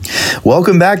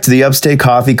Welcome back to the Upstate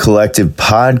Coffee Collective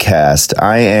podcast.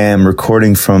 I am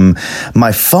recording from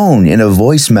my phone in a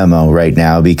voice memo right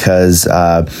now because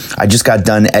I just got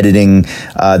done editing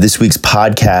this week's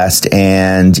podcast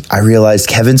and I realized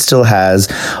Kevin still has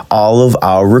all of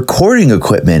our recording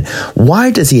equipment. Why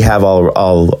does he have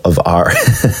all of our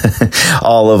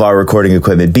all of our recording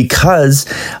equipment? Because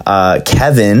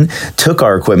Kevin took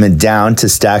our equipment down to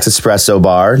Stacks Espresso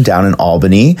Bar down in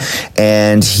Albany,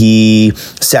 and he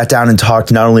sat down and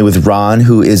talked not only with Ron,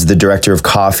 who is the director of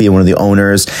coffee and one of the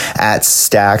owners at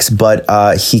Stacks, but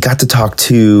he got to talk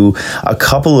to a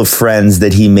couple of friends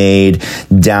that he made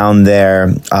down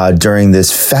there during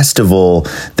this festival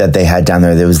that they had down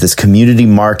there. There was this community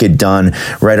market done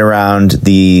right around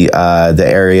the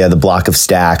area, the block of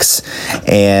Stacks,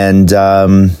 and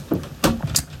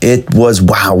it was,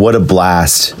 wow, what a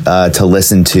blast to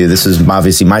listen to. This was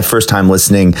obviously my first time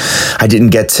listening. I didn't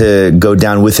get to go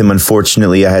down with him,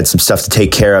 unfortunately. I had some stuff to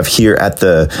take care of here at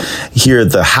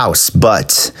the house,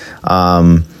 but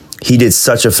he did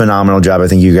such a phenomenal job. I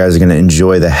think you guys are going to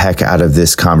enjoy the heck out of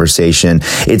this conversation.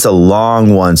 It's a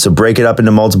long one, so break it up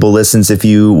into multiple listens if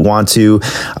you want to.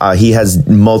 He has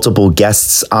multiple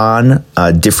guests on,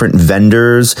 different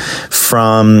vendors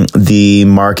from the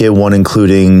market, one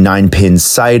including Nine Pin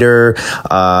Cider.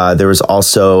 There was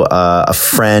also a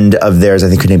friend of theirs, I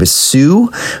think her name is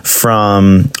Sue,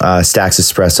 from Stacks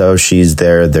Espresso. She's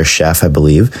their chef, I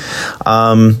believe.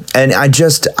 And I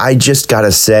just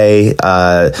gotta say,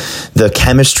 the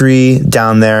chemistry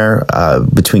down there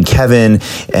between Kevin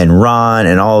and Ron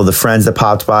and all of the friends that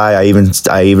popped by. I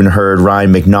even heard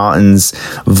Ryan McNaughton's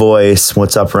voice.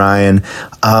 What's up, Ryan?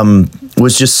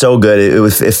 Was just so good.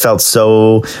 It felt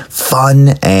so fun,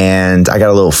 and I got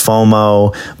a little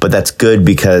FOMO, but that's good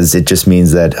because it just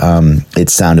means that it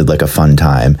sounded like a fun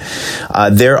time.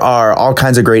 There are all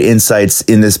kinds of great insights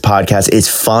in this podcast. It's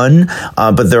fun,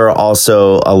 but there are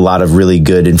also a lot of really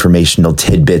good informational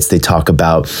tidbits. They talk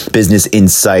about business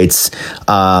insights,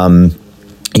 how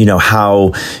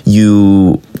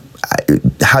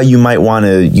you might want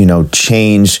to,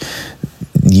 change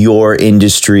your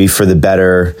industry for the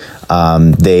better.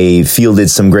 They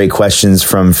fielded some great questions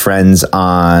from friends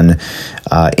on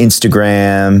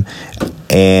Instagram,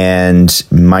 and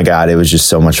my God, it was just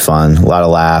so much fun. A lot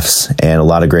of laughs and a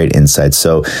lot of great insights.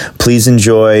 So please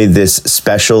enjoy this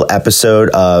special episode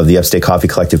of the Upstate Coffee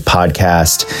Collective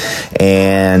podcast,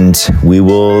 and we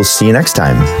will see you next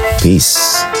time.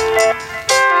 Peace.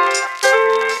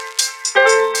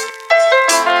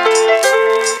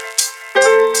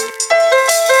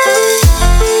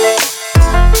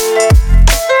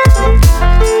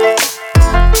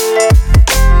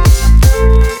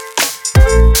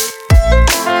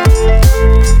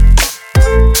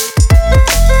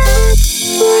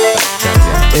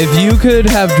 Could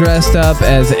have dressed up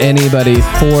as anybody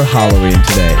for Halloween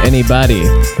today, anybody,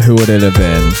 who would it have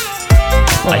been?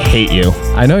 I hate you.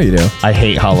 I know you do. I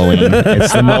hate Halloween.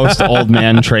 It's the most old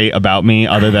man trait about me,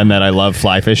 other than that I love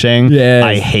fly fishing. Yes.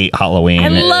 I hate Halloween. I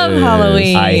love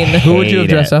Halloween. Who would you have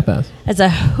dressed up as? As a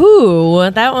who?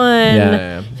 That one.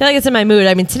 Yeah. I feel like it's in my mood.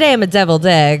 I mean, today I'm a deviled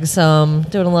egg, so I'm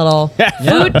doing a little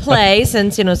food play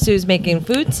since, Sue's making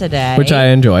food today. Which I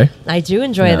enjoy. I do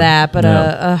enjoy that, but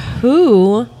a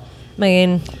who? I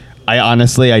mean,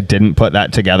 I didn't put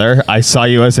that together. I saw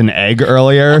you as an egg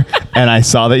earlier, and I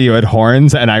saw that you had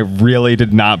horns, and I really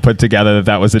did not put together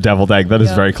that was a deviled egg. That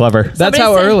is very clever. That's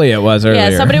how early it was earlier.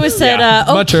 Yeah, somebody was said,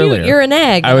 much cute, earlier. You're an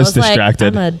egg. I was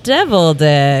distracted. Like, I'm a deviled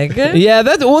egg. Yeah,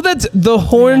 that's the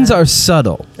horns are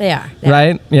subtle. They are.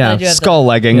 Right? Yeah. Skull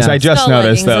leggings. Yeah. I just Skull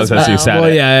noticed those leggings as you as said Well,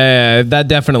 it. yeah, that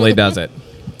definitely does it.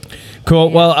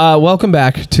 Cool. Well, welcome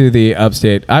back to the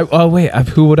Upstate.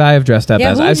 Who would I have dressed up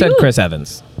as? I said Chris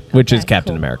Evans, which is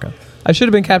Captain America. I should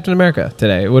have been Captain America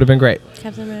today. It would have been great.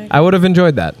 Captain America. I would have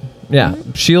enjoyed that. Yeah.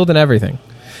 Shield and everything.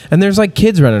 And there's like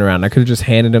kids running around. I could have just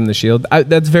handed him the shield.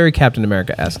 That's very Captain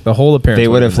America-esque. The whole appearance. They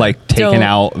would have taken Don't-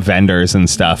 out vendors and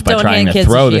stuff by Don't trying hand to kids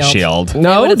throw a the shield. shield.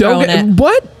 No, would've don't thrown get it.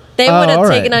 what? They would have all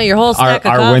right. taken out your whole stack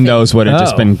of Our coffee. windows would have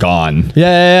just Oh. been gone.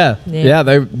 Yeah. Yeah.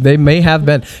 They may have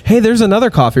been. Hey, there's another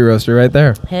coffee roaster right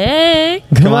there. Hey.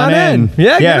 Come on in.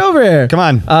 Yeah, get over here. Come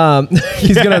on.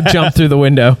 He's gonna jump through the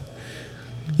window.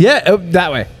 Yeah,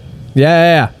 that way.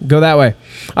 Yeah. Go that way.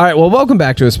 All right. Well, welcome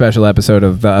back to a special episode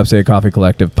of the Upstate Coffee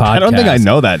Collective podcast. I don't think I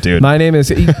know that, dude. My name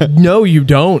is. No, you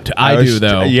don't. I do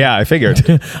though. Yeah, I figured.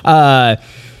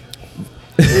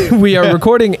 We are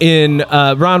recording in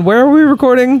Ron. Where are we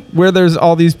recording? Where there's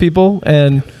all these people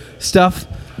and stuff.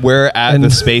 We're at the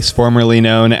space formerly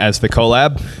known as the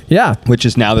Collab. Yeah. Which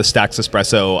is now the Stacks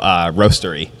Espresso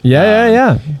roastery.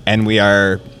 Yeah. And we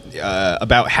are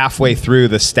about halfway through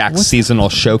the Stacks seasonal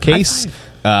showcase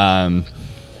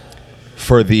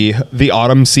for the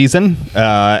autumn season,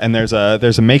 and there's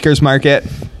a makers market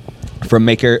from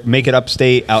Make It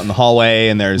Upstate out in the hallway,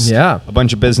 and there's a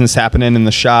bunch of business happening in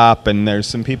the shop, and there's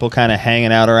some people kind of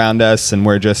hanging out around us, and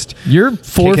we're just you're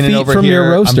 4 feet from here.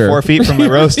 Your roaster. I'm 4 feet from my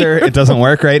roaster. It doesn't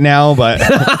work right now, but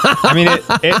I mean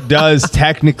it does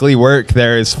technically work.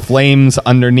 There's flames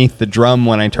underneath the drum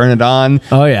when I turn it on.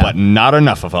 Oh yeah, but not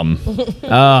enough of them.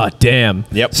 Oh damn.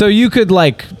 Yep. So you could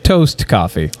like toast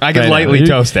coffee. I could lightly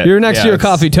toast it. You're next to your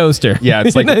coffee toaster. Yeah,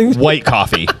 it's like white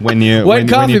coffee when you white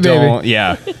coffee, when you baby. don't,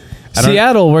 yeah.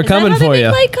 Seattle, we're coming for you.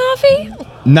 Light coffee?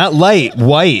 Not light,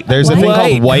 white. There's a thing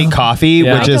called white coffee,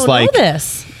 which is like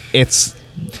it's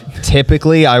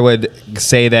typically I would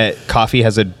say that coffee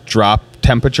has a drop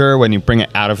temperature when you bring it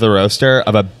out of the roaster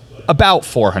of about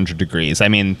 400 degrees. I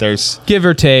mean, there's give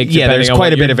or take. Yeah, there's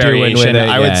quite a bit of variation.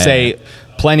 I would say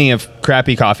plenty of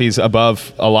crappy coffees a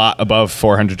lot above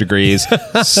 400 degrees.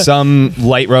 Some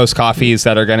light roast coffees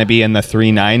that are going to be in the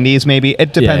 390s maybe.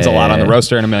 It depends a lot on the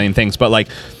roaster and a million things, but like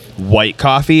white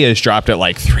coffee is dropped at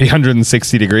like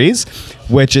 360 degrees,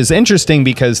 which is interesting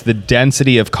because the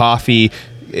density of coffee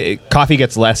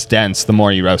gets less dense the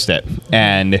more you roast it,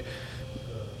 and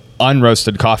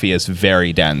unroasted coffee is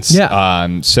very dense.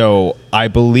 So I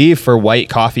believe for white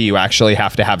coffee you actually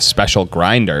have to have special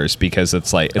grinders because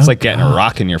it's like getting a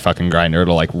rock in your fucking grinder.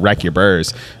 It'll like wreck your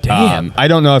burrs. Damn. I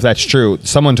don't know if that's true.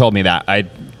 Someone told me that.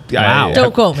 Wow.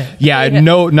 Don't quote me. Yeah,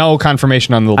 no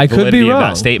confirmation on the validity of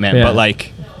that statement, but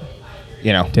like,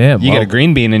 you know, you get a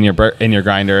green bean in your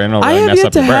grinder and it'll really mess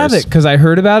up your burrs. I have it because I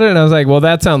heard about it and I was like, well,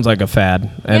 that sounds like a fad,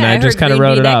 and I just kind of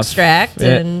wrote it off. Extract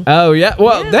and well,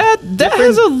 that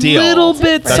has a little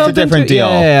bit. That's something a different deal.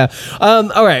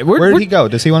 All right, where did he go?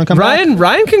 Does he want to come back?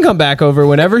 Ryan can come back over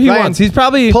whenever he wants. He's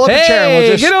probably pull up a chair and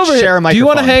we'll just get over share a microphone. Do you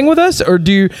want to hang with us, or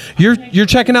you're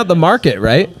checking out the market,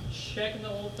 right?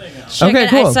 Okay,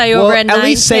 cool. I saw you over at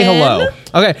least say hello.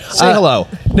 Okay, say hello.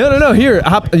 No. Here,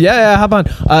 hop on.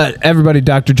 Everybody,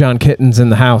 Dr. John Kitten's in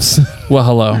the house. Well,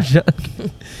 hello.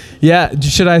 Yeah,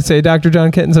 should I say Dr.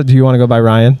 John Kittens, or do you want to go by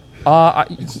Ryan? Ryan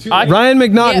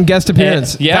McNaughton, guest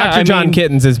appearance. Dr. John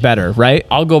Kittens is better, right?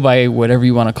 I'll go by whatever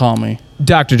you want to call me.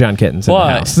 Dr. John Kittens in the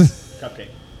house.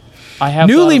 I have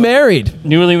Newly married.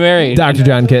 Dr.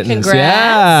 John Kittens.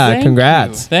 Congrats. Yeah,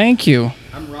 congrats. Thank you.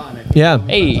 I'm Ron. Yeah.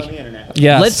 Hey.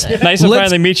 Yes. Nice to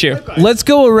finally meet you. Let's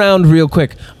go around real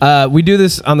quick. We do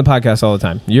this on the podcast all the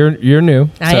time. You're new.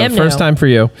 I am first new. time for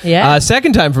you. Yeah.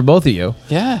 Second time for both of you.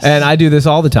 Yes. And I do this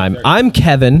all the time. I'm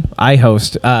Kevin. I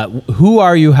host. Who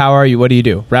are you? How are you? What do you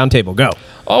do? Round table. Go.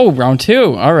 Oh, round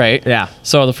two. All right. Yeah.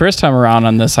 So the first time around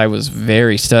on this, I was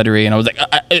very stuttery, and I was like,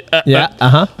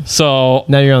 So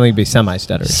now you're only going to be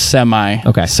semi-stuttery. Semi.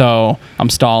 Okay. So I'm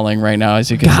stalling right now, as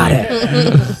you can see. Got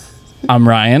it. I'm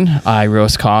Ryan. I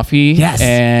roast coffee. Yes.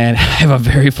 And I have a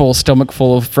very full stomach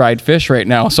full of fried fish right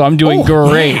now, so I'm doing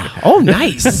great. Yeah. Oh,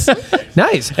 nice.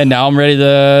 Nice. And now I'm ready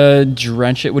to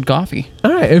drench it with coffee.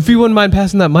 All right. If you wouldn't mind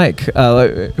passing that mic.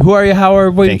 Who are you? How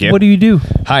are what, Thank you. What do you do?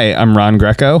 Hi, I'm Ron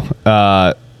Greco.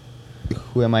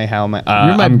 Who am I? How am I?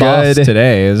 You're my I'm boss good.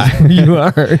 today. Is you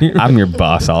are. I'm your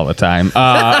boss all the time.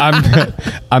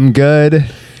 I'm good.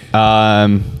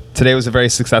 Today was a very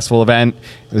successful event.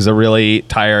 It was a really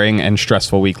tiring and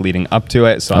stressful week leading up to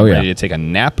it. So I'm ready to take a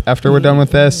nap after we're done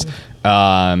with this.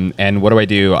 And what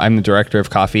do? I'm the director of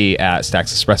coffee at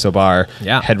Stacks Espresso Bar.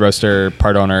 Yeah. Head roaster,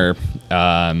 part owner,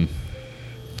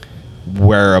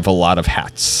 wearer of a lot of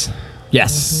hats.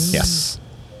 Yes. Yes.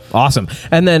 Awesome.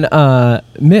 And then,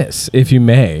 Miss, if you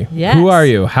may, Yes. who are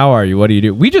you? How are you? What do you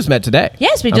do? We just met today.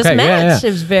 Yes, we just Okay, met. yeah. It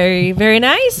was very, very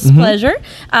nice. Pleasure.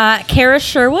 Kara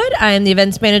Sherwood. I am the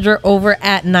events manager over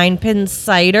at Nine Pin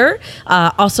Cider.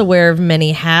 Also wear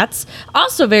many hats.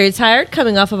 Also very tired,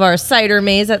 coming off of our cider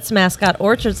maze at Smascot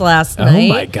Orchards last night.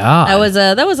 my God.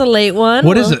 That was a late one.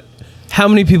 What is it? How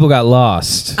many people got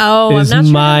lost? Oh, is I'm not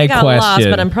sure my how many got question. lost,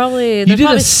 but I'm probably You did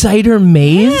a cider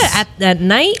maze? yeah, at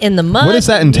night in the mud. What does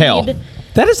that entail?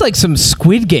 That is like some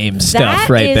Squid Game stuff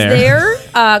right there. That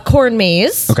is their corn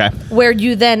maze. Okay. Where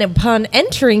you then, upon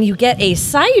entering, you get a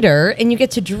cider and you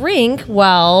get to drink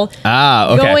while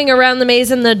going around the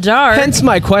maze in the dark. Hence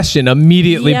my question,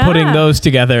 immediately Yeah. putting those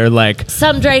together like...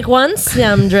 Some drank once,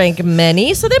 some drank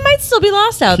many, so they might still be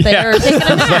lost out there taking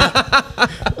a nap.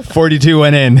 42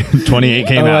 went in, 28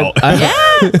 came out.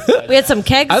 Yeah. We had some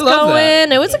kegs I love going.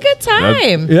 that. It was a good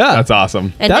time. Yeah. That's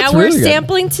awesome. And That's now we're really good.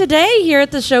 sampling today here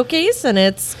at the showcase, and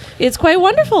it's quite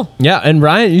wonderful. Yeah, and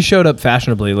Ryan, you showed up fast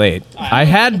fashionably late.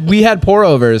 We had pour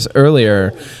overs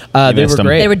earlier. They were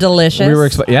great. They were delicious. We were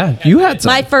you had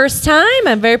some. My first time.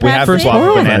 I'm very proud to of say. We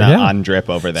have banana on drip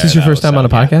over there. Is this your first time on a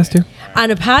podcast too? On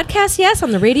a podcast, yes.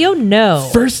 On the radio, no.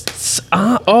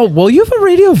 Well, you have a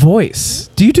radio voice.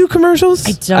 Do you do commercials?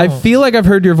 I don't. I feel like I've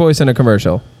heard your voice in a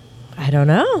commercial. I don't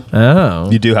know. Oh.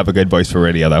 You do have a good voice for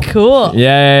radio, though. Cool.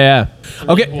 Yeah.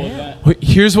 Okay.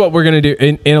 Here's what we're going to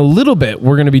do. In a little bit,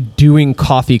 we're going to be doing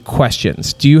coffee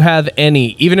questions. Do you have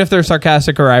any, even if they're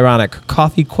sarcastic or ironic,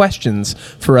 coffee questions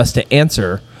for us to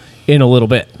answer in a little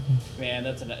bit? Man,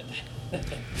 that's an...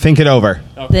 Think it over.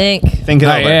 Okay. Think it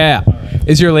over. Yeah. Right.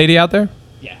 Is your lady out there?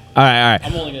 Yeah. All right.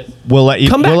 I'm only going to... We'll let you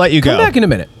go. Come back in a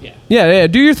minute. Yeah.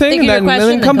 Do your thing Think and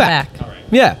then come back. All right.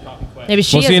 Yeah. Maybe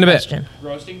she We'll has see you in a bit. question.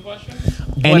 Roasting question?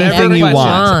 Anything you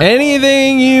want.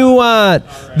 Anything you want.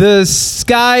 Right. The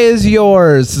sky is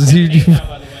yours.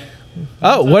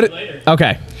 Oh, what?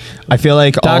 Okay. I feel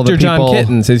like all the Dr. people... John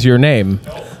Kittens is your name.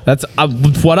 That's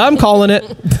what I'm calling it.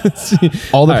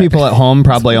 all the people at home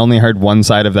probably only heard one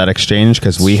side of that exchange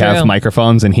because we have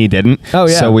microphones and he didn't. Oh,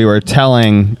 yeah. So we were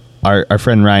telling our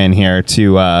friend Ryan here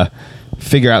to...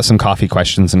 figure out some coffee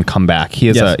questions and come back. He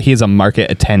is a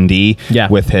market attendee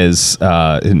with his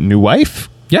new wife.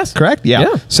 Yes. Correct?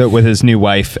 Yeah. So with his new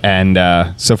wife. And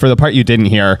so for the part you didn't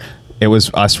hear, it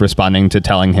was us responding to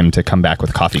telling him to come back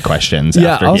with coffee questions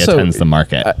after he attends the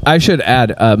market. I should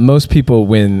add, most people,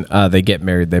 when they get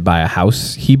married, they buy a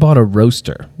house. He bought a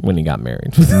roaster when he got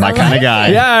married. My kind of guy.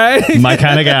 Yeah, right? My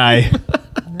kind of guy.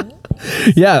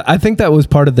 Yeah, I think that was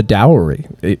part of the dowry.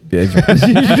 I got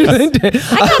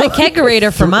a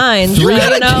kegerator for mine. You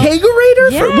got a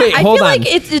kegerator? Yeah, Wait, hold on. I feel like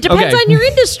it depends on your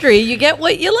industry. You get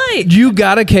what you like. You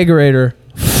got a kegerator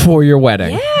for your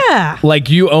wedding. Yeah.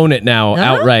 Like you own it now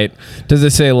outright. Does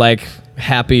it say like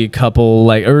happy couple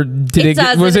or was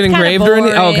it engraved or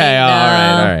anything? Okay,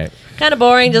 all right. Kind of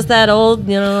boring, just that old,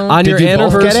 On Did your you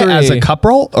anniversary both get it as a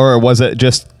couple or was it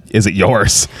just is it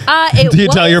yours? Do you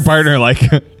tell your partner like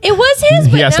it was his?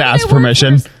 He has to ask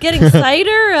permission. Getting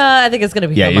cider, I think it's going to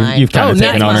be mine. You've kind of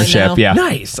taken ownership. Yeah,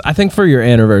 nice. I think for your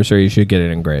anniversary, you should get it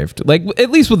engraved, like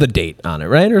at least with a date on it,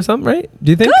 right, or something, right?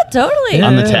 Do you think? Good, totally.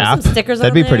 On the tap, some stickers.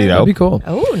 That'd be pretty dope. That'd be cool.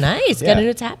 Oh, nice. Got a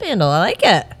new tap handle. I like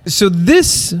it. So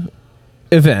this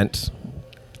event,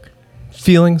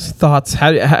 feelings, thoughts.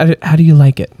 How do you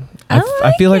like it?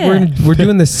 I feel like we're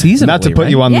doing this season. Not to put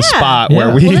you on the spot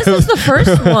where we. Well, this is the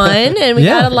first one, and we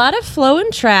got a lot of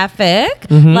flowing traffic.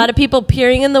 A lot of people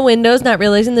peering in the windows, not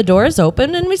realizing the door is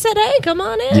open, and we said, "Hey, come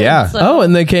on in." Yeah. So,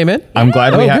 and they came in. I'm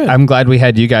glad I'm glad we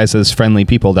had you guys as friendly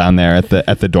people down there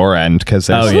at the door end because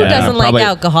who doesn't like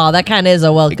alcohol? That kind of is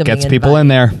a welcoming. Gets people in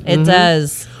there. It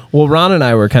does. Well, Ron and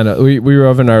I were we were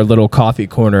over in our little coffee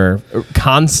corner,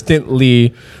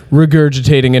 constantly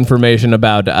regurgitating information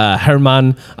about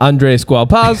Herman Andres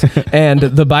Gualpaz and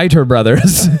the Biter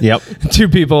brothers. Yep. To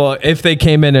people if they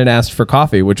came in and asked for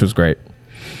coffee, which was great.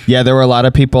 Yeah, there were a lot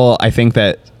of people. I think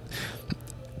that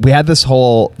we had the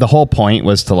whole point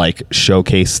was to like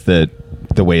showcase the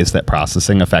ways that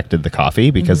processing affected the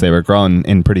coffee because they were grown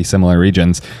in pretty similar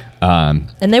regions. And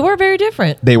they were very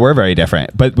different. They were very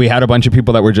different. But we had a bunch of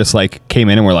people that were just like, came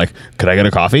in and were like, could I get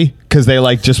a coffee? Because they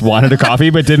like just wanted a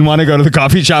coffee but didn't want to go to the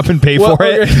coffee shop and pay for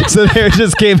it. So they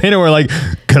just came in and were like,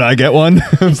 could I get one?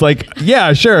 I was like,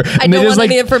 yeah, sure. I don't want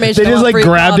any information. They just like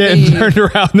grabbed it and turned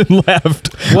around and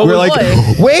left. Well, we're like,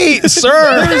 wait,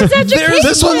 sir.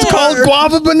 This one's called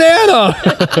guava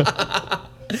banana.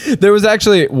 There was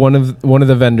actually one of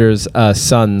the vendors'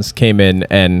 sons came in,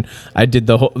 and I did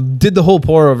the whole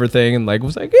pour over thing, and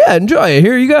was like, yeah, enjoy it.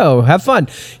 Here you go, have fun.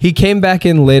 He came back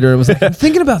in later and was like, I'm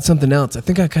thinking about something else. I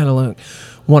think I kind of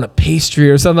want a pastry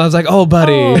or something. I was like, oh,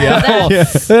 buddy. And I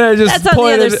just that's on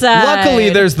the other side. Luckily,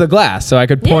 there's the glass, so I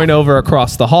could point over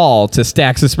across the hall to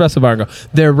Stack's Espresso Bar and go,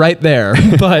 they're right there.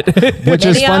 But which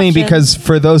is funny because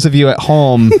for those of you at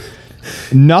home.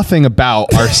 Nothing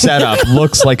about our setup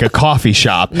looks like a coffee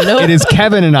shop. Nope. It is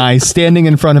Kevin and I standing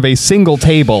in front of a single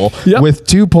table with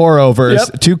two pour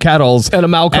overs, two kettles, and a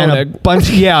Malconic. And a bunch,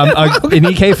 an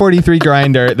EK43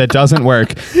 grinder that doesn't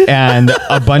work, and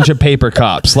a bunch of paper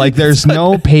cups. Like there's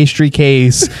no pastry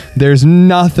case. There's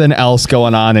nothing else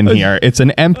going on in here. It's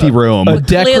an empty room. A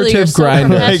decorative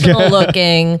grinder. Professional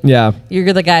looking. Yeah.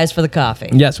 You're the guys for the coffee.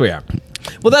 Yes, we are.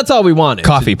 Well, that's all we wanted.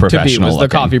 Coffee professional. Was the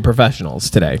coffee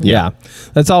professionals today. Yeah.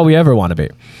 That's all we ever want to be.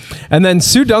 And then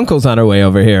Sue Dunkel's on her way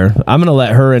over here. I'm going to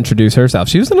let her introduce herself.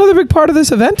 She was another big part of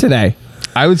this event today.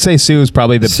 I would say Sue is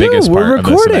probably the biggest part of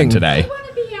this event today.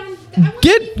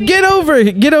 Get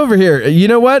over here. You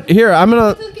know what? Here,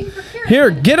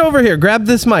 get over here. Grab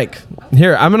this mic.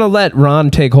 Here, I'm going to let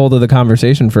Ron take hold of the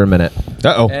conversation for a minute.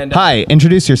 Uh-oh. Hi,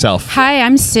 introduce yourself. Hi,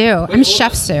 I'm Sue. I'm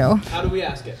Chef Sue. How do we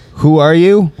ask it? Who are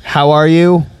you? How are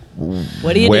you?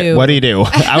 What do you do? What do you do?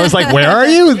 I was like, where are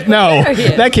you? No,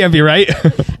 that can't be right.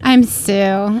 I'm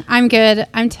Sue. I'm good.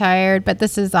 I'm tired, but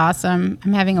this is awesome.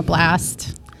 I'm having a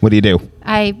blast. What do you do?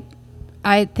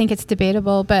 I think it's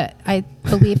debatable, but I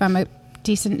believe I'm a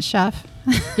decent chef.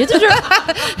 You're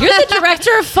the director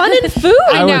of fun and food.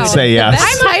 I would say yes.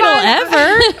 Best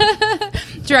title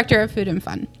ever. Director of Food and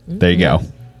Fun. There you go.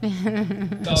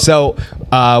 So,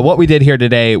 what we did here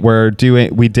today,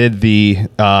 we did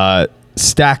the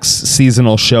Stacks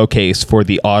seasonal showcase for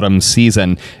the autumn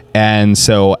season. And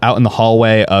so out in the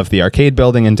hallway of the arcade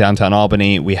building in downtown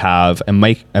Albany, we have a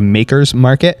maker's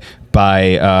market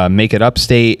by Make It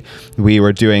Upstate. We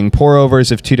were doing pour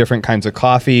overs of 2 different kinds of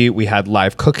coffee. We had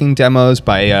live cooking demos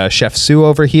by Chef Sue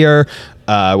over here.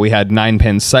 We had 9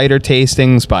 Pin cider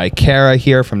tastings by Kara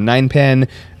here from 9 Pin.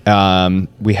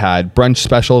 We had brunch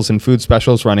specials and food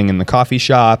specials running in the coffee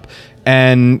shop.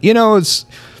 And, you know,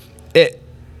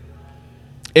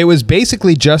 it was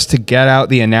basically just to get out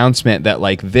the announcement that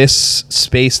like this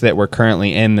space that we're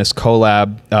currently in, this formerly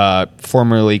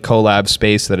collab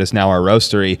space that is now our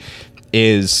roastery,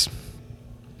 is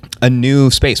a new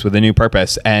space with a new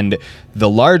purpose. And the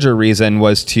larger reason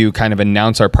was to kind of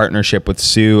announce our partnership with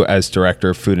Sue as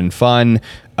director of Food and Fun.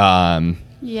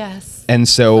 Yes. And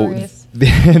so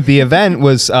the event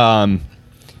was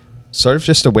sort of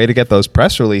just a way to get those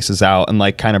press releases out and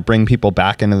like kind of bring people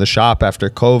back into the shop after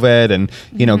COVID and,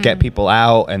 you know, get people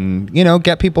out and, you know,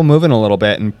 get people moving a little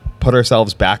bit and put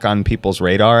ourselves back on people's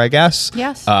radar, I guess.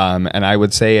 Yes. And I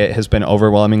would say it has been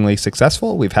overwhelmingly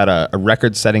successful. We've had a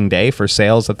record-setting day for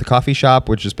sales at the coffee shop,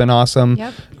 which has been awesome.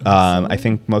 Yep. I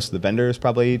think most of the vendors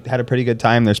probably had a pretty good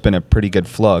time. There's been a pretty good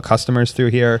flow of customers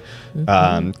through here.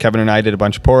 Kevin and I did a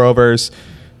bunch of pour overs.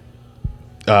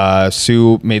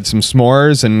 Sue made some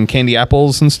s'mores and candy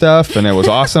apples and stuff, and it was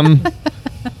awesome.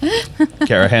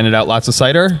 Kara handed out lots of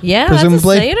cider. Yeah,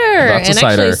 presumably. lots of cider.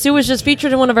 Actually, Sue was just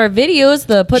featured in one of our videos.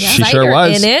 Put she cider sure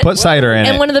was. in it. Put cider in it.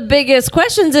 And one of the biggest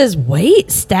questions is,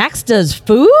 wait, Stacks does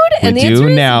food? And We the do answer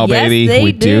is now, yes, baby. they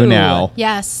We do now.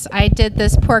 Yes, I did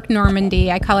this pork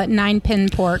Normandy. I call it 9 Pin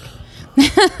pork.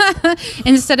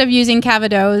 Instead of using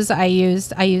Cavados, I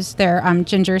used their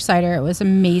ginger cider. It was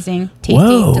amazing, tasty,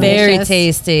 delicious. Very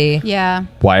tasty. Yeah,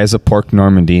 Why is a pork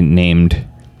Normandy named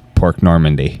pork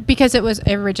Normandy? because it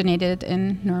originated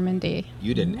in Normandy.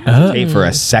 You didn't hesitate for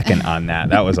a second on that.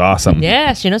 That was awesome.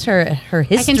 Yeah, she knows her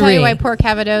history. I can tell you why pork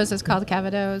Cavados is called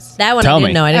Cavados. That one Tell I didn't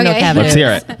me. know. I didn't know Okay. Cavados. Let's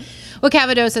hear it. Well,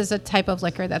 Cavados is a type of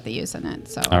liquor that they use in it.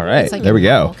 So All right, it's like there we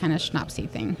go. Kind of schnapsy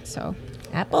thing. So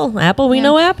Apple. We Yeah.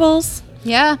 know apples.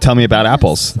 yeah. Tell me about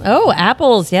apples. Oh,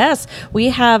 apples, yes. We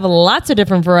have lots of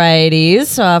different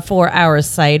varieties for our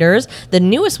ciders. The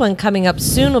newest one coming up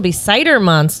soon will be Cider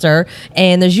Monster,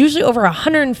 and there's usually over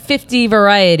 150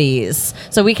 varieties.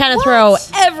 So we kind of throw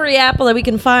every apple that we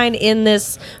can find in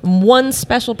this one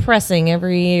special pressing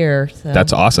every year. So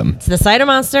That's awesome. it's the Cider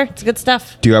Monster. It's good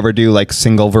stuff. Do you ever do like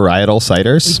single varietal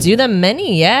ciders? Do them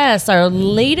many, yes. Our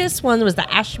latest one was the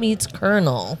Ashmead's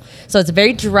Kernel. So it's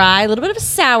very dry, a little bit of a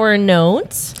sour note.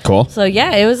 Cool. So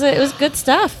yeah, it was good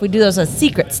stuff. We do those as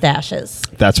secret stashes.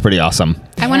 That's pretty awesome.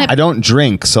 I I don't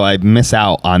drink, so I miss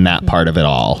out on that part of it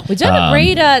all. We do have a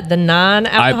great the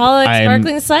non-alcoholic I'm-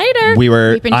 sparkling cider. We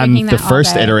were We've been on drinking the that all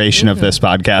first day. iteration of this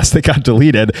podcast that got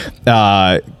deleted.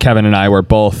 Kevin and I were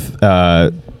both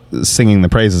singing the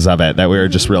praises of it, that we were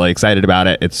just really excited about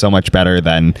it. It's so much better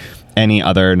than any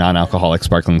other non-alcoholic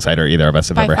sparkling cider either of us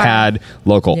have By ever far. had.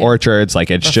 Local orchards,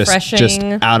 like it's just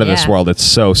Refreshing. out of this Yeah. world. It's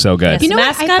so good. Yes, You know what? I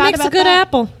Mascot thought makes a about good that.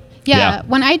 apple. Yeah, Yeah.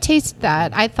 when I taste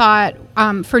that, I thought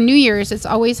for New Year's, it's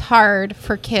always hard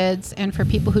for kids and for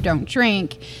people who don't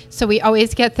drink. So we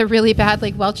always get the really bad,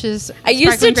 like Welch's I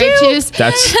used sparkling to grape too. juice.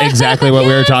 That's exactly what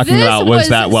we were talking This about was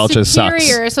that Welch's sucks.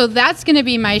 superior. So that's going to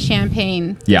be my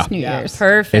champagne Yeah. this New Year's.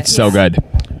 Perfect. It's so good.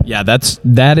 Yeah,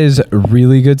 that is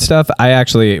really good stuff.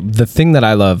 The thing that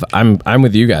I love, I'm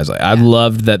with you guys. Like, I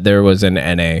loved that there was an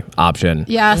NA option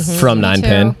Yes, from me 9 too.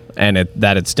 Pin, and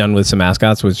that it's done with some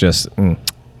mascots was just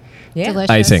Yeah. Delicious.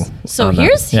 icing. So on that.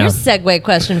 here's Yeah. a segue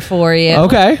question for you.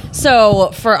 Okay.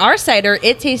 So for our cider,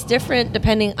 it tastes different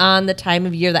depending on the time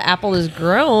of year the apple is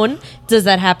grown. Does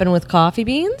that happen with coffee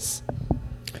beans?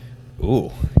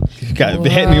 Ooh, you got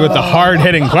hit me with the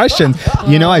hard-hitting questions.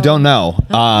 You know, I don't know.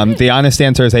 The honest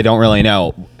answer is I don't really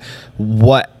know.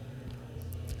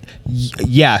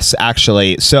 Yes,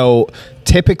 actually. So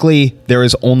typically there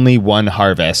is only one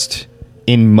harvest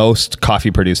in most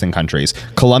coffee producing countries.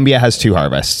 Colombia has 2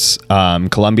 harvests.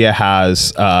 Colombia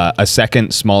has a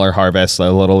second smaller harvest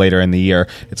a little later in the year.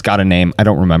 It's got a name. I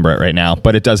don't remember it right now,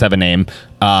 but it does have a name.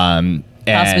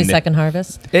 Possibly Second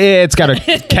Harvest. It's got a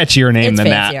catchier name than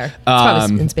fancier. that. It's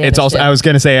probably in Spanish it's also. too. I was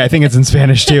going to say, I think it's in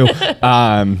Spanish too.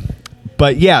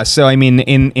 But yeah, so I mean,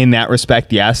 in that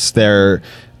respect, yes,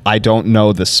 I don't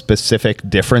know the specific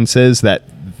differences that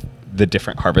the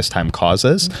different harvest time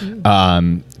causes.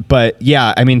 But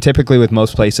yeah, I mean, typically with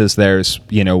most places, there's,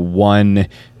 one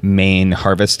main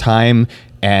harvest time,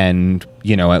 and,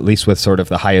 at least with sort of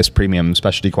the highest premium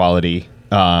specialty quality,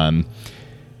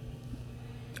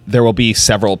 there will be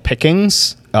several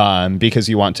pickings, because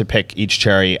you want to pick each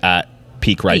cherry at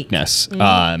peak ripeness.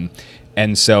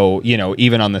 And so,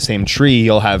 even on the same tree,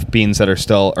 you'll have cherries that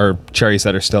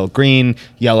are still green,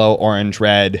 yellow, orange,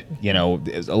 red,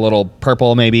 a little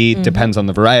purple maybe, depends on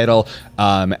the varietal,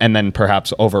 and then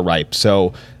perhaps overripe.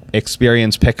 So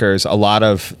experienced pickers, a lot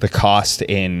of the cost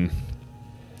in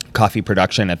coffee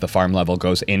production at the farm level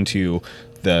goes into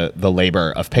the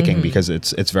labor of picking, because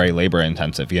it's very labor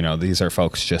intensive. These are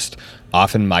folks, just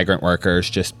often migrant workers,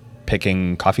 just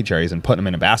picking coffee cherries and putting them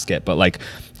in a basket, but like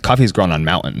coffee's grown on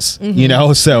mountains,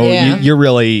 so you're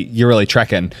really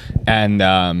trekking. And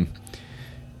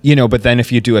but then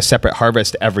if you do a separate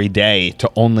harvest every day to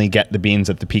only get the beans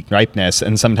at the peak ripeness,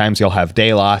 and sometimes you'll have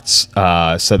day lots,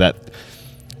 so that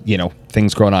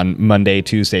things grown on Monday,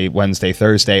 Tuesday, Wednesday,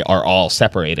 Thursday are all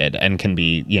separated and can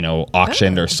be,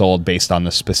 auctioned or sold based on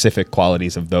the specific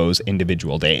qualities of those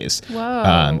individual days.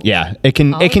 Whoa. It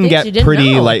can get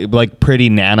pretty like pretty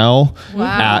nano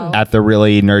at the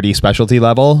really nerdy specialty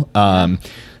level.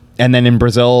 And then in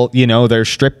Brazil, there's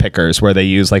strip pickers where they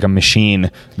use like a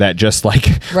machine that just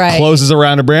closes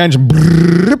around a branch,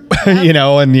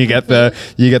 and you get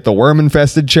the worm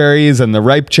infested cherries and the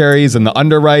ripe cherries and the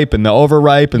underripe and the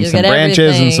overripe and some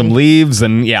branches and some leaves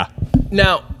and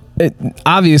Now,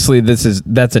 obviously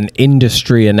that's an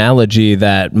industry analogy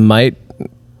that might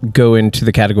go into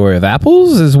the category of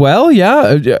apples as well.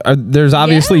 Yeah. There's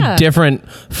obviously different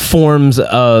forms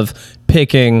of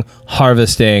picking,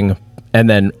 harvesting, and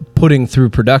then putting through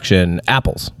production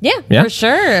apples. Yeah, for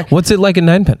sure. What's it like in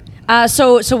Ninepin?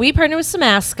 So we partner with some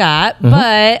Ascot,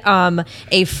 but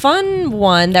a fun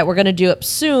one that we're going to do up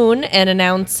soon and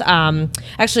announce, November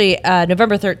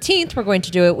 13th, we're going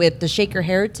to do it with the Shaker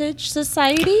Heritage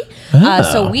Society.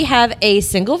 So we have a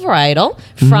single varietal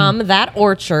from that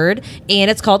orchard,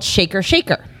 and it's called Shaker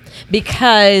Shaker.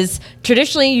 Because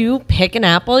traditionally you pick an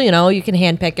apple, you can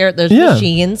hand pick it, there's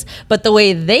machines, but the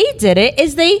way they did it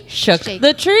is they shook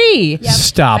the tree. Yep.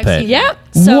 Stop it. Yep.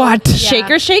 So what?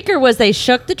 Shaker Shaker was they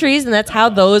shook the trees, and that's how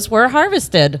those were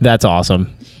harvested. That's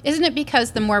awesome. Isn't it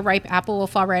because the more ripe apple will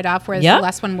fall right off, whereas the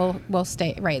less one will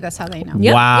stay? Right, that's how they know.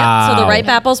 Yep. Wow. Yep. So the ripe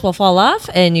apples will fall off,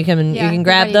 and you can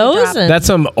grab those. And that's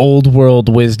some old world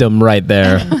wisdom right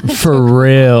there. For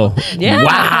real. Yeah.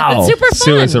 Wow. It's super fun.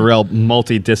 Sue is a real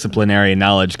multidisciplinary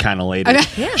knowledge kind of lady.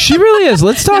 She really is.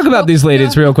 Let's talk about these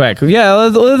ladies real quick. Yeah,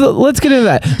 let's get into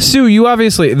that. Sue, you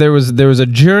obviously there was a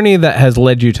journey that has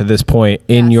led you to this point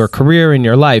in your career, in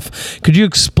your life. Could you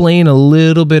explain a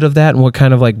little bit of that and what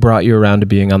kind of brought you around to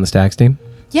being on the Stax team?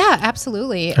 Yeah,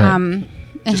 absolutely.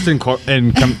 Just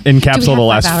encapsulate the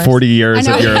last 40 years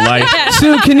of your life.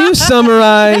 Sue, can you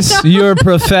summarize your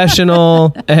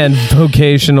professional and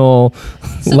vocational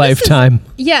lifetime?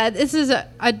 This is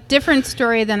a different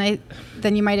story than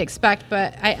you might expect,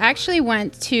 but I actually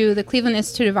went to the Cleveland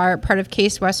Institute of Art, part of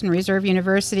Case Western Reserve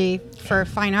University, for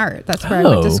fine art. That's where I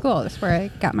went to school. That's where I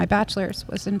got my bachelor's,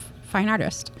 was in fine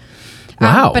artist.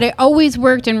 Wow. But I always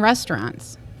worked in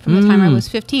restaurants from the time I was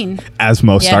 15. As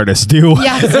most artists do.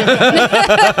 Yes.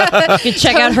 You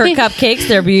check out her cupcakes.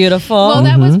 They're beautiful. Well,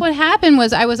 that was what happened.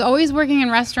 Was I was always working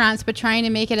in restaurants, but trying to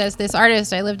make it as this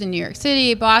artist. I lived in New York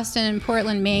City, Boston,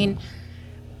 Portland, Maine.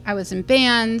 I was in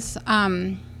bands.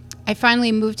 I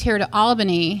finally moved here to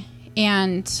Albany,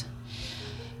 and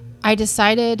I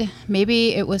decided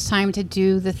maybe it was time to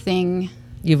do the thing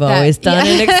you've always done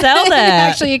and excelled at.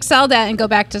 Actually excelled at, and go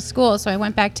back to school. So I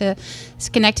went back to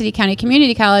Schenectady County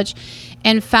Community College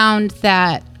and found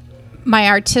that my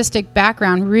artistic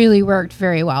background really worked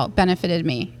very well, benefited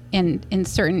me in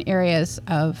certain areas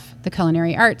of the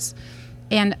culinary arts.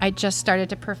 And I just started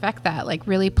to perfect that,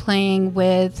 really playing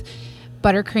with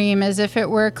buttercream as if it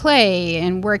were clay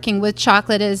and working with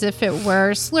chocolate as if it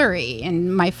were slurry.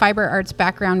 And my fiber arts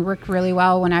background worked really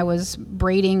well when I was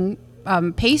braiding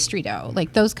pastry dough,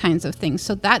 like those kinds of things.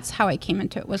 So that's how I came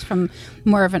into it, was from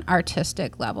more of an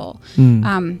artistic level.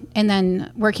 And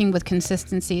then working with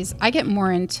consistencies, I get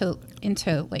more into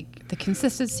like the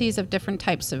consistencies of different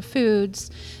types of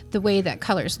foods, the way that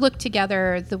colors look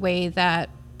together, the way that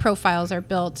profiles are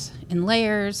built in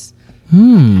layers, that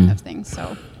kind of thing.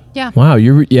 So yeah. Wow,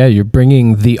 you're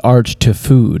bringing the art to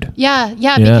food. Yeah,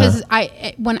 because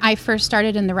when I first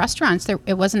started in the restaurants,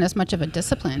 it wasn't as much of a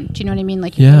discipline. Do you know what I mean?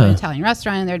 Like, you go to an Italian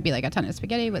restaurant and there'd be like a ton of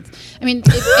spaghetti with, I mean,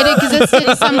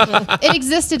 it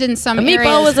existed in some areas. A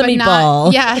meatball was a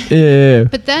meatball. Yeah.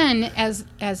 But then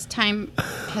as time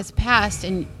has passed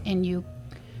and you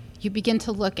begin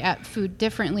to look at food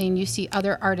differently, and you see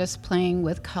other artists playing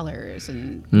with colors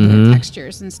and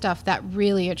textures and stuff, that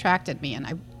really attracted me,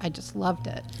 and I just loved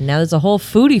it. Now there's a whole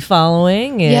foodie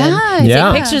following, and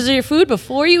take pictures of your food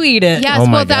before you eat it. Yes,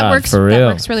 well, that works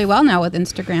really well now with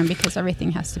Instagram, because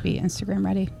everything has to be Instagram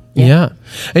ready. Yeah.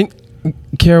 And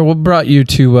Kara, what brought you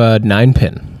to Nine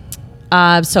Pin?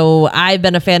 So I've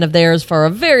been a fan of theirs for a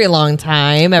very long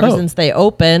time, ever since they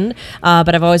opened.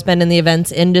 But I've always been in the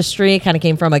events industry. Kind of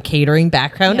came from a catering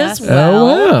background as well.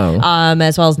 Oh, wow.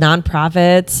 As well as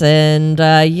nonprofits, and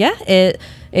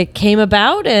it came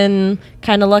about, and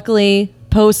kind of luckily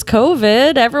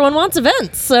post-COVID, everyone wants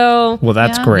events. So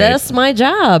that's great. That's my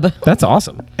job. That's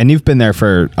awesome. And you've been there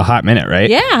for a hot minute, right?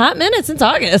 Yeah, hot minute since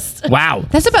August. Wow.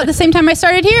 That's about the same time I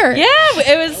started here. Yeah,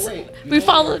 it was. We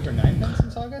followed. For 9 months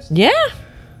since August? Yeah.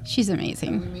 She's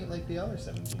amazing. We meet like the other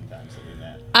 17 times that we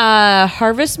met.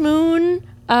 Harvest Moon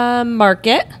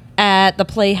Market at the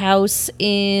Playhouse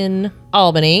in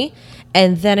Albany.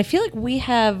 And then I feel like we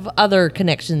have other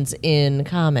connections in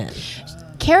common.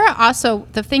 Kara also,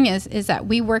 the thing is that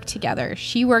we worked together.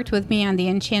 She worked with me on the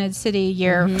Enchanted City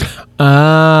year. I think it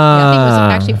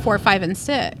was actually 4, 5, and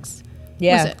 6.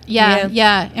 Yeah. Was it?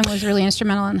 Yeah. And was really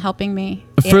instrumental in helping me.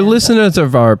 For listeners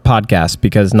of our podcast,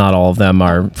 because not all of them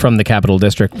are from the Capital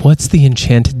District, what's the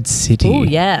Enchanted City? Oh,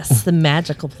 yes. The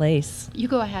magical place. You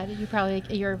go ahead.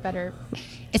 You're better.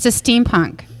 It's a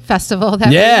steampunk festival that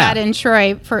we had in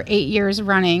Troy for 8 years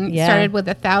running. Yeah. Started with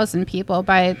 1,000 people.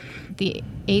 By the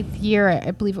 8th year,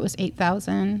 I believe it was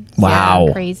 8,000. Wow.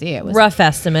 Yeah, crazy. It was rough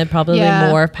estimate, probably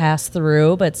more passed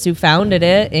through, but Sue founded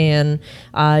it, and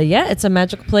it's a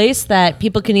magical place that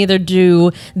people can either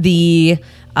do the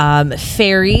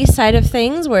fairy side of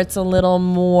things, where it's a little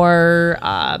more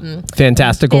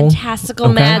fantastical,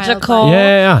 magical,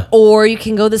 or you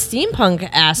can go the steampunk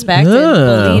aspect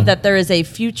and believe that there is a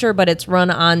future, but it's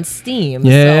run on steam.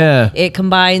 So it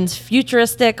combines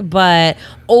futuristic but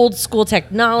old school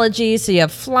technology, so you have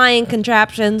flying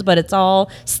contraptions, but it's all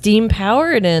steam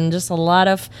powered, and just a lot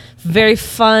of very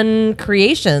fun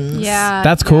creations.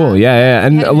 That's cool.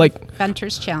 And like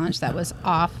Inventors Challenge that was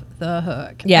off the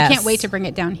hook. Yes. I can't wait to bring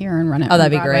it down here and run it. Oh,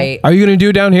 that'd be great. Are you going to do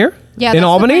it down here? Yeah, in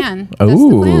Albany? The plan. That's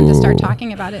the plan, to start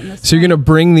talking about it in this. So you're going to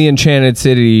bring the Enchanted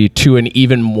City to an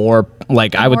even more,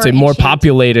 I would say, more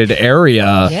populated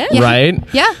area, right?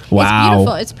 Yeah. Wow. It's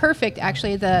beautiful. It's perfect,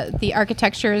 actually. The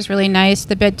architecture is really nice.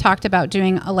 The bid talked about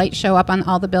doing a light show up on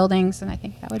all the buildings, and I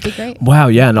think that would be great. Wow,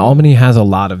 yeah. And Albany has a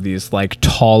lot of these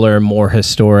taller, more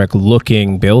historic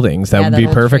looking buildings that would be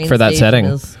perfect for that setting.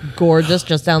 Is gorgeous,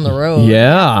 just down the road.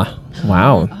 Yeah.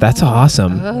 Wow, that's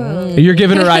awesome. You're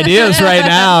giving her ideas right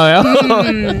now.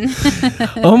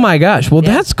 Oh my gosh. Well,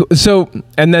 that's cool. So,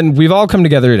 and then we've all come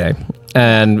together today,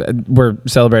 and we're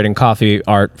celebrating coffee,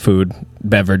 art, food,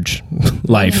 beverage,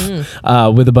 life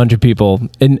with a bunch of people.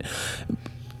 And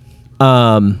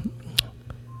I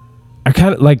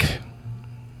kind of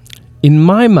in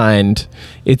my mind,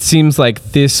 it seems like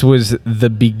this was the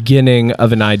beginning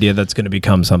of an idea that's going to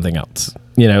become something else.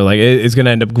 It's going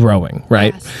to end up growing,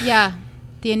 right? Yes. Yeah.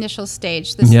 The initial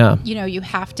stage. You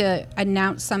have to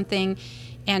announce something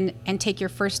and take your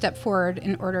first step forward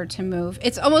in order to move.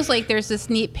 It's almost like there's this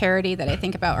neat parody that I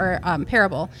think about, or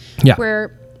parable,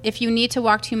 where if you need to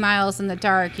walk 2 miles in the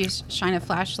dark, you shine a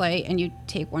flashlight and you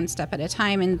take one step at a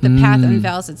time, and the path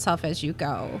unveils itself as you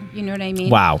go. You know what I mean?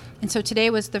 Wow. And so today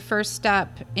was the first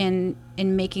step in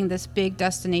making this big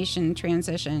destination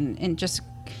transition, and just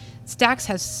Stax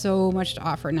has so much to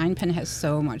offer. 9 Pin has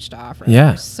so much to offer. Yeah.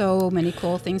 There's so many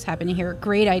cool things happening here.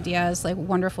 Great ideas,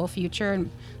 wonderful future, and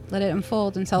let it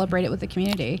unfold and celebrate it with the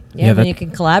community. Yeah, then you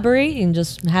can collaborate and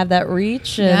just have that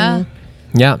reach. And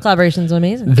collaboration's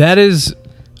amazing. That is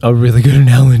a really good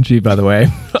analogy, by the way.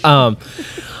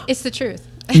 It's the truth.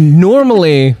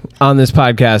 normally on this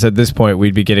podcast at this point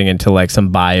we'd be getting into like some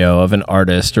bio of an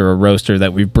artist or a roaster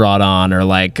that we've brought on, or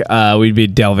like we'd be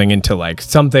delving into like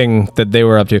something that they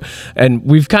were up to, and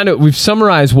we've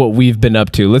summarized what we've been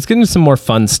up to. Let's get into some more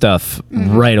fun stuff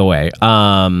right away.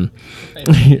 Right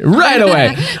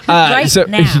away.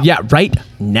 Now. Yeah, right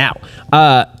now.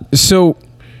 So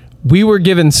we were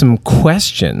given some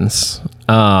questions.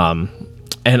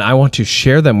 And I want to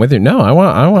share them with you. No, I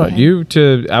want you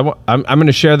to. I'm going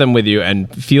to share them with you,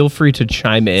 and feel free to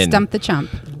chime in. Stump the chump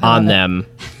on them.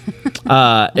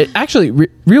 Actually,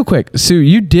 real quick, Sue,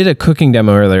 you did a cooking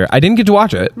demo earlier. I didn't get to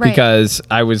watch it because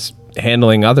I was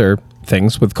handling other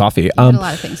things with coffee. I had a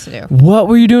lot of things to do. What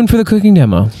were you doing for the cooking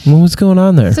demo? What was going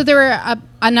on there? So there were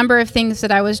a number of things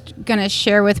that I was going to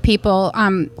share with people.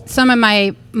 Some of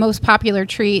my most popular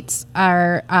treats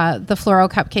are the floral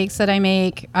cupcakes that I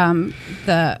make,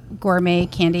 the gourmet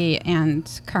candy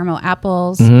and caramel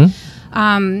apples.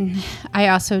 I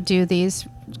also do these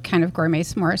kind of gourmet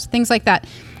s'mores, things like that.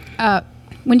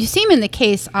 When you see them in the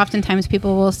case, oftentimes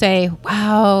people will say,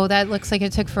 "Wow, that looks like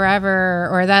it took forever,"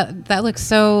 or "that looks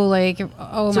so like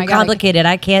oh my god, complicated.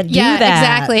 I can't do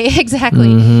that."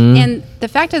 Exactly. And the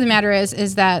fact of the matter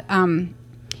is that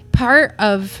part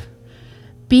of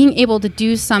being able to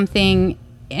do something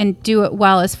and do it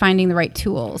well is finding the right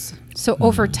tools. So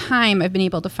over time, I've been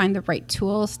able to find the right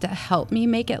tools to help me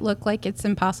make it look like it's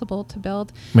impossible to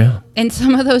build. Yeah. And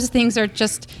some of those things are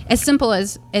just as simple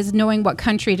as knowing what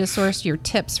country to source your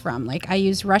tips from. Like I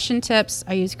use Russian tips,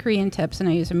 I use Korean tips, and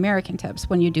I use American tips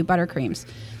when you do buttercreams.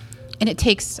 And it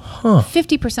takes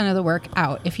 50% of the work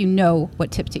out if you know what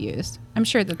tip to use. I'm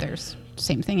sure that there's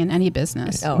same thing in any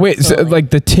business. Oh, wait, so like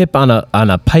the tip on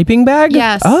a piping bag?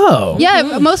 Yes. Oh.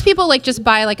 Yeah, most people like just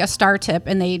buy like a star tip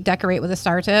and they decorate with a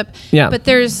star tip. Yeah. But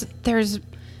there's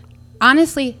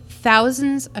honestly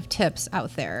thousands of tips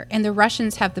out there, and the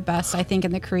Russians have the best, I think,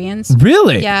 and the Koreans.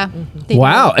 Really? Yeah.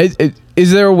 Wow.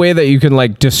 Is there a way that you can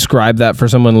like describe that for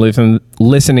someone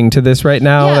listening to this right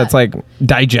now? Yeah. That's like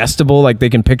digestible, like they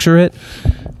can picture it?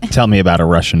 Tell me about a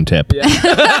Russian tip.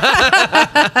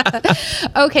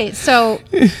 Okay, so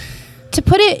to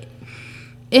put it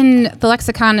in the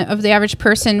lexicon of the average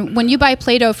person, when you buy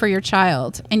Play-Doh for your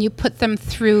child and you put them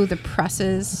through the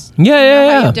presses, you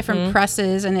have different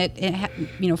presses, and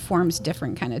it forms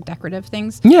different kind of decorative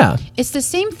things. Yeah, it's the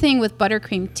same thing with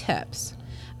buttercream tips.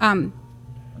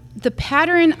 The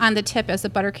pattern on the tip as the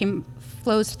buttercream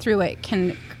flows through it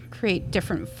can create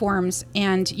different forms,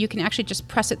 and you can actually just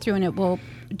press it through and it will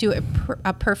do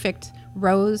a perfect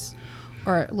rose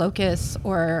or locust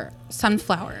or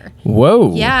sunflower.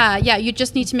 Whoa. Yeah. You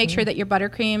just need to make sure that your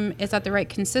buttercream is at the right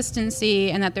consistency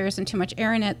and that there isn't too much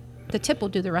air in it. The tip will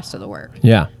do the rest of the work.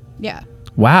 Yeah.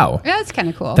 Wow. Yeah, that's kind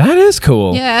of cool. That is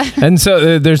cool. Yeah. And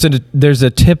so there's a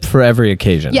tip for every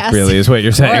occasion. Yes. Really is what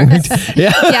you're saying. Yeah.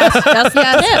 Yes, that's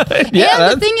the tip. Yeah,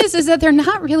 and the thing is that they're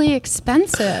not really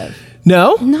expensive.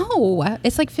 No? No.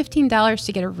 It's like $15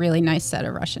 to get a really nice set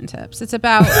of Russian tips. It's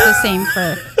about the same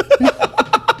for...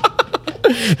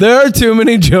 There are too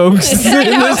many jokes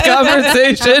in this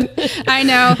conversation. I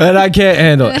know. And I can't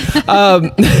handle it.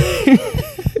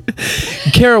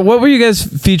 Kara, what were you guys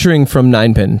featuring from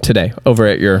Ninepin today over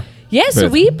at your... Yes,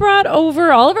 booth? We brought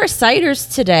over all of our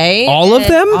ciders today. All of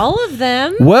them? All of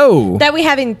them. Whoa. That we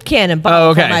have in can and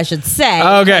bottle form, I should say.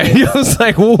 Okay. I was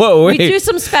like, whoa, wait. We do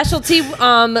some specialty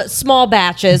small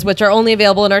batches, which are only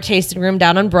available in our tasting room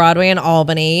down on Broadway in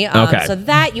Albany. Okay. So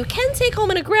that you can take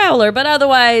home in a growler, but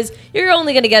otherwise, you're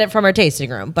only going to get it from our tasting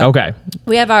room. But okay.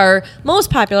 We have our most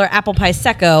popular apple pie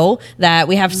secco that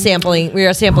we have sampling. We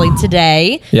are sampling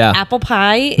today. Yeah. Apple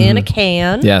pie in a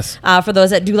can. Yes. For those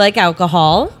that do like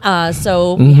alcohol.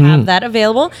 So we have that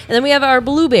available. And then we have our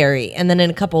blueberry. And then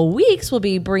in a couple of weeks, we'll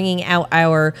be bringing out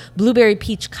our blueberry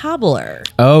peach cobbler.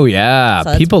 Oh, yeah.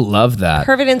 So people love that.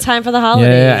 Perfect in time for the holidays.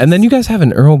 Yeah. And then you guys have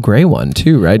an Earl Grey one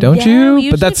too, right? Don't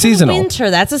you? But that's seasonal. Winter.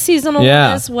 That's a seasonal one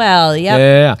as well.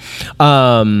 Yep.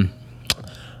 Yeah.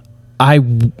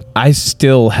 I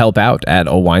still help out at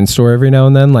a wine store every now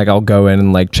and then. Like I'll go in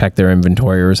and like check their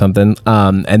inventory or something.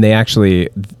 And they actually,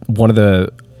 one of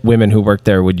the women who worked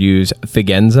there would use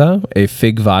Figenza, a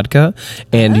fig vodka,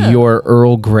 and your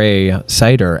Earl Grey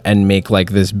cider and make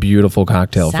like this beautiful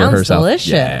cocktail for herself.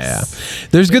 Delicious. Yeah.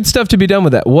 There's good stuff to be done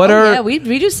with that. We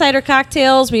do cider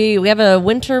cocktails. We have a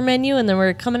winter menu, and then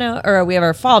we're coming out, or we have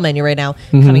our fall menu right now,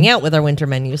 coming out with our winter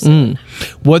menu soon.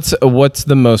 What's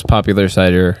the most popular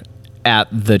cider at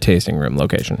the tasting room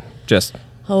location? Just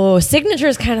Signature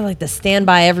is kind of like the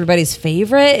standby everybody's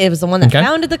favorite. It was the one that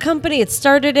founded the company. It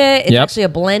started it. It's actually a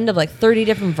blend of like 30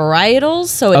 different varietals.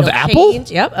 So of apple?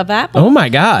 Yep, of apple. Oh my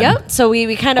God. Yep. So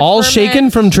we kind of all shaken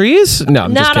from trees? No,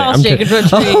 I'm not all shaken from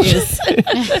trees.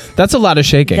 That's a lot of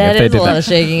shaking. That is a lot of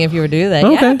shaking if you were to do that.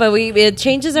 Okay. Yeah, but it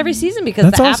changes every season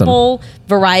because the apple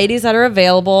varieties that are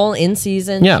available in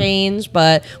season change.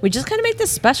 But we just kind of make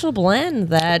this special blend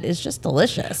that is just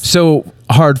delicious. So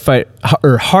hard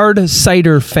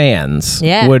cider fans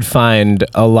would find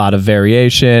a lot of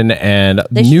variation and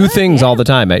new things all the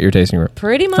time at your tasting room.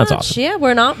 Pretty much. That's awesome. Yeah,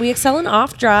 we excel in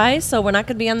off dry, so we're not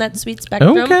going to be on that sweet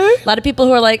spectrum. Okay. A lot of people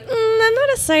who are like, I'm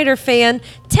not a cider fan,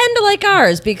 tend to like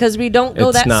ours because we don't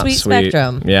go that sweet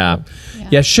spectrum. Yeah,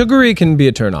 sugary can be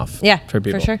a turnoff. Yeah, for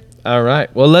people. For sure. All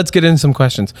right. Well, let's get into some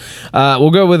questions.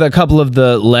 We'll go with a couple of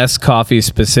the less coffee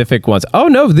specific ones. Oh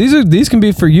no, these can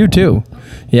be for you too.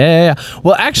 Yeah.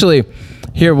 Well, actually,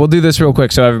 here, we'll do this real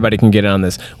quick so everybody can get in on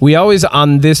this. We always,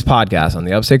 on this podcast, on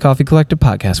the Upstate Coffee Collective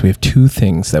podcast, we have two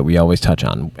things that we always touch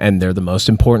on, and they're the most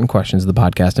important questions of the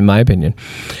podcast, in my opinion.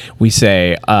 We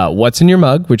say, what's in your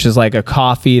mug, which is like a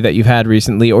coffee that you've had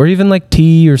recently, or even like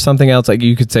tea or something else, like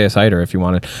you could say a cider if you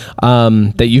wanted,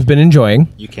 that you've been enjoying.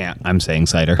 You can't. I'm saying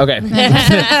cider. Okay.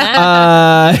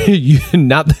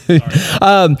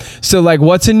 So like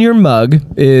what's in your mug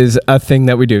is a thing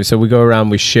that we do. So we go around,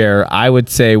 we share. I would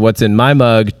say what's in my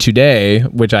mug today,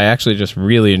 which I actually just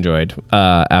really enjoyed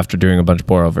after doing a bunch of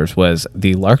pour overs, was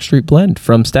the Lark Street blend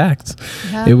from Stack's.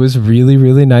 Yeah. It was really,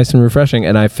 really nice and refreshing,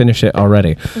 and I finished it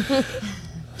already.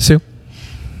 Sue?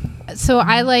 So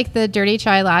I like the dirty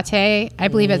chai latte. I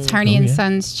believe it's Harney and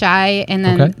Sons chai, and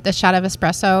then the shot of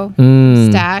espresso.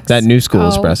 Stack's. That new school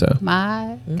espresso.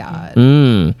 My God.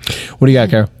 What do you got,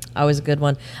 Carol? Always a good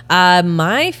one.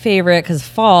 My favorite, because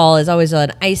fall, is always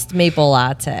an iced maple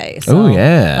latte. So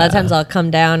a lot of times I'll come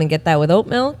down and get that with oat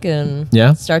milk and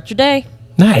start your day.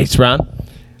 Nice, Ron.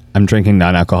 I'm drinking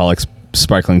non-alcoholic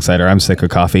sparkling cider. I'm sick of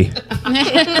coffee.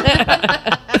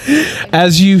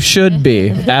 As you should be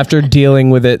after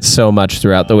dealing with it so much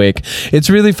throughout the week. It's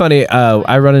really funny.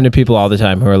 I run into people all the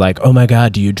time who are like, oh my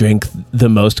God, do you drink the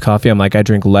most coffee? I'm like, I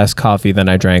drink less coffee than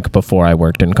I drank before I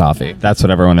worked in coffee. That's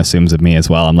what everyone assumes of me as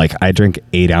well. I'm like, I drink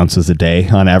 8 ounces a day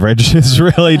on average. It's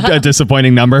really a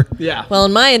disappointing number. Yeah. Well,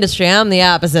 in my industry, I'm the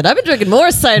opposite. I've been drinking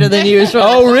more cider than usual.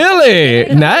 Oh,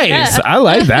 really? Nice. I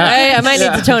like that. I might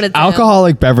need to tone it down.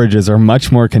 Alcoholic beverages are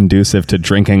much more conducive to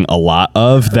drinking a lot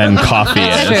of than coffee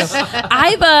is. True.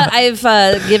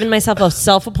 I've given myself a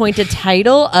self-appointed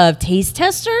title of taste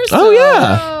tester.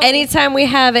 So anytime we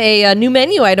have a new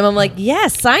menu item, I'm like,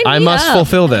 yes, sign me up. I must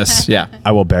fulfill this. Yeah.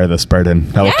 I will bear this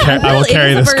burden. I will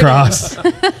carry this cross.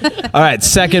 All right.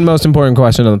 Second most important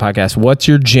question on the podcast. What's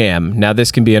your jam? Now,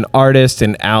 this can be an artist,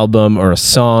 an album, or a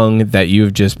song that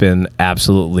you've just been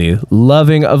absolutely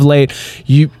loving of late.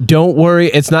 You don't worry.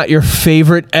 It's not your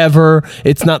favorite ever.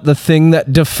 It's not the thing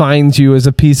that defines you as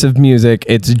a piece of music.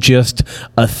 It's just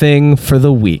a thing for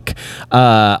the week.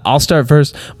 I'll start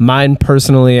first. Mine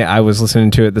personally, I was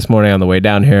listening to it this morning on the way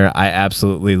down here. I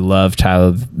absolutely love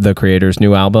Tyler, the Creator's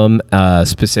new album,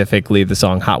 specifically the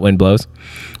song Hot Wind Blows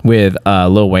with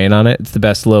Lil Wayne on it. It's the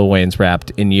best Lil Wayne's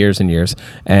rapped in years and years.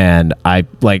 And I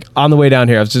like on the way down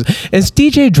here, I was just, it's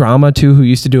DJ Drama too, who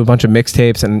used to do a bunch of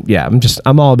mixtapes. And yeah,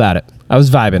 I'm all about it. I was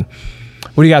vibing.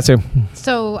 What do you got, Sue?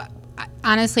 So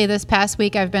honestly, this past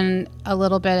week, I've been a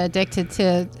little bit addicted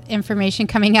to information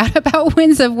coming out about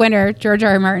Winds of Winter, George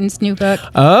R. R. Martin's new book.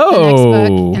 Oh, the next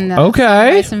book in the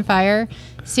Ice and Fire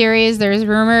series. There's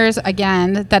rumors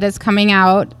again that it's coming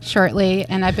out shortly,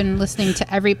 and I've been listening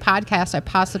to every podcast I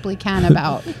possibly can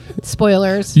about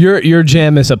spoilers. Your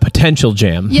jam is a potential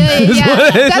jam. Yeah.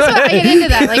 That's what I get into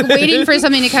that, like waiting for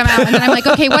something to come out, and then I'm like,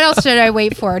 okay, what else should I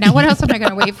wait for? Now, what else am I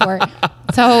going to wait for?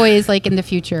 It's always like in the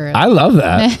future. I love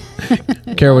that.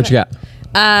 Kara, what you got?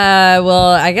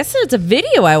 Well, I guess it's a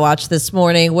video I watched this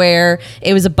morning where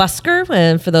it was a busker.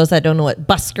 And for those that don't know what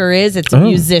busker is, it's a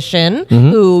musician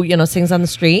who, sings on the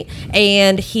street,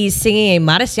 and he's singing a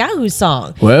Modest Yahoo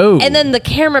song. Whoa. And then the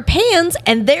camera pans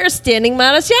and they're standing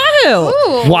Modest Yahoo.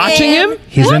 Ooh. Watching him?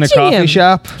 He's in a coffee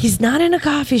shop? He's not in a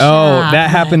coffee shop. Oh, that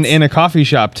happened in a coffee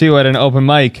shop too at an open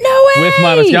mic. No way. With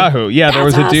Modest Yahoo. Yeah, there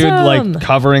was a dude awesome. like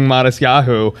covering Modest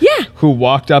Yahoo who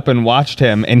walked up and watched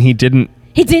him, and he didn't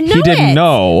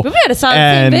know. We might have saw the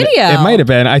same video. It might have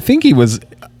been. I think he was.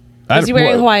 Was he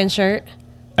wearing a Hawaiian shirt?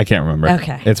 I can't remember.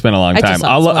 Okay. It's been a long I time. just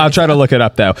saw I'll try to look it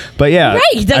up though. But yeah. Right.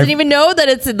 He doesn't even know that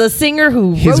it's the singer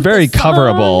who He's wrote very the song.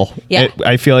 coverable. Yeah.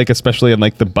 I feel like, especially in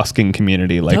like the busking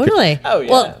community, like Totally. Oh,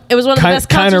 yeah. Well, it was one of the best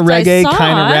kind concerts of reggae, I saw.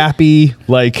 kind of rappy,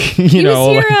 like He was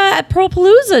here at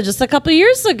Pearlpalooza just a couple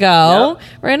years ago,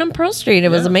 right on Pearl Street. It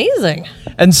was amazing.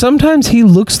 And sometimes he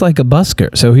looks like a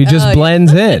busker, so he just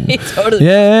blends in. He totally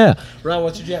yeah. Ron,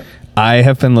 what's your jam? I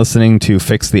have been listening to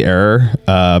Fix the Error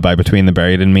by Between the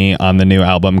Buried and Me on the new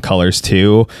album Colors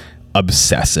 2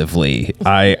 obsessively.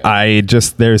 I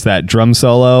just, there's that drum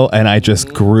solo and I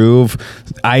just groove.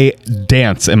 I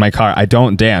dance in my car. I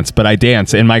don't dance, but I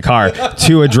dance in my car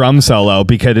to a drum solo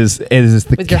because it is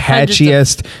the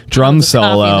catchiest drum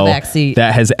solo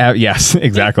that has yes,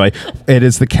 exactly. It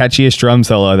is the catchiest drum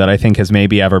solo that I think has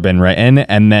maybe ever been written,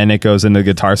 and then it goes into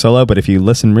guitar solo, but if you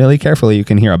listen really carefully you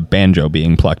can hear a banjo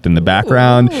being plucked in the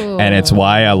background. Ooh. And it's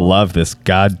why I love this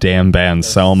goddamn band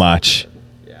so much.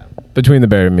 Between the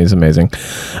Buried and Me is amazing.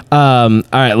 All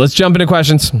right, let's jump into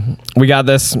questions. We got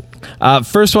this.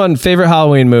 First one, favorite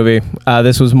Halloween movie.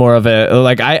 This was more of a,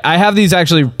 like, I have these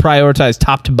actually prioritized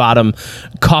top to bottom,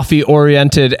 coffee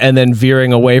oriented, and then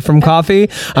veering away from coffee.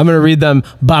 I'm going to read them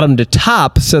bottom to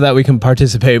top so that we can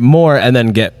participate more and then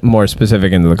get more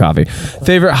specific into the coffee.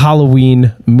 Favorite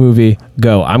Halloween movie,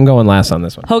 go. I'm going last on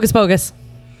this one. Hocus Pocus.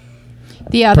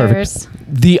 The Others.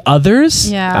 Perfect. The Others?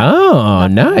 Yeah. Oh,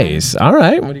 nice. All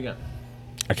right. What do you got?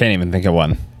 I can't even think of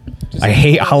one. I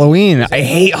hate Halloween. I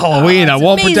hate Halloween. I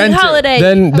won't pretend holiday.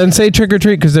 to. Then say Trick or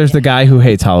Treat because there's the guy who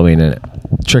hates Halloween in it.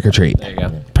 Trick or Treat. There you go.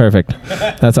 Perfect.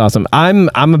 That's awesome. I'm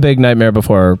a big Nightmare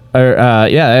Before.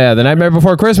 The Nightmare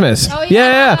Before Christmas. Oh,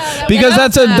 yeah. Because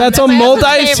that's a multi.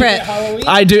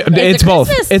 I do. It's both.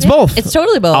 It's both. It's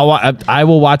totally both. I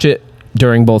will watch it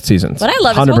during both seasons. What I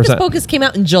love is Hocus Pocus came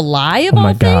out in July of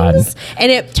all things, and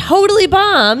it totally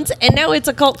bombed, and now it's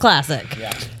a cult classic.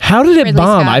 Yeah. How did it Ridley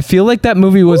bomb? Scott. I feel like that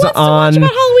movie was on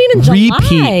Halloween in repeat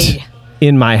July.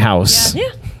 in my house.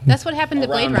 Yeah. That's what happened to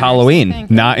Blade Runner. Halloween,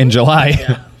 not in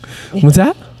July. What's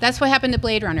that? That's what happened to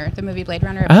Blade Runner, the movie Blade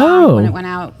Runner. Oh, when it went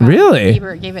out. Really?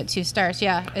 Ebert gave it 2 stars.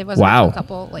 Yeah, it was wow. A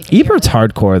couple. Ebert's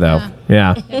hardcore though.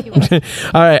 Yeah.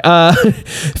 All right.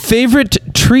 Favorite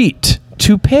treat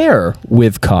to pair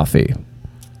with coffee.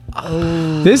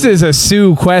 Oh. This is a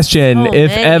Sue question.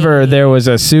 If ever there was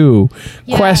a Sue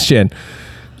question.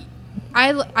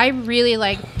 I really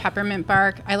like peppermint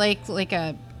bark. I like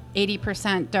a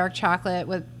 80% dark chocolate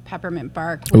with peppermint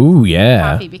bark. Ooh,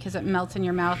 yeah. Coffee because it melts in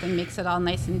your mouth and makes it all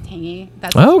nice and tangy.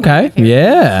 That's okay.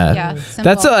 Yeah. Yeah.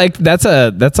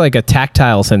 That's like a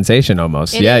tactile sensation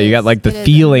almost. It yeah, is. you got like the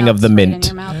feeling of the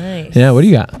mint. Nice. Yeah, what do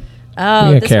you got?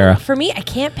 Oh, this Kara. one, for me, I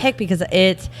can't pick because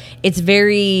it's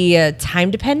very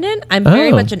time dependent. I'm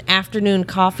very much an afternoon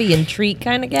coffee and treat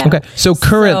kind of gal. Okay, so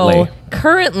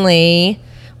currently,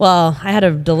 well, I had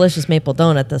a delicious maple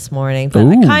donut this morning, but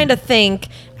I kind of think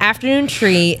afternoon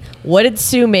treat. What did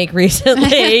Sue make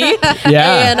recently?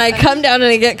 Yeah, and I come down and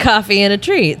I get coffee and a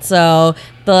treat. So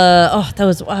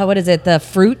what is it? The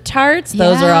fruit tarts.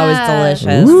 Those are always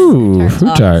delicious. Ooh,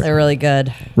 fruit tart. They're really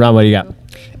good. Ron, what do you got?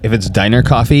 If it's diner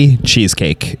coffee,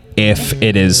 cheesecake. If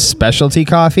it is specialty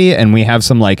coffee and we have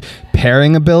some like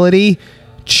pairing ability,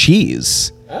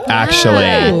 cheese. Actually,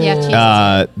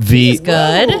 cheese is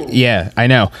good. Yeah, I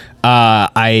know.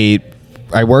 I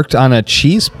worked on a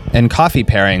cheese and coffee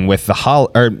pairing with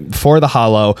for the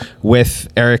Hollow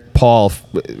with Eric Paul.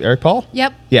 Eric Paul?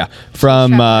 Yep. Yeah,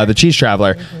 from the Cheese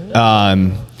Traveler,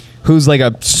 who's like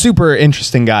a super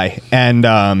interesting guy,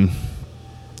 and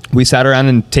we sat around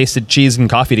and tasted cheese and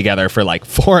coffee together for like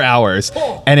 4 hours,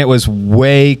 and it was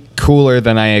way cooler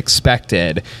than I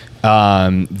expected.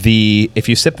 If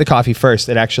you sip the coffee first,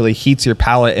 it actually heats your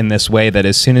palate in this way that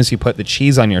as soon as you put the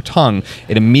cheese on your tongue,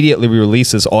 it immediately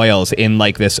releases oils in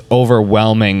like this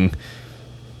overwhelming,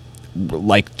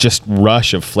 like just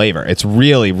rush of flavor. It's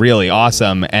really, really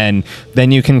awesome. And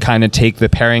then you can kind of take the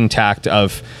pairing tact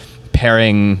of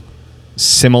pairing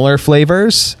similar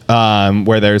flavors,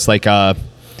 where there's like a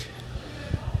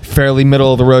fairly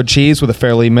middle of the road cheese with a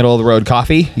fairly middle of the road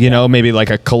coffee, maybe like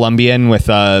a Colombian with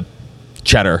a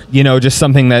cheddar, just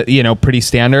something that, pretty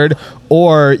standard.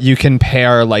 Or you can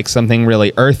pair like something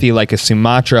really earthy like a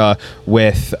Sumatra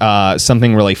with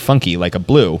something really funky like a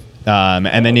blue.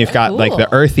 And then you've got like the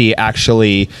earthy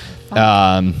actually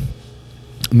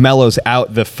mellows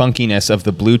out the funkiness of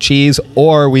the blue cheese.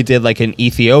 Or we did like an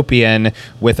Ethiopian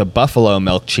with a buffalo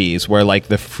milk cheese where like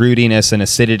the fruitiness and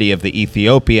acidity of the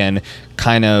Ethiopian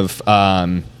kind of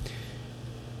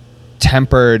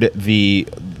tempered the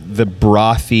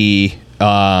brothy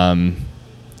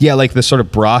Yeah, like the sort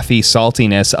of brothy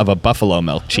saltiness of a buffalo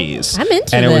milk cheese. I'm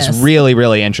into and this. It was really,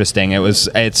 really interesting.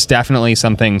 It's definitely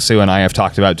something Sue and I have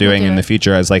talked about doing in the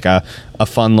future as like a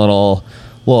fun little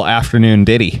afternoon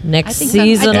ditty. Next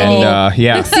seasonal,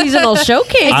 next seasonal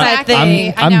showcase.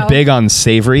 I'm big on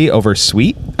savory over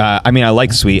sweet. I mean, I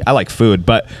like sweet. I like food,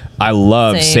 but I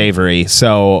love savory.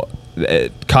 So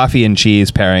coffee and cheese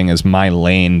pairing is my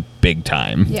lane big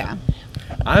time. Yeah.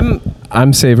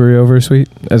 I'm savory over sweet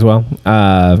as well.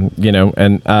 But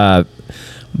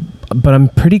I'm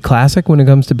pretty classic when it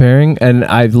comes to pairing, and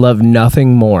I love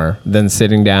nothing more than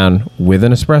sitting down with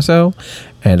an espresso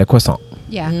and a croissant.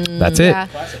 Yeah. That's it.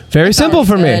 Very simple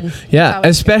for me. Yeah.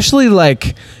 Especially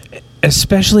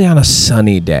on a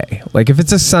sunny day. Like if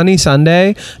it's a sunny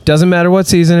Sunday, doesn't matter what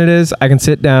season it is, I can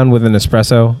sit down with an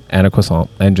espresso and a croissant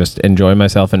and just enjoy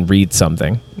myself and read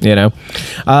something,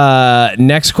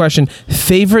 Next question,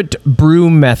 favorite brew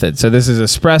method. So this is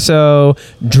espresso,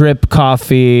 drip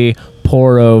coffee,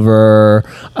 pour over,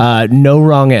 no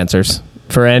wrong answers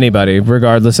for anybody,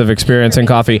 regardless of experience in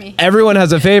coffee. Everyone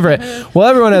has a favorite. Well,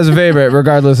 everyone has a favorite,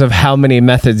 regardless of how many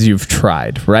methods you've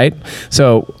tried, right?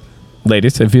 So,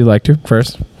 ladies, if you'd like to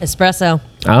first. Espresso.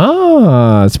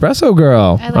 Ah, espresso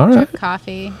girl. I like drip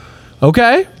coffee.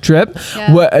 Okay, drip.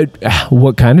 Yeah.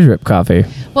 What kind of drip coffee?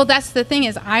 Well, that's the thing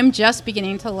is I'm just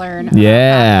beginning to learn.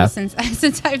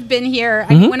 Since I've been here.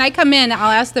 When I come in,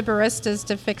 I'll ask the baristas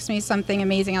to fix me something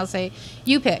amazing. I'll say,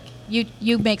 "You pick.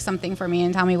 You make something for me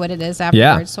and tell me what it is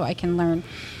afterwards, so I can learn."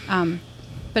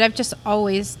 But I've just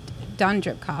always done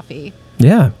drip coffee.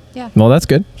 Yeah. Well, that's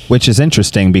good. Which is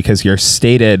interesting because your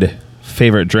stated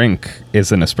favorite drink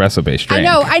is an espresso-based drink. I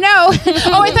know.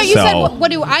 Oh, I thought you said, what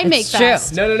do I make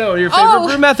best? No. Your favorite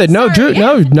brew method. No, Drew,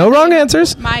 no wrong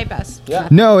answers. My best. Yeah.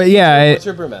 No, yeah. What's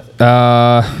your brew method?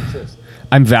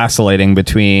 I'm vacillating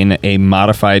between a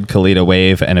modified Kalita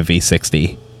Wave and a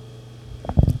V60.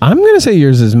 I'm going to say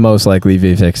yours is most likely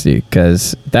V60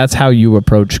 because that's how you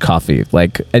approach coffee.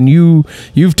 And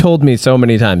you've told me so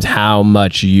many times how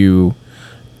much you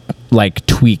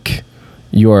tweak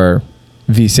your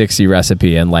V60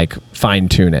 recipe and fine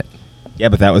tune it. Yeah,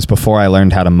 but that was before I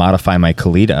learned how to modify my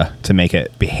Kalita to make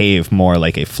it behave more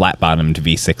like a flat-bottomed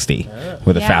V60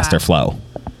 with a faster flow.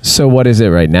 So what is it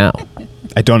right now?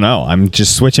 I don't know. I'm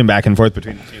just switching back and forth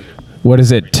between the two. What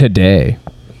is it today?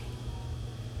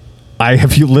 I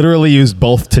have literally used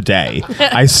both today.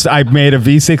 I made a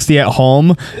V60 at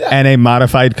home and a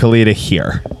modified Kalita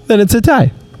here. Then it's a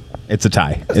tie. It's a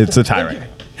tie. It's a tie right now.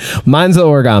 Mine's the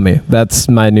origami. That's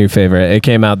my new favorite. It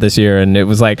came out this year, and it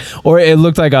was it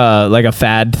looked like a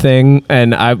fad thing.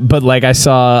 And I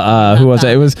saw who was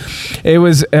it? It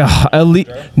was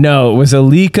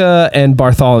Alika and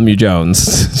Bartholomew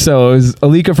Jones. So it was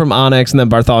Alika from Onyx, and then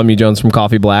Bartholomew Jones from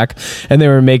Coffee Black, and they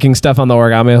were making stuff on the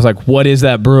origami. I was like, "What is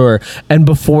that brewer?" And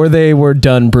before they were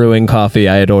done brewing coffee,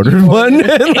 I had ordered one.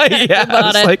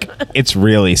 It's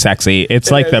really sexy. It's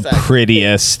the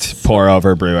prettiest pour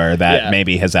over brewer that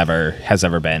maybe has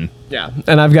ever been. Yeah.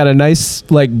 And I've got a nice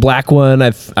black one.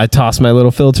 I tossed my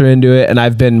little filter into it, and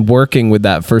I've been working with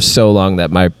that for so long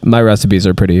that my recipes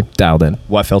are pretty dialed in.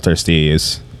 What filters do you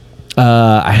use?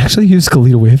 I actually use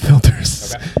Kalita Wave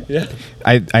filters. Okay.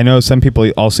 Yeah. I know some people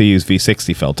also use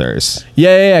V60 filters.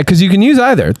 Yeah, because you can use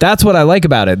either. That's what I like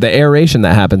about it. The aeration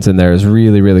that happens in there is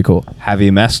really, really cool. Have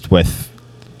you messed with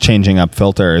changing up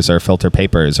filters or filter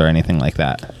papers or anything like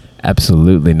that?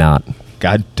 Absolutely not.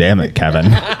 God damn it,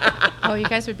 Kevin. Oh, you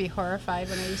guys would be horrified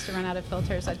when I used to run out of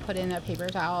filters. I'd put in a paper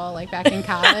towel back in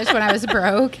college when I was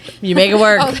broke. You make it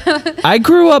work. I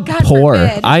grew up poor.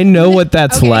 Forbid. I know what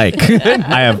that's like.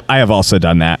 I have also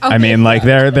done that. Okay. I mean,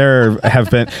 there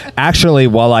have been actually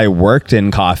while I worked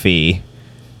in coffee,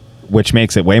 which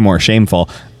makes it way more shameful.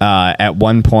 At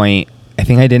one point, I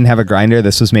think I didn't have a grinder.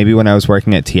 This was maybe when I was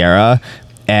working at Tierra.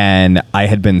 And I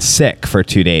had been sick for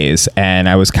 2 days, and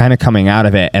I was kind of coming out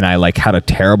of it, and I had a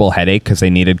terrible headache because I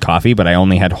needed coffee, but I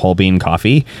only had whole bean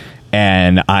coffee,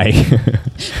 and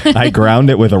I ground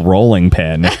it with a rolling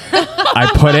pin.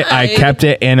 I kept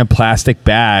it in a plastic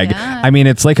bag. Yeah. I mean,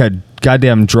 it's like a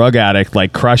goddamn drug addict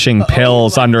crushing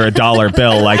pills under $1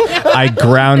 bill. I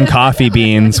ground coffee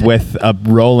beans with a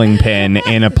rolling pin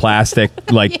in a plastic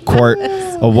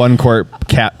a 1 quart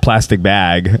plastic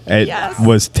bag. It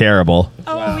was terrible.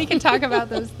 Oh, we can talk about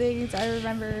those things. I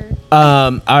remember.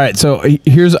 All right, so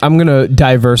I'm gonna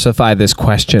diversify this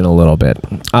question a little bit.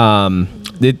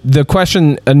 The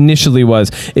question initially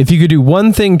was, if you could do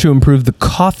one thing to improve the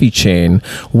coffee chain,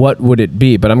 what would it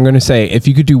be? But I'm going to say, if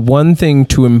you could do one thing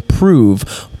to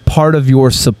improve part of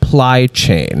your supply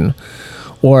chain,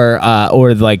 or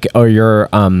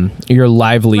your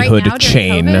livelihood Right now, during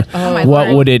chain, COVID? Oh my what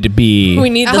Lord. would it be? We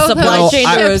need the supply chain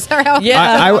news.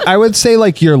 I would say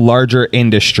like your larger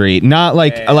industry, not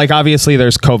like obviously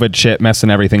there's COVID shit messing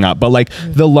everything up, but like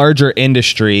the larger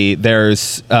industry,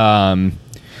 there's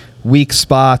weak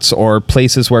spots or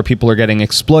places where people are getting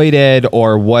exploited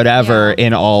or whatever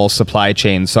in all supply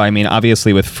chains. So I mean,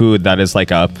 obviously with food, that is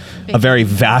like a very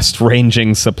vast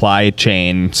ranging supply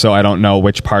chain. So I don't know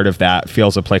which part of that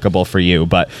feels applicable for you,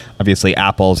 but obviously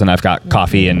apples, and I've got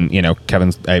coffee, and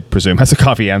Kevin, I presume, has a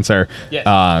coffee answer.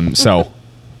 Yes. So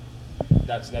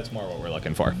that's more what we're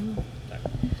looking for.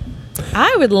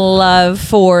 I would love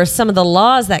for some of the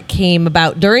laws that came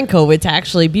about during COVID to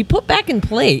actually be put back in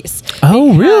place.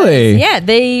 Oh, really? Yeah,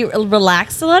 they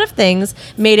relaxed a lot of things,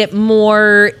 made it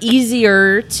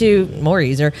easier to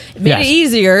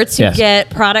get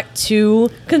product to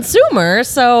consumers.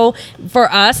 So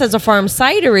for us as a farm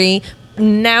cidery,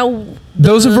 now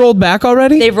those have rolled back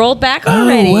already? They've rolled back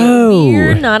already. Oh, whoa.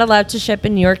 We're not allowed to ship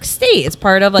in New York State. It's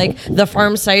part of like the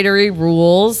farm cidery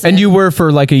rules. And you were for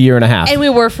like a year and a half. And we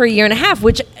were for a year and a half,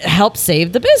 which helped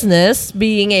save the business,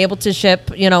 being able to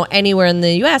ship, anywhere in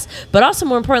the U.S., but also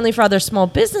more importantly for other small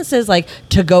businesses, like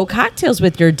to-go cocktails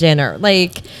with your dinner.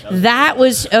 Like that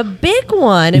was a big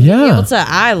one. And being able to,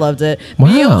 I loved it,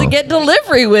 being able to get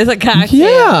delivery with a cocktail.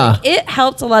 Yeah. Like, it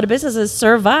helped a lot of businesses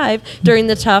survive during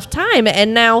the tough time.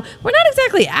 And now we're not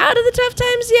exactly out of the tough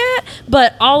times yet,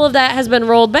 but all of that has been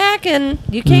rolled back and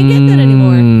you can't get that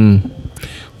anymore.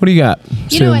 What do you got?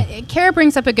 You know what? Kara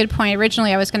brings up a good point.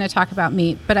 Originally, I was going to talk about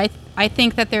meat, but I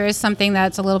think that there is something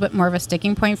that's a little bit more of a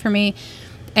sticking point for me,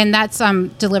 and that's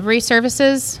delivery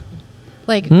services,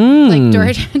 like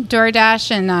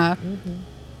DoorDash and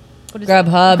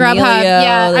Grubhub, Grubhub.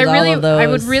 Yeah, I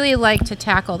would really like to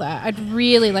tackle that. I'd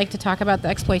really like to talk about the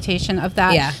exploitation of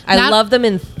that. Yeah, I love them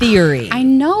in theory. I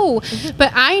know,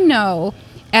 but I know.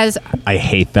 I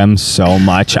hate them so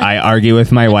much. I argue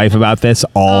with my wife about this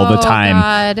all the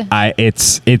time. God.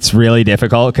 It's really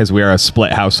difficult because we're a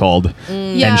split household,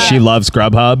 Yeah. and she loves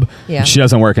Grubhub. Yeah. She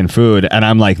doesn't work in food, and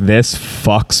I'm like, this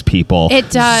fucks people. It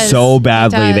does so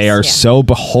badly. It does. They are so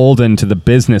beholden to the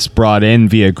business brought in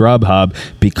via Grubhub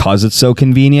because it's so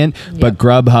convenient. But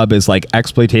Grubhub is like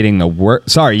exploiting the work.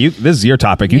 Sorry, this is your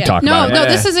topic. You talk about it. No,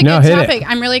 this is a good topic.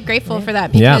 I'm really grateful for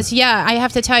that because I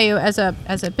have to tell you, as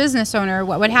a business owner,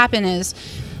 what would happen is,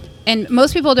 and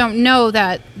most people don't know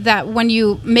that when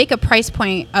you make a price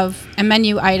point of a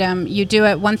menu item, you do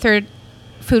it 1/3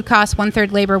 food costs,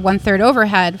 1/3 labor, 1/3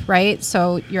 overhead, right?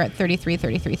 So you're at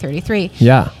 33.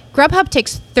 Yeah. Grubhub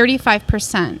takes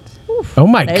 35%. Oh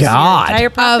my God. Entire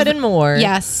profit and more.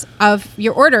 Yes, of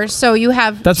your order. So you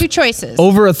have two choices.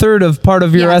 Over a third of part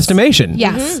of your estimation.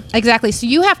 Yes, exactly. So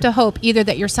you have to hope either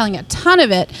that you're selling a ton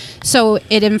of it, so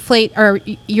it inflate, or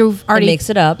you've already makes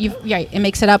it up. It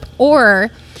makes it up, or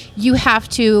you have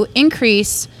to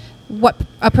increase what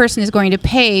a person is going to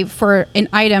pay for an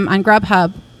item on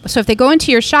Grubhub. So if they go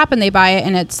into your shop and they buy it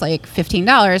and it's like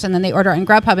 $15, and then they order on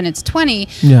Grubhub and it's $20,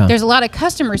 there's a lot of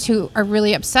customers who are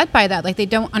really upset by that. Like they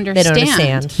don't understand. They don't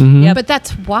understand. Mm-hmm. Yep. But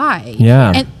that's why.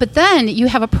 Yeah. But then you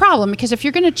have a problem, because if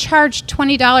you're going to charge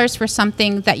 $20 for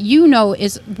something that you know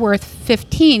is worth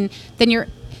 $15, then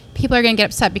people are going to get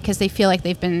upset because they feel like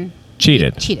they've been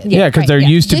cheated. Yeah, because they're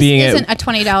used to being This isn't a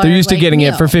 $20. They're used to getting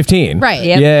meal. it for $15. Right.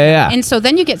 Yep. Yeah. And so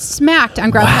then you get smacked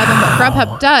on Grubhub. And what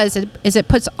Grubhub does is it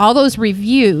puts all those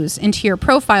reviews into your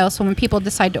profile. So when people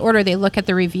decide to order, they look at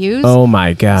the reviews. Oh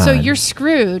my God. So you're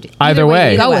screwed. Either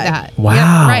way. You go with that. Wow. Yep,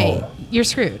 right. You're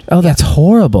screwed. Oh, that's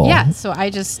horrible. Yeah. So I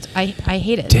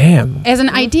hate it. Damn. As an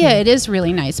idea, it is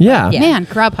really nice. Yeah. But man,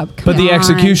 Grubhub. But the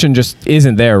execution just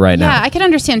isn't there right now. Yeah, I could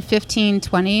understand 15,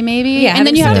 20 maybe. Yeah, and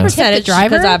then you have to tip the percentage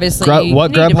driver. because obviously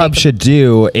What Grubhub should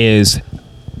do is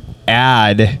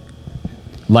have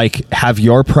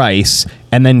your price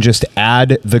and then just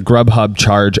add the Grubhub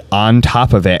charge on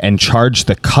top of it and charge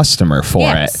the customer for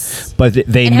it. But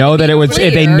they know that it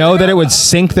would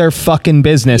sink their fucking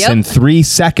business in 3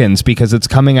 seconds because it's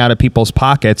coming out of people's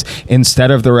pockets, instead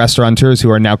of the restaurateurs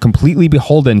who are now completely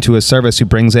beholden to a service who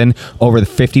brings in over the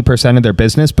 50% of their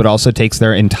business, but also takes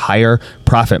their entire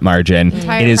profit margin.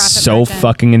 It is so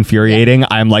fucking infuriating.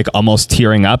 I'm like almost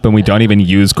tearing up, and we don't even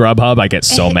use Grubhub. I get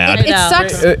so mad. It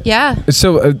sucks.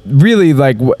 So really,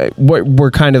 like what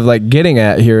we're kind of like getting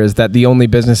at here is that the only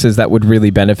businesses that would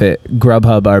really benefit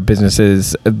Grubhub are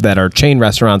businesses that are chain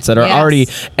restaurants that are already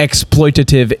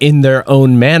exploitative in their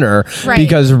own manner,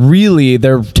 because really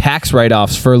they're tax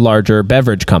write-offs for larger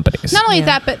beverage companies. Not only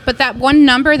that, but that one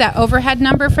number, that overhead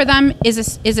number for them is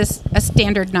a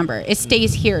standard number. It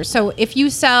stays here. So if you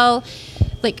sell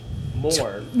like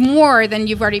more than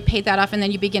you've already paid that off, and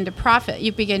then you begin to profit.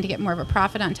 You begin to get more of a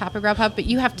profit on top of Grubhub, but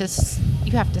you have to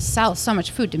sell so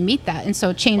much food to meet that, and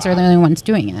so chains are the only ones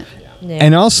doing it. Yeah.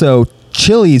 And also,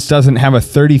 Chili's doesn't have a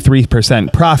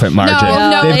 33% profit margin.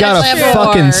 No, they've got a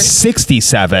fucking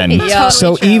 67. Yeah.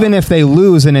 So Totally even if they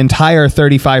lose an entire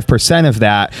 35% of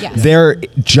that, Yes. they're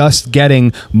just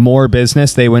getting more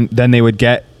business than they would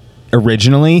get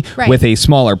originally Right. with a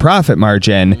smaller profit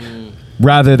margin.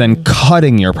 Rather than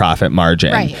cutting your profit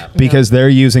margin, Right. because they're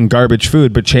using garbage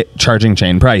food but charging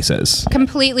chain prices.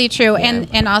 Completely true,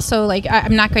 and also like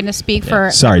I'm not going to speak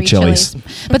for Sorry, every Chili's.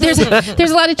 but there's a lot of As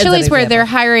an Chili's where example. they're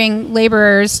hiring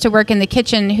laborers to work in the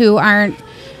kitchen who aren't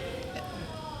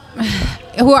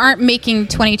making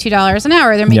 $22 an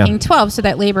hour. They're making $12, so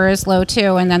that labor is low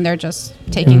too, and then they're just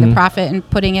taking the profit and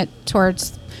putting it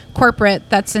towards corporate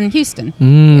that's in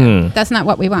Houston. That's not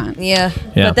what we want. Yeah.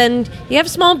 Yeah. But then you have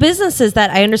small businesses that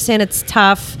I understand it's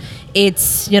tough.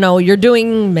 It's, you're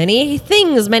doing many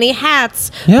things, many hats,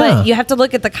 Yeah. but you have to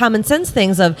look at the common sense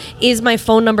things of, is my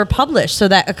phone number published so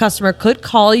that a customer could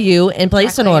call you and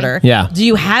place an Exactly. order? Yeah. Do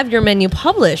you have your menu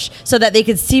published so that they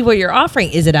could see what you're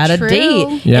offering? Is it out True. of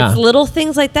date? Yeah. It's little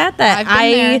things like that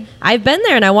I've been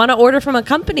there and I want to order from a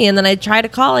company and then I try to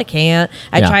call, I can't.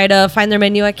 I Yeah. try to find their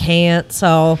menu, I can't.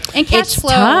 So And cash it's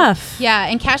flow, tough. yeah,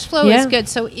 and cash flow Yeah. is good.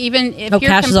 So even if Oh, you're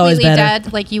cash is always completely better.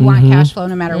 dead, like you want cash flow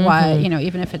no matter what,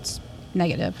 even if it's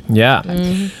negative. Yeah.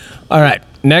 All right.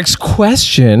 Next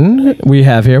question we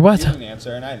have here. What?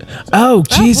 Oh,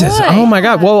 Jesus. boy. Oh, my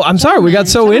God. Well, I'm sorry. We got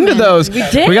so into those. We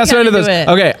did We got so get into into those. it.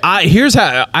 Okay. Here's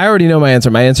how I already know my answer.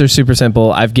 My answer is super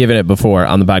simple. I've given it before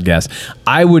on the podcast.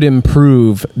 I would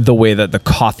improve the way that the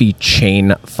coffee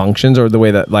chain functions, or the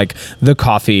way that like the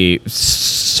coffee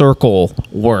circle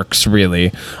works,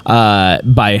 really,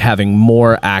 by having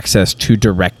more access to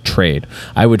direct trade.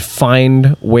 I would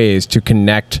find ways to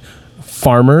connect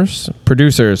farmers,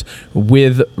 producers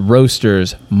with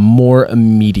roasters more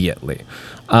immediately.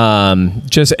 And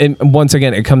once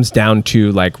again, it comes down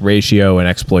to like ratio and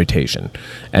exploitation.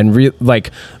 And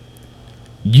like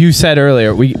you said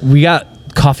earlier, we got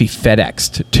coffee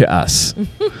FedExed to us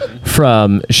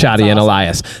from Shadi and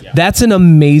Elias. Yeah. That's an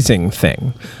amazing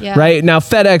thing, right? Now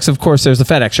FedEx, of course, there's the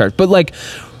FedEx charge, but like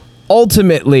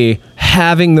ultimately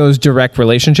having those direct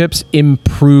relationships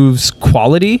improves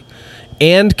quality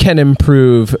and can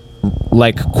improve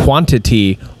like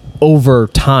quantity over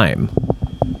time.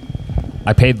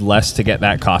 I paid less to get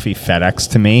that coffee FedEx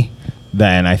to me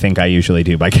than I think I usually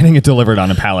do by getting it delivered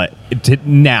on a pallet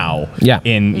now. Yeah.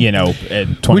 In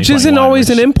 2021, which isn't always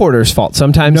an importer's fault.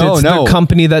 Sometimes it's the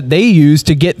company that they use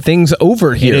to get things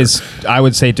over here. It is, I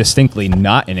would say, distinctly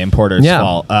not an importer's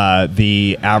fault.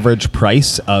 The average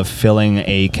price of filling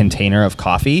a container of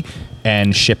coffee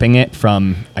and shipping it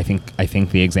from, I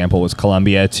think the example was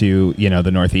Columbia to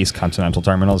the Northeast Continental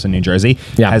Terminals in New Jersey,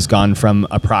 has gone from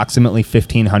approximately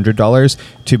 $1,500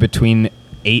 to between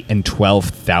 $8,000 and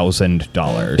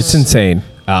 $12,000. It's insane.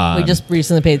 We just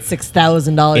recently paid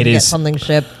 $6,000 to get something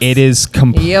shipped. It is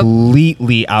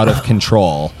completely out of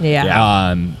control.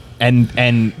 Yeah.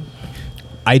 And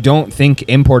I don't think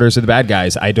importers are the bad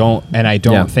guys. I don't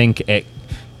think it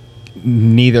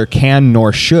neither can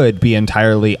nor should be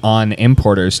entirely on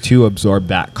importers to absorb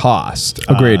that cost.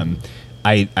 Agreed.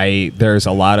 There's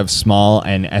a lot of small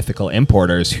and ethical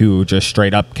importers who just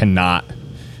straight up cannot.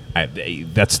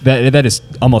 That is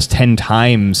almost 10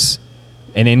 times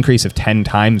an increase of 10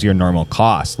 times your normal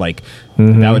cost. Like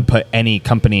that would put any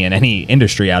company in any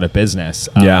industry out of business.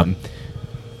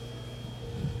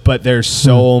 But there's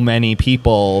so many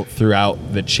people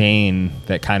throughout the chain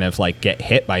that kind of like get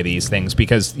hit by these things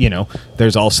because,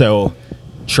 there's also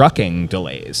trucking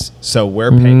delays. So we're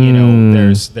paying,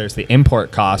 there's the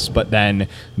import costs, but then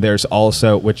there's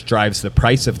also, which drives the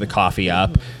price of the coffee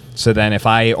up. So then if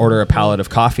I order a pallet of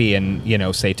coffee and,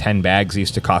 say 10 bags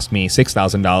used to cost me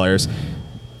 $6,000,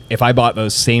 if I bought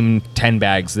those same 10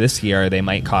 bags this year, they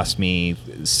might cost me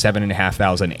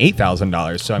 $7,500,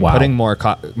 $8,000. So I'm putting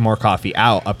more coffee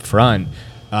out up front.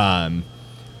 But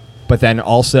then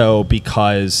also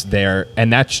because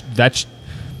that's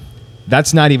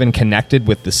not even connected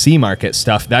with the C market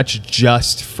stuff. That's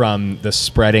just from the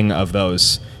spreading of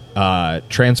those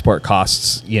transport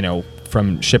costs,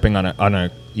 from shipping on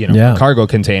a cargo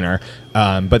container.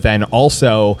 But then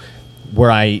also where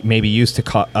I maybe used to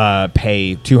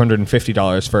pay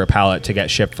 $250 for a pallet to get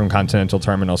shipped from Continental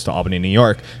Terminals to Albany, New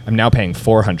York, I'm now paying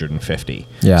 $450.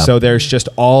 Yeah. So there's just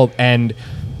Colombian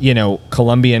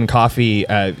coffee,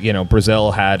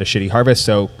 Brazil had a shitty harvest,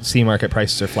 so C market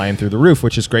prices are flying through the roof,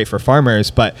 which is great for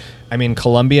farmers. But I mean,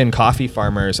 Colombian coffee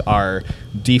farmers are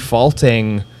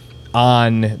defaulting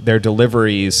on their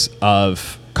deliveries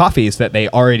of coffees that they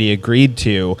already agreed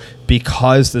to,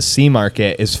 because the C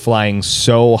market is flying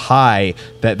so high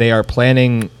that they are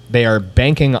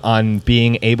banking on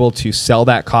being able to sell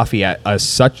that coffee at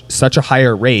such a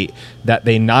higher rate that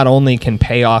they not only can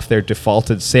pay off their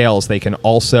defaulted sales, they can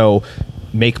also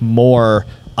make more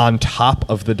on top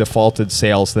of the defaulted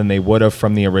sales than they would have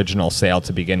from the original sale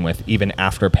to begin with, even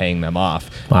after paying them off.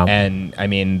 Wow. And I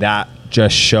mean, that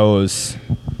just shows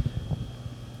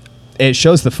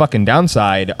the fucking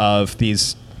downside of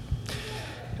these.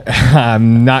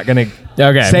 I'm not going to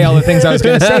say all the things I was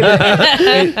going to say,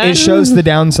 but it shows the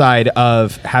downside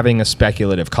of having a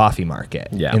speculative coffee market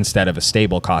instead of a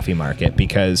stable coffee market,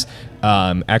 because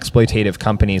exploitative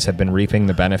companies have been reaping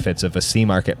the benefits of a C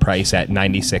market price at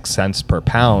 96 cents per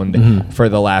pound for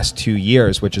the last 2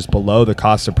 years, which is below the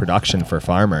cost of production for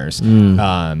farmers.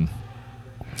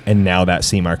 And now that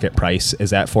C market price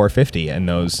is at $4.50, and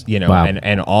those,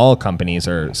 and all companies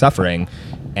are suffering,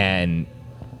 and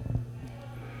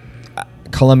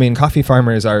Colombian coffee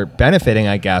farmers are benefiting,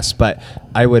 I guess, but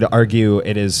I would argue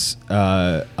it is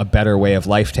a better way of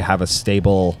life to have a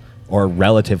stable or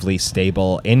relatively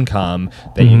stable income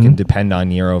that you can depend on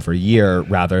year over year,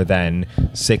 rather than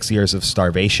 6 years of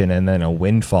starvation and then a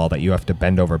windfall that you have to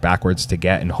bend over backwards to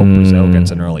get and hope Brazil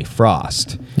gets an early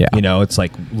frost. Yeah. It's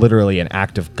like literally an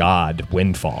act of God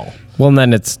windfall. Well, and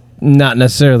then it's not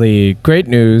necessarily great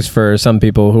news for some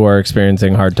people who are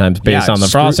experiencing hard times based on the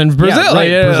frost in Brazil. Yeah,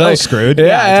 right. Brazil's screwed.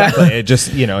 Yeah, exactly. It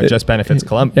just, it just benefits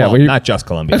Colombia. Well, not just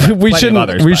Colombia. We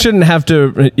shouldn't have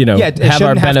to, have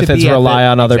our benefits rely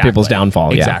on other people's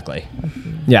downfall. Exactly.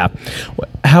 Yeah.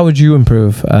 How would you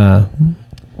improve the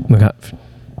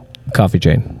coffee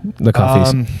chain, the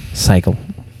coffee cycle?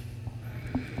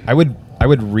 I would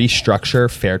restructure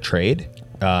fair trade.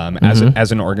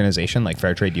 As an organization, like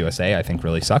Fair Trade USA, I think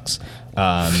really sucks.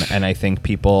 And I think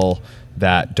people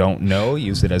that don't know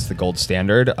use it as the gold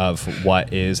standard of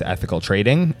what is ethical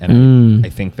trading. And I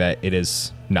think that it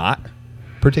is not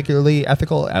particularly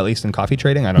ethical, at least in coffee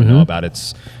trading. I don't know about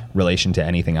its relation to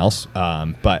anything else.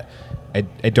 But I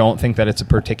don't think that it's a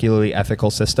particularly ethical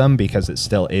system, because it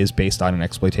still is based on an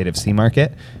exploitative C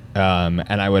market.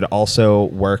 And I would also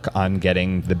work on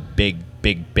getting the big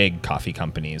coffee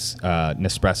companies,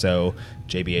 Nespresso,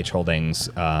 JBH Holdings,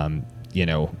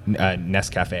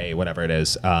 Nescafe, whatever it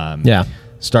is,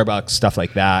 Starbucks, stuff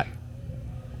like that,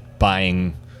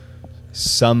 buying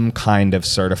some kind of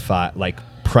certified, like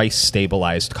price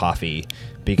stabilized coffee,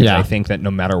 because I think that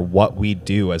no matter what we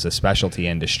do as a specialty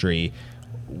industry,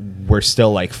 we're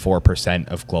still like 4%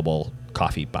 of global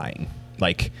coffee buying.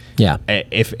 Like,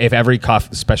 if every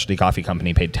specialty coffee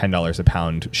company paid $10 a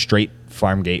pound straight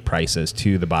farm gate prices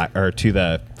to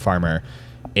the farmer,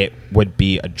 it would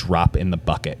be a drop in the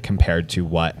bucket compared to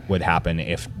what would happen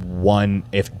if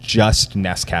just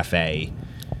Nescafe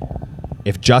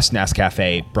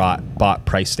bought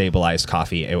price stabilized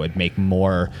coffee. It would make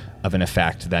more of an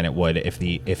effect than it would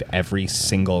if every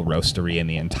single roastery in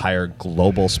the entire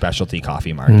global specialty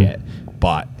coffee market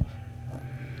bought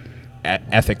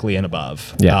ethically and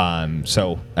above.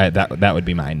 So that would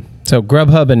be mine. So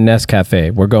Grubhub and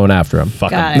Nescafe, we're going after them.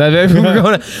 Fuck them.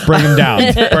 Bring them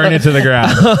down. Burn it to the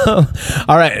ground.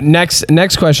 All right.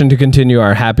 Next question to continue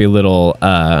our happy little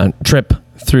trip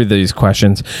through these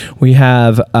questions. We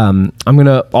have, I'm going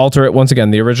to alter it once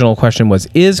again. The original question was,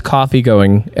 is coffee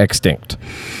going extinct?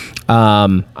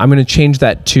 I'm going to change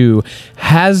that to,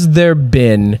 has there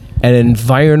been an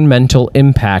environmental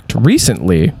impact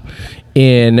recently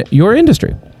in your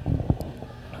industry?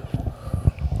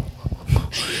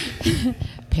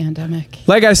 Pandemic.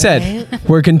 Like I said,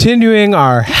 we're continuing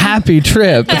our happy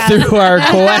trip through our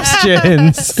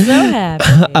questions. So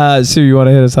happy. Sue, you want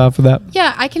to hit us off with that?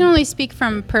 Yeah, I can only speak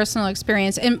from personal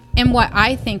experience and what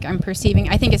I think I'm perceiving.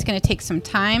 I think it's going to take some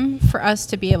time for us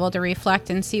to be able to reflect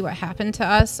and see what happened to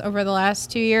us over the last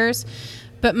 2 years.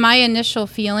 But my initial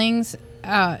feelings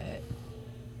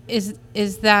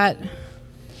is that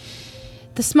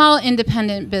the small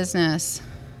independent business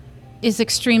is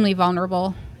extremely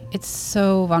vulnerable. It's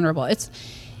so vulnerable. It's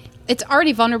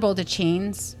already vulnerable to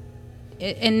chains,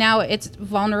 and now it's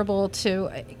vulnerable to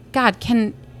God.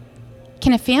 Can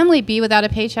a family be without a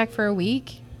paycheck for a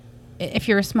week? If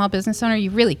you're a small business owner,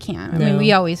 you really can't. I mean,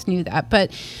 we always knew that,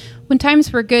 but when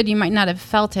times were good, you might not have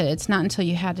felt it. It's not until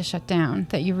you had to shut down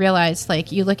that you realize.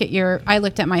 Like, you look at I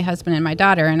looked at my husband and my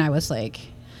daughter, and I was like,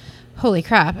 "Holy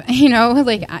crap!"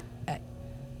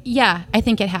 Yeah, I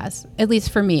think it has. At least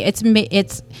for me, it's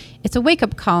a wake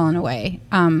up call in a way.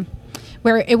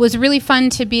 where it was really fun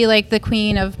to be like the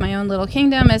queen of my own little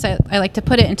kingdom, as I like to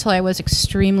put it, until I was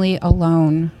extremely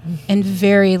alone and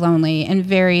very lonely and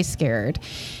very scared,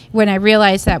 when I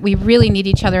realized that we really need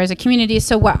each other as a community.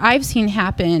 So what I've seen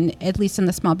happen, at least in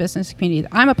the small business community that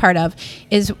I'm a part of,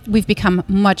 is we've become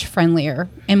much friendlier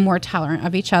and more tolerant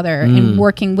of each other and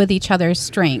working with each other's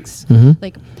strengths.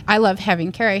 Like, I love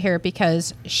having Kara here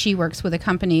because she works with a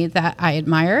company that I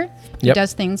admire, who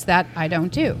does things that I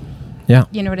don't do. Yeah.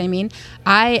 You know what I mean?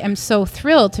 I am so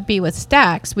thrilled to be with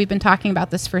Stax. We've been talking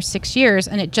about this for 6 years,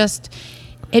 and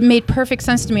it made perfect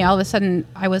sense to me. All of a sudden,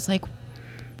 I was like,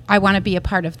 I want to be a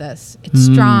part of this. It's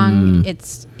strong.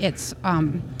 It's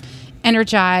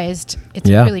energized. It's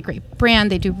a really great brand.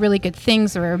 They do really good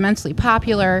things. They're immensely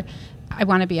popular. I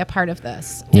want to be a part of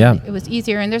this. Yeah. And it was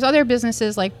easier. And there's other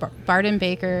businesses like Bard &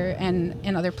 Baker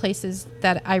and other places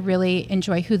that I really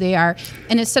enjoy who they are.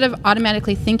 And instead of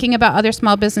automatically thinking about other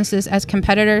small businesses as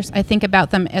competitors, I think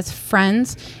about them as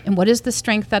friends and what is the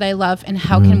strength that I love and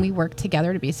how can we work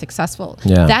together to be successful.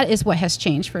 Yeah. That is what has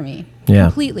changed for me. Yeah.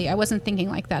 Completely. I wasn't thinking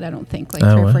like that, I don't think, like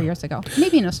 3 or 4 years ago.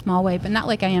 Maybe in a small way, but not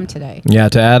like I am today. Yeah,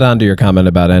 to add on to your comment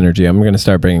about energy, I'm going to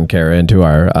start bringing Kara into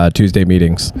our Tuesday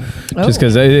meetings, just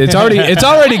because it's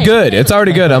already good. It's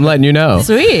already good. I'm letting you know.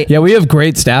 Sweet. Yeah, we have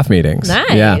great staff meetings.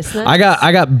 Nice. Yeah, Nice.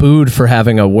 I got booed for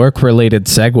having a work related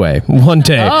segue one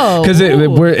day because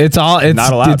it's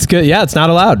not allowed. It's good. Yeah, it's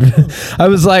not allowed. I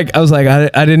was like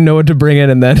I didn't know what to bring in,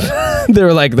 and then they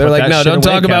were like no, don't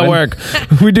talk about work.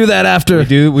 We do that after.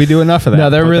 We do enough of that. No,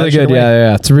 they're really good.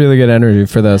 Yeah. It's really good energy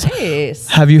for those. Nice.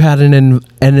 Have you had an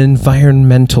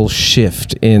environmental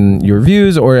shift in your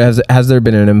views, or has there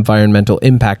been an environmental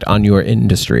impact on your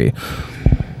industry?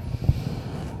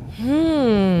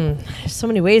 There's so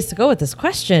many ways to go with this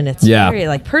question. It's very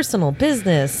like personal,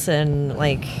 business, and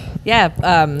like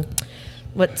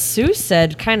what Sue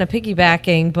said, kind of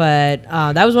piggybacking, but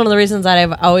that was one of the reasons that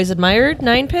I've always admired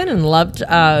 9pin and loved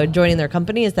joining their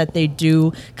company, is that they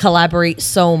do collaborate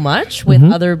so much with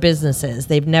other businesses.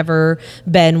 They've never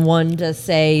been one to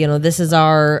say, this is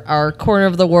our corner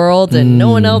of the world and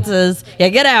no one else is,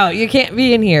 get out, you can't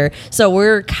be in here. So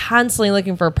we're constantly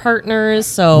looking for partners.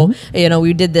 So,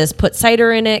 we did this Put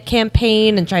Cider in It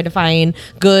campaign and tried to find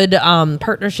good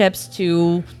partnerships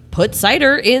to put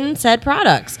cider in said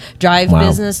products, drive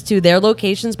business to their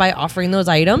locations by offering those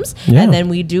items. And then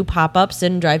we do pop-ups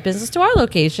and drive business to our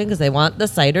location because they want the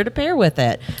cider to pair with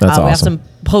it. That's awesome. We have some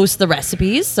post the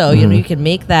recipes, so you can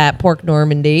make that pork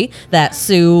Normandy that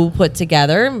Sue put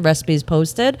together, recipes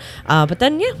posted. But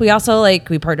then we also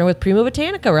we partner with Primo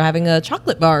Botanica. We're having a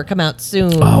chocolate bar come out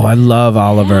soon. Oh, I love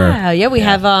Oliver. We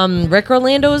have Rick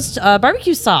Orlando's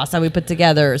barbecue sauce that we put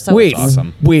together. So wait,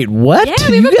 awesome. Wait, what? Yeah,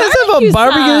 we You have a guys have a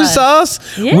barbecue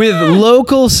sauce with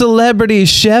local celebrity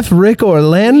chef Rick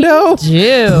Orlando?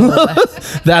 Dude.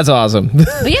 That's awesome. But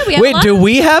we have wait, do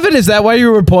we have it? Is that why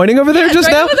you were pointing over there just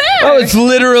right now? over there. Oh, it's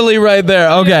literally right there.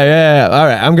 Okay, yeah. All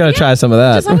right, I'm gonna try some of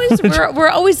that. We're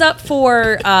always up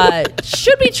for.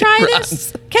 Should we try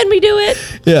this? Can we do it?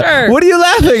 Yeah. Sure. What are you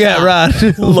laughing at, Ron?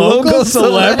 Local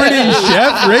celebrity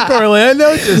chef Rick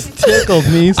Orlando just tickled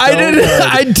me. So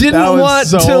I didn't That was want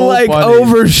so to funny.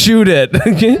 overshoot it.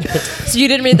 So you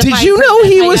didn't read the. Did you know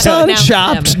he was on announced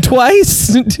Chopped him.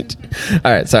 twice?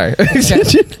 All right, sorry.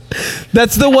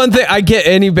 That's the one thing I get.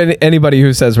 Anybody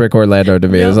who says Rick Orlando to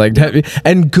me is like,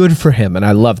 and good for him, and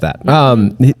I love that.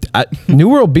 New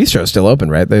World Bistro is still open,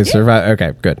 right? They survive.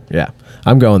 Okay, good. Yeah,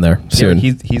 I'm going there soon.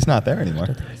 He's not there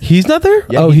anymore. He's not there.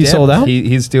 Yeah, he did. sold out.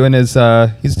 He's doing his.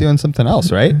 He's doing something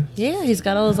else, right? Yeah, he's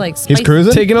got all those He's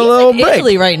cruising, taking a He's little in break.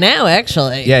 Italy right now,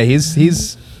 actually. Yeah,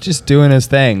 he's just doing his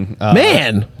thing.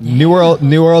 Man, New World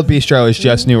Bistro is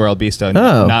just New World Bistro,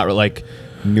 Oh. not like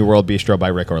New World Bistro by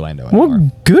Rick Orlando anymore.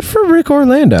 well, good for Rick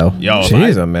Orlando. Yo,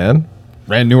 jeez, man.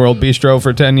 Ran New World Bistro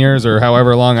for 10 years or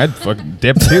however long. I'd fucking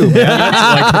dip too, man.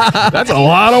 That's a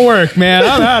lot of work, man.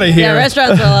 I'm out of here. Yeah,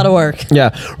 restaurants are a lot of work. Yeah,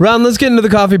 Ron. Let's get into the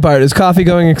coffee part. Is coffee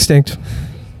going extinct?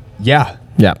 Yeah.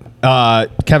 Yeah.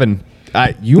 Kevin,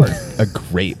 you are a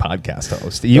great podcast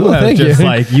host. You have thank just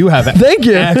you. you have Thank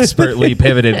you. expertly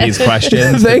pivoted these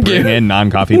questions Thank to you. bring in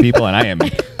non-coffee people, and I am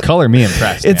color me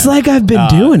impressed. It's man. like I've been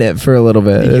doing it for a little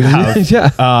bit. You have.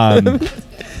 Yeah.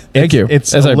 Thank you.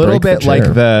 It's As a I little break bit the like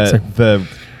chair. the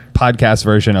podcast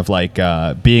version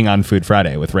of being on Food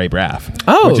Friday with Ray Braff.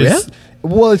 Oh, which is,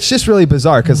 well, it's just really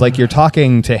bizarre because you're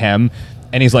talking to him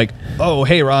and he's like, "Oh,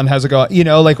 hey Ron, how's it going?"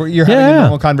 You're having a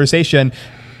normal conversation,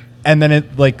 and then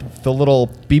it the little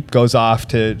beep goes off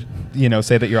to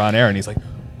say that you're on air, and he's like,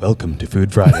 "Welcome to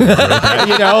Food Friday." He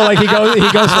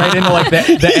goes right into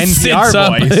the NPR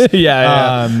voice.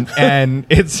 Yeah. And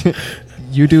it's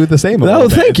you do the same. No,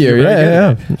 thank you.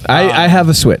 Yeah. I have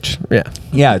a switch. Yeah.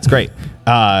 Yeah, it's great.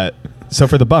 So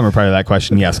for the bummer part of that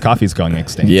question, yes, coffee's going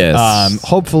extinct. Yes.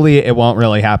 Hopefully it won't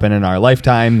really happen in our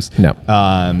lifetimes. No.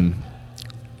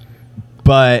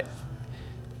 But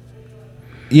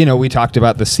we talked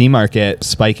about the C market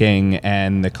spiking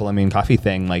and the Colombian coffee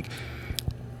thing. Like,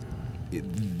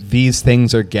 these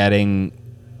things are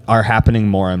happening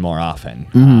more and more often.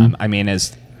 Mm-hmm. I mean,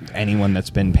 as anyone that's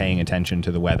been paying attention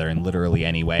to the weather in literally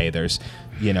any way, there's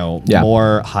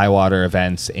more high water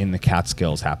events in the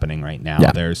Catskills happening right now.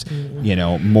 Yeah. There's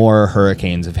more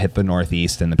hurricanes have hit the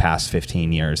Northeast in the past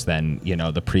 15 years than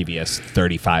the previous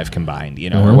 35 combined,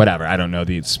 or whatever. I don't know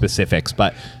the specifics,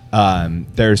 but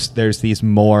there's these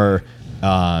more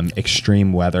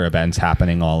extreme weather events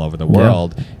happening all over the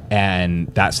world. And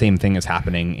that same thing is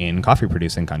happening in coffee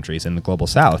producing countries in the global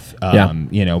South.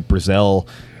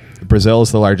 Brazil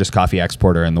is the largest coffee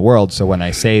exporter in the world. So when I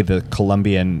say the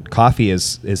Colombian coffee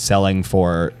is selling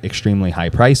for extremely high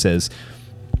prices,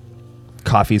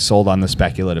 coffee is sold on the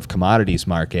speculative commodities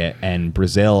market, and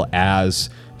Brazil, as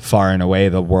far and away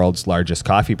the world's largest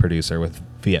coffee producer, with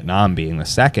Vietnam being the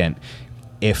second,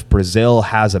 if Brazil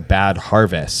has a bad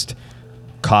harvest,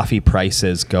 coffee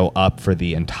prices go up for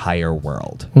the entire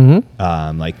world.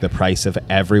 Like the price of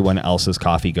everyone else's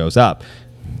coffee goes up.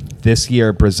 This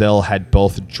year, Brazil had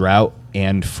both drought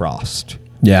and frost.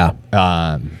 Yeah.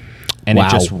 And it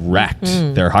just wrecked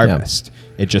their harvest.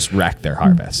 Yeah. It just wrecked their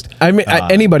harvest. I mean,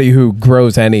 anybody who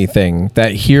grows anything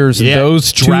that hears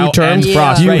those two terms, you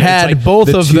had like both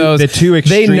of those. The two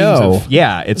extremes. They know.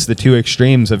 It's the two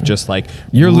extremes of just like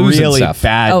you're losing really stuff.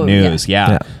 Bad news.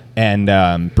 Yeah.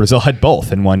 And Brazil had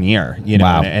both in 1 year,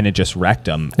 and it just wrecked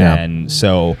them. Yeah. And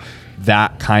so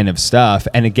that kind of stuff.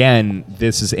 And again,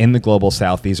 this is in the global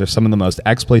South. These are some of the most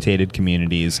exploited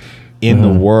communities in the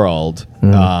world.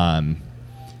 And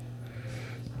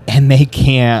they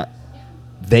can't,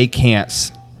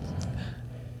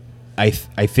 I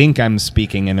think I'm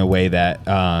speaking in a way that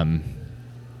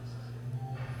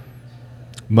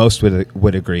most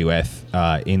would agree with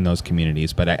in those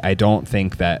communities, but I don't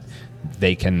think that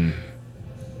they can.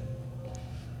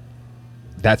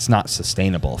 That's not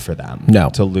sustainable for them.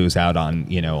 To lose out on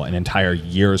an entire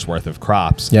year's worth of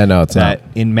crops. Yeah, no, it's not.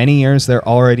 In many years they're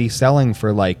already selling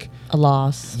for like a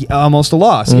loss, almost a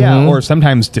loss. Yeah, or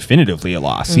sometimes definitively a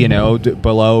loss.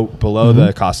 Below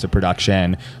the cost of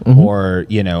production, or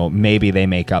maybe they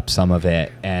make up some of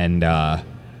it, and that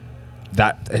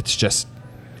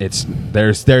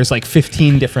there's like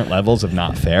 15 different levels of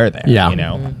not fair there.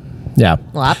 Yeah. Yeah.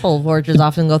 Well, apple orchards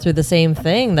often go through the same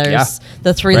thing. There's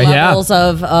the three levels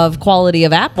of quality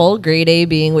of apple. Grade A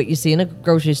being what you see in a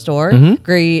grocery store.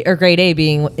 Grade A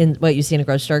being what you see in a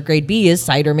grocery store. Grade B is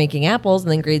cider making apples,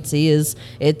 and then grade C is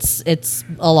it's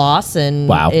a loss and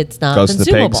it's not goes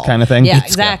consumable. To the pigs kind of thing. Yeah, it's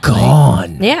exactly.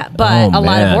 Gone. Yeah, but a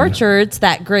lot of orchards,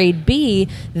 that grade B,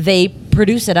 they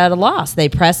produce it at a loss. They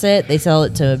press it, they sell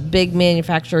it to big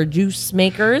manufacturer juice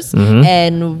makers,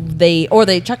 and they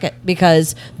chuck it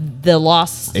because the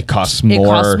loss it costs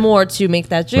more to make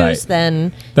that juice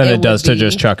than it does to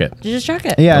just chuck it.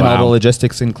 Yeah, and all the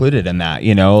logistics included in that.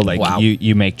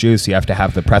 You make juice, you have to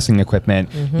have the pressing equipment,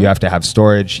 you have to have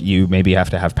storage, you maybe have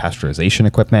to have pasteurization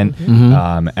equipment,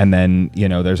 and then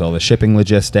there's all the shipping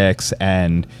logistics,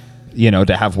 and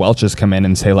to have Welch's come in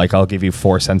and say like, I'll give you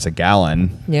 4 cents a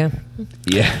gallon.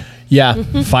 Yeah.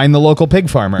 Find the local pig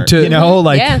farmer.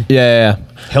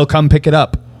 He'll come pick it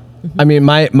up. I mean,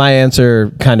 my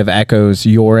answer kind of echoes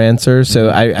your answer.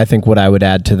 So I think what I would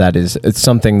add to that is it's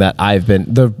something that I've been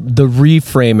the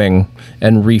reframing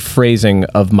and rephrasing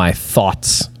of my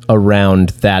thoughts around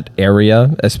that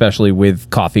area, especially with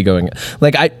coffee going.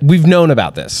 Like we've known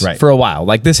about this for a while.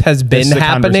 Like this has been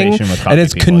happening and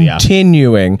it's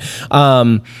continuing.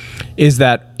 Is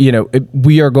that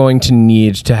we are going to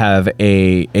need to have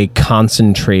a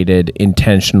concentrated,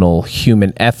 intentional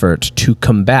human effort to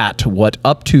combat what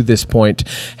up to this point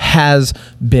has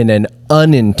been an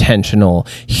unintentional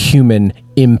human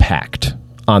impact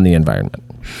on the environment.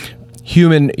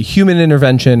 Human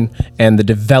intervention and the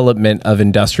development of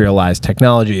industrialized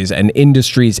technologies and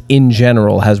industries in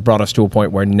general has brought us to a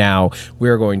point where now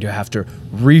we're going to have to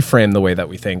reframe the way that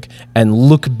we think and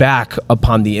look back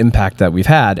upon the impact that we've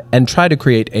had and try to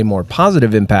create a more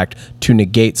positive impact to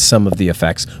negate some of the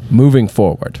effects moving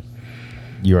forward.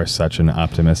 You are such an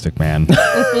optimistic man.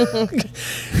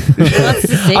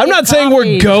 I'm not saying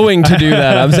we're going to do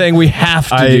that. I'm saying we have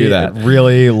to do that. I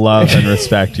really love and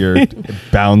respect your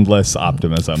boundless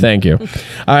optimism. Thank you.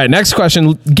 All right, next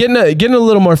question. Getting a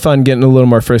little more fun, getting a little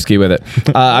more frisky with it.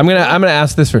 I'm gonna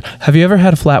ask this have you ever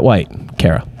had a flat white,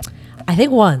 Kara? I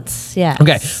think once, yeah.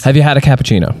 Okay. Have you had a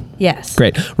cappuccino? Yes.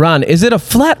 Great. Ron, is it a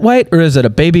flat white or is it a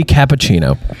baby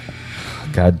cappuccino?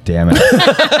 God damn it.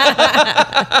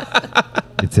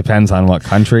 It depends on what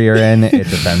country you're in. It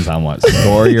depends on what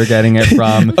store you're getting it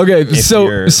from. Okay, If so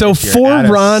you're for at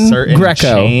a Ron certain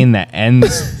Greco, chain that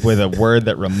ends with a word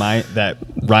that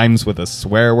rhymes with a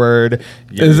swear word.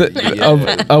 is it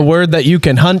a word that you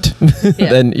can hunt?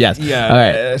 Then yes. Yeah. All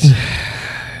right.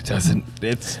 It doesn't.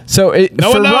 It's So No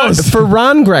one knows. For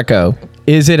Ron Greco,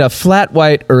 is it a flat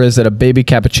white or is it a baby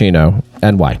cappuccino,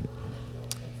 and why?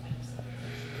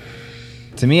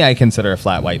 to me. I consider a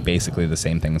flat white basically the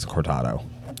same thing as cortado,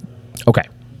 Okay.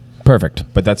 Perfect.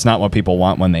 but that's not what people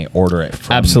want when they order it.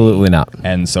 From Absolutely me. not.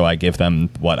 And so I give them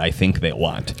what I think they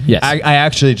want. Yes. I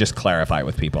actually just clarify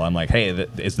with people. I'm like, hey,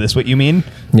 is this what you mean?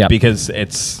 Yep. Because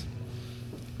it's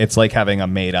like having a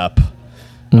made up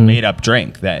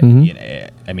drink that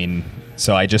I mean.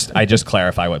 So I just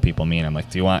clarify what people mean. I'm like,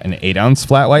 do you want an 8-ounce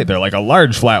flat white? They're like, a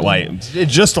large flat white.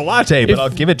 It's just a latte, but I'll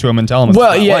give it to them and tell them it's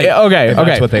flat white. Okay, if okay.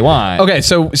 That's what they want. Okay,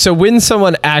 so when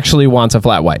someone actually wants a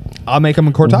flat white, I'll make them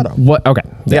a cortado. what? Okay.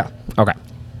 Yeah. Okay.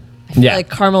 I feel Yeah.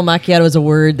 like caramel macchiato is a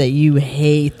word that you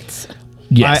hate.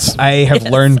 Yes. I have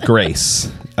learned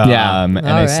grace. Yeah. And All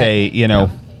I right. say,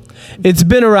 It's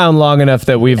been around long enough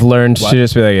that we've learned to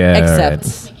just be like, yeah. all right.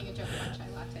 Except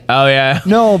Oh yeah.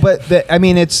 No, but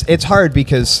it's hard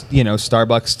because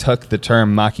Starbucks took the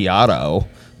term macchiato.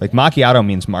 Like macchiato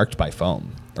means marked by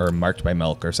foam or marked by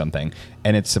milk or something,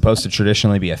 and it's supposed to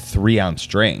traditionally be a 3-ounce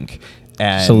drink.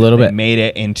 And Just a little they bit. made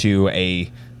it into a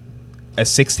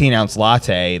 16-ounce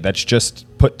latte that's just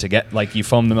put together. Like you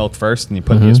foam the milk first and you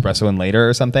put the espresso in later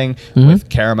or something with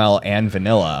caramel and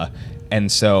vanilla. And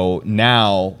so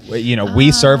now,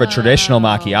 we serve a traditional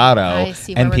I macchiato,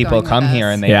 see where and we're people going with come this. here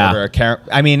and they Yeah. order a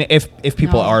I mean, if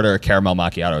people No. order a caramel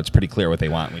macchiato, it's pretty clear what they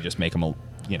want. We just make them a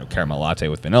caramel latte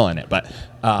with vanilla in it.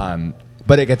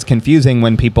 But it gets confusing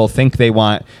when people think they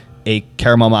want a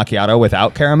caramel macchiato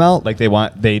without caramel. Like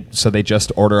they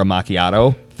just order a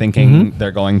macchiato thinking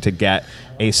they're going to get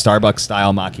a Starbucks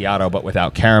style macchiato but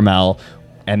without caramel.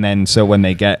 And then so when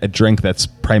they get a drink that's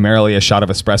primarily a shot of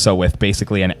espresso with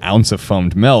basically an ounce of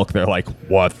foamed milk, they're like,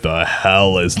 what the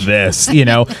hell is this?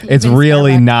 It's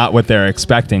really Starbucks. not what they're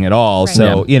expecting at all. Right.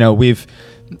 So,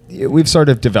 we've sort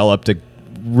of developed a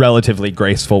relatively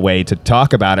graceful way to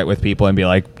talk about it with people and be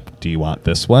like, do you want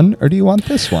this one or do you want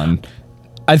this one?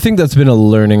 I think that's been a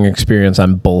learning experience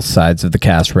on both sides of the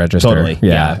cash register. Totally.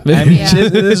 Yeah. I mean, Yeah.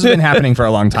 this has been happening for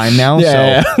a long time now.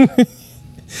 Yeah,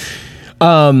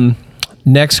 so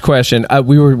Next question.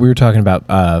 We were talking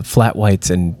about flat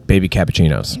whites and baby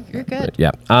cappuccinos. You're good.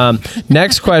 Yeah.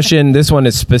 Next question. This one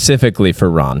is specifically for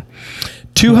Ron.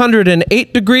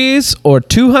 208 degrees or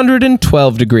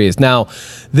 212 degrees. Now,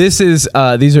 these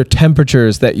are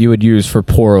temperatures that you would use for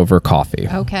pour over coffee.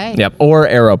 Okay. Yep. Or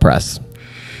AeroPress.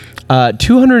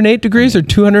 208 degrees or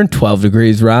 212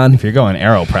 degrees, Ron? if you're going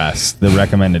AeroPress, the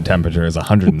recommended temperature is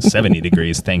 170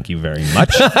 degrees. Thank you very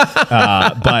much.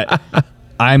 But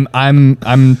I'm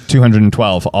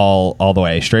 212 all the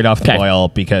way straight off the Okay. boil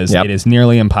because Yep. it is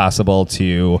nearly impossible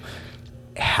to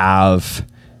have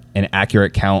an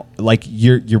accurate count. Like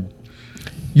you're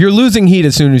Losing heat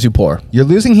as soon as you pour.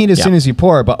 losing heat as Yeah. soon as you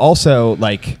pour, but also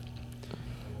like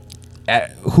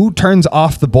who turns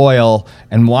off the boil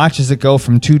and watches it go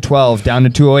from 212 down to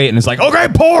 208 and is like, okay,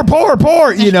 pour.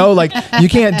 Like you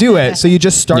can't do it. So you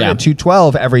just start Yeah. at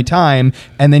 212 every time,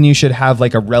 and then you should have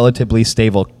like a relatively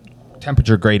stable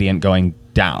temperature gradient going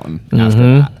down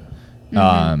after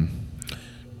that.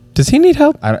 Does he need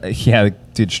help? Yeah, the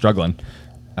dude's struggling.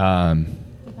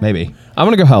 Maybe. I'm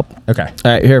going to go help. Okay.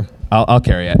 All right, here. I'll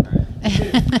carry it.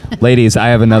 Ladies, I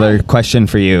have another question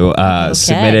for you,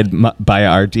 submitted by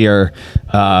our dear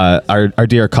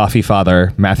coffee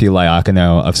father, Matthew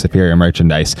Liacano of Superior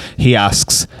Merchandise. He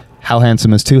asks, how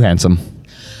handsome is too handsome?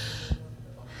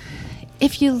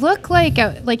 If you look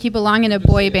like you belong in a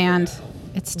boy band,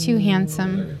 it's too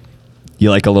handsome. You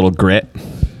like a little grit?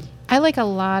 I like a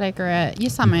lot of grit. You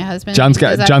saw my husband. John's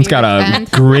Does that got a beard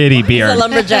bend? gritty beard. a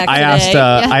lumberjack I today.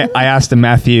 asked I asked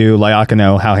Matthew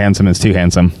Liacano how handsome is too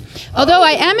handsome. Although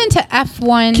I am into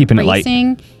F1 Keeping it light.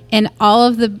 racing, and all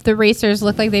of the racers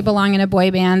look like they belong in a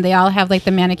boy band. They all have like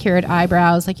the manicured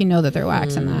eyebrows, like that they're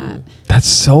waxing that. That's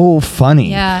so funny.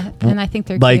 Yeah, and I think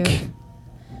they're Like cute.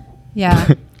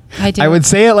 Yeah, I do. I would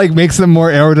say it like makes them more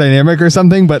aerodynamic or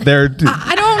something, but they're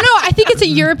I don't know. I think it's a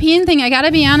European thing. I got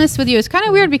to be honest with you. It's kind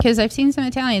of weird because I've seen some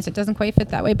Italians. It doesn't quite fit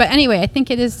that way. But anyway, I think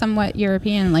it is somewhat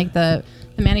European, like the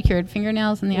the manicured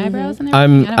fingernails and the eyebrows and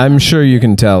everything. I'm sure you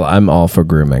can tell I'm all for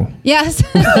grooming. Yes.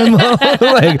 I'm all,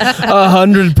 like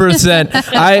 100%.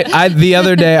 I the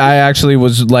other day I actually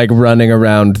was like running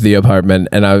around the apartment,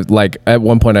 and I was like, at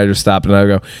one point I just stopped and I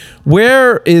go,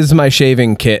 where is my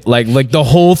shaving kit? Like the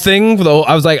whole thing. Though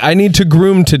I was like, I need to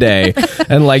groom today,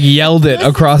 and like yelled it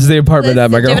across the apartment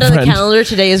at my Give it girlfriend. on the calendar.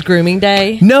 Today is grooming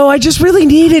day. No, I just really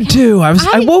needed to.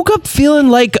 I woke up feeling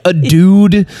like a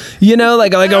dude, you know,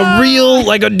 like a real,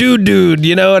 like a dude,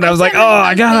 you know, and I was like, oh,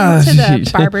 I gotta. To the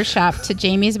barber shop, to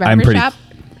Jamie's barber shop.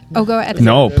 Oh, go ahead.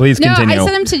 No, please continue. No, I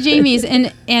sent him to Jamie's,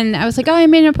 and I was like, oh, I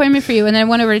made an appointment for you. And then I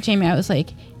went over to Jamie. I was like,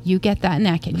 you get that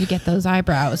neck and you get those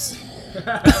eyebrows.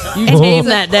 You name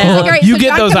that down. Like, you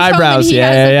get those eyebrows.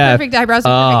 Yeah. Perfect eyebrows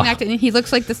and perfect neck. And he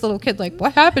looks like this little kid, like,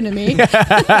 what happened to me?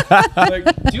 Like,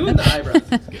 doing the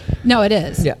eyebrows. No, it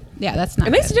is. Yeah. Yeah, that's not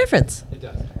It makes good. a difference. It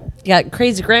does. You got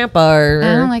crazy grandpa or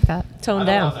I don't like that. toned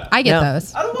down. I get No.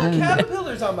 those. I don't want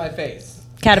caterpillars on my face.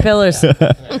 Caterpillars.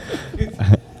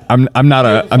 I'm not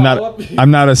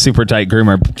a super tight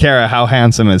groomer. Kara, how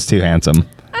handsome is too handsome?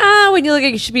 When you look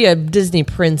like you should be a Disney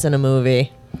prince in a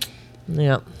movie.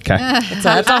 Yeah. Okay.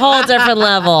 That's a whole different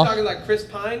level. Talking like Chris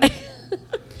Pine.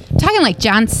 I'm talking like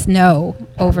Jon Snow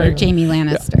over Jamie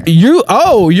Lannister.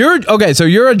 You're okay. So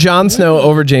you're a Jon Snow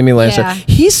over Jamie Lannister. Yeah.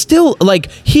 He's still like,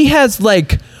 he has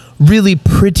like really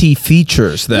pretty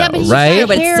features though, but he's right? Yeah,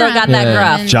 but it's still got that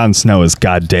gruff. Jon Snow is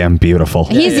goddamn beautiful.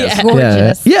 He's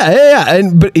gorgeous. Yeah.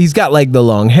 But he's got like the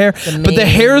long hair, but the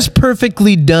hair's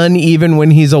perfectly done even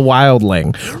when he's a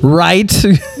wildling, right?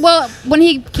 Well, when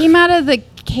he came out of the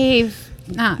cave,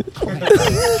 not quite.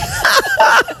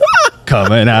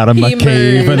 Coming out of my He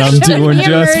cave and I'm He doing just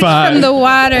emerged fine. from the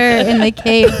water in the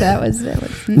cave. That was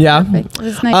Yeah. perfect. It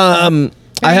was nice.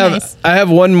 I have nice. I have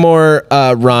one more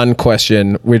Ron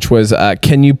question, which was,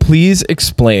 can you please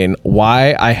explain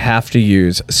why I have to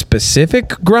use specific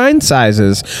grind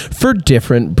sizes for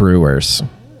different brewers?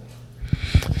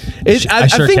 I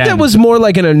sure think can. that was more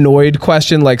like an annoyed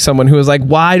question, like someone who was like,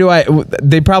 why do I,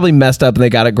 they probably messed up and they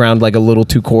got it ground like a little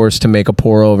too coarse to make a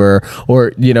pour over,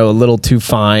 or, you know, a little too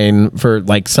fine for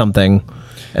like something.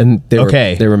 And they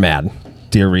were mad.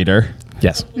 Dear reader,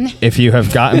 Yes. if you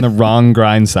have gotten the wrong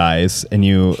grind size and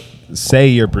you say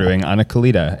you're brewing on a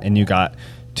Kalita and you got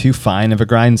too fine of a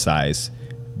grind size,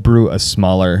 brew a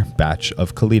smaller batch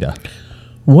of Kalita.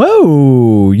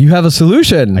 Whoa, you have a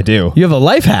solution. I do. You have a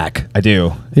life hack. I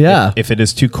do. Yeah. If it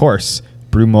is too coarse,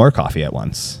 brew more coffee at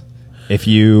once. If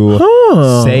you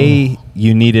say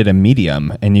you needed a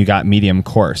medium and you got medium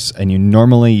coarse and you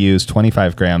normally use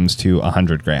 25 grams to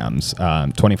 100 grams,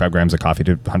 25 grams of coffee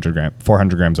to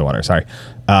 400 grams of water, sorry.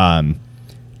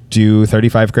 Do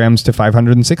 35 grams to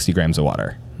 560 grams of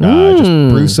water. Just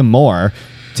brew some more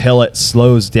till it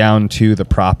slows down to the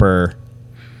proper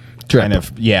kind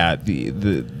of,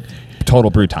 the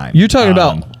total brew time. You're talking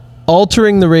about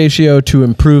altering the ratio to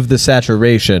improve the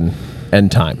saturation and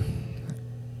time.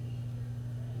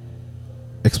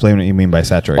 Explain what you mean by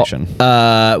saturation.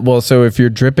 Well, so if you're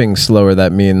dripping slower,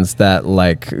 that means that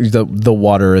like the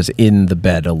water is in the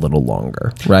bed a little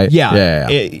longer, right? Yeah.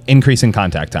 Increasing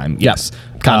contact time. Yes.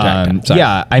 Contact time. Sorry.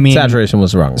 Yeah. I mean, saturation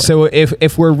was the wrong word. So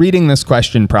if we're reading this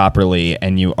question properly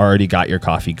and you already got your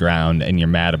coffee ground and you're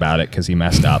mad about it because you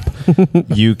messed up,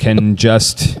 you can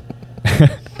just.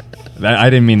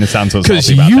 I didn't mean to sound so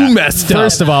salty about that. messed up.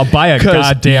 First of all, buy a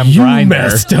goddamn you grinder.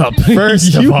 messed up.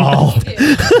 First of all,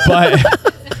 but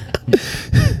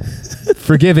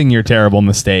forgiving your terrible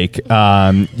mistake,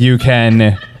 you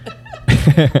can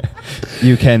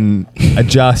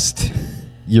adjust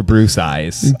your brew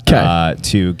size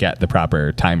to get the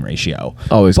proper time ratio.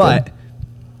 Always but good.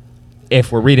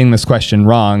 If we're reading this question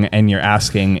wrong and you're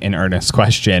asking an earnest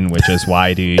question, which is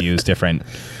why do you use different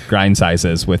grind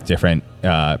sizes with different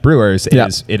brewers,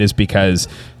 it is because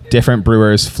different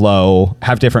brewers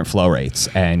have different flow rates,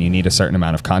 and you need a certain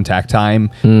amount of contact time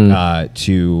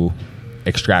to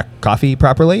extract coffee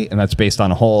properly, and that's based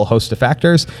on a whole host of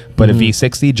factors. But a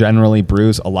V60 generally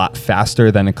brews a lot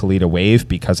faster than a Kalita Wave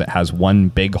because it has one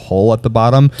big hole at the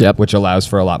bottom, which allows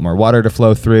for a lot more water to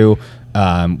flow through.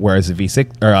 Whereas a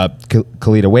V6 or a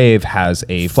Kalita Wave has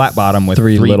a flat bottom with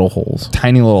three little holes,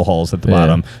 tiny little holes at the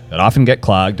bottom that often get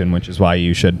clogged, and which is why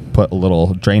you should put a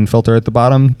little drain filter at the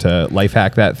bottom to life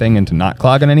hack that thing into not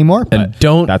clogging anymore. And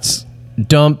don't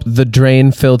dump the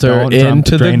drain filter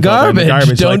into the garbage.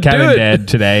 Don't like Kevin do it. did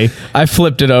today. I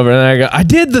flipped it over and I go, I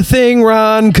did the thing,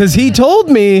 Ron, because he told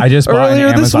me. I just bought an earlier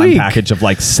this Amazon week. package of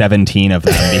like 17 of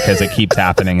them because it keeps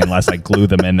happening unless I glue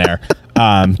them in there.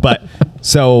 But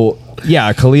so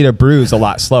yeah, Kalita brews a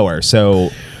lot slower. So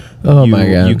my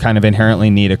God. you kind of inherently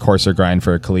need a coarser grind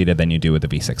for a Kalita than you do with a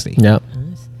V60. Yeah.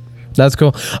 That's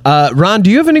cool. Ron, do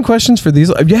you have any questions for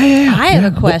these? Yeah. I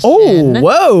have a question. Oh,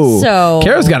 whoa. So,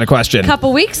 Kara's got a question. A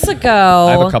couple weeks ago,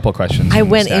 I have a couple questions. I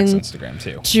went in Instagram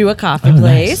too. To a coffee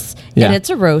place, nice. Yeah. and it's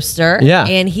a roaster. Yeah.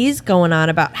 And he's going on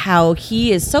about how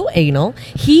he is so anal.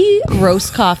 He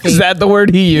roasts coffee. Is that the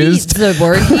word he used? The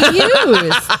word he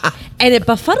used. And it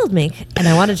befuddled me, and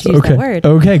I wanted to use that word.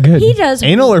 Okay, good. He does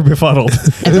Anal or befuddled?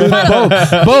 befuddled.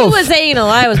 Both. He was anal.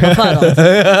 I was befuddled.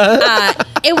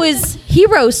 He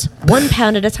roasts 1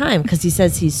 pound at a time because he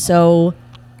says he's so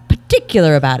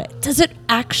particular about it. Does it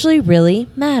actually really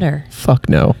matter? Fuck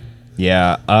no.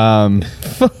 Yeah.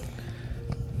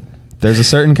 There's a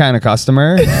certain kind of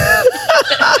customer.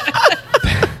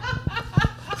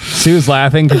 Sue's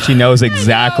laughing because she knows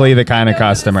exactly the kind of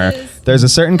customer. There's a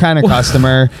certain kind of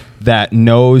customer that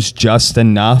knows just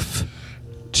enough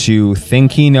to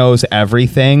think he knows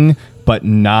everything, but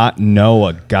not know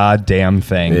a goddamn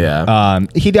thing. Yeah.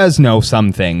 He does know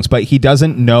some things, but he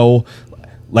doesn't know.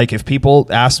 Like, if people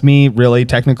ask me really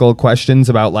technical questions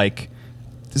about, like,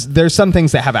 there's some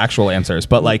things that have actual answers,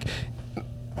 but, like,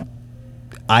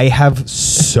 I have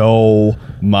so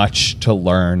much to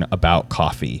learn about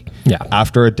coffee. Yeah.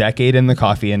 After a decade in the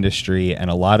coffee industry and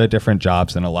a lot of different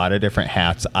jobs and a lot of different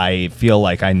hats, I feel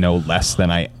like I know less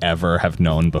than I ever have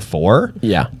known before.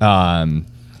 Yeah.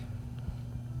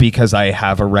 Because I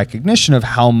have a recognition of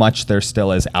how much there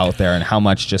still is out there and how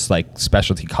much just like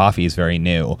specialty coffee is very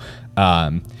new.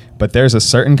 But there's a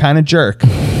certain kind of jerk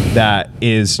that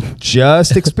is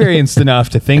just experienced enough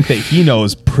to think that he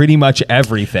knows pretty much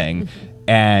everything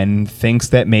and thinks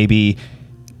that maybe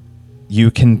you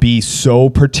can be so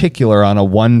particular on a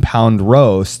 1 pound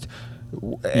roast.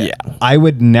 Yeah. I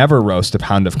would never roast a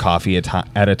pound of coffee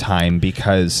at a time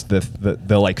because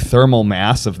the like thermal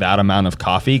mass of that amount of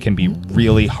coffee can be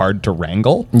really hard to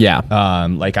wrangle. Yeah.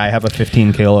 Like I have a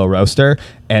 15 kilo roaster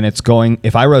and it's going,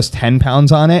 if I roast 10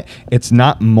 pounds on it, it's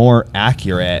not more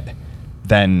accurate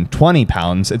than 20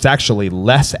 pounds. It's actually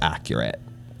less accurate.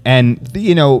 And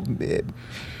you know,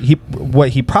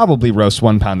 he probably roasts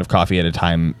 1 pound of coffee at a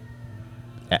time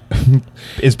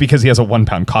is because he has a 1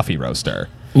 pound coffee roaster.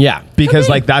 Yeah. Because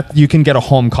like that, you can get a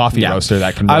home coffee roaster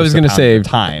that can roast I was going to say,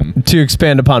 time. to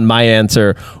expand upon my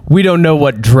answer, we don't know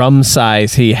what drum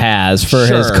size he has for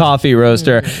his coffee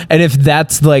roaster. And if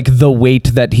that's like the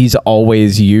weight that he's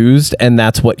always used and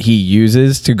that's what he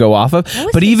uses to go off of.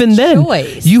 But even then,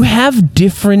 you have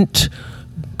different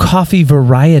coffee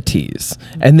varieties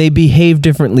and they behave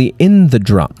differently in the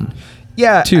drum.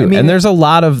 Yeah. Too. I mean, and there's a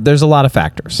lot of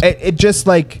factors. It just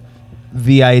like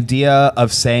the idea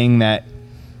of saying that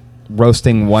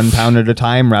roasting 1 pound at a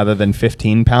time rather than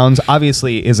 15 pounds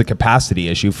obviously is a capacity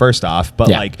issue first off, but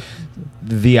like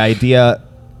the idea,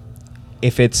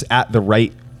 if it's at the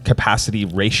right capacity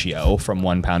ratio from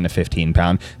 1 pound to 15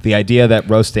 pound, the idea that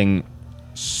roasting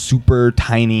super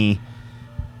tiny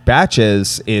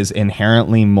batches is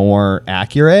inherently more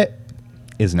accurate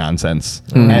is nonsense.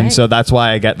 And so that's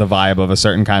why I get the vibe of a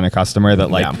certain kind of customer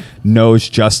that like knows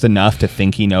just enough to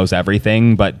think he knows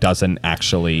everything, but doesn't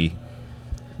actually.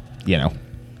 You know,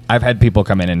 I've had people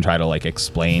come in and try to like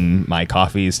explain my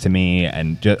coffees to me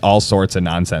and just all sorts of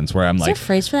nonsense where I'm Is like, there a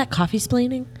phrase for that? Coffee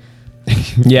splaining?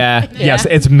 Yeah. Yes,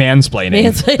 it's mansplaining.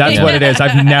 That's what it is.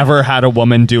 I've never had a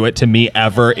woman do it to me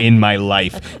ever in my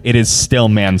life. It is still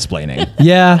mansplaining.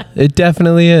 Yeah, it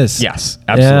definitely is. Yes,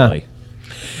 absolutely.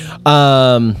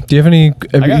 Do you have any?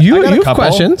 You have couple.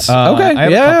 questions? Okay.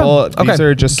 I have a couple. These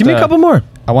are just. Give me a couple more.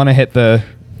 I want to hit the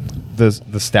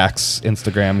Stacks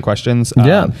Instagram questions.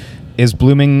 Yeah. Is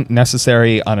blooming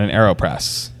necessary on an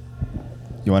AeroPress?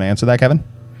 You want to answer that, Kevin?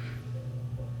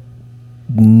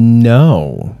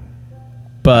 No,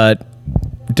 but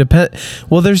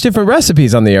well, there's different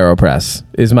recipes on the AeroPress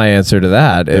is my answer to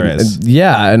that. There is.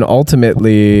 And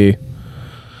ultimately,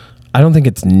 I don't think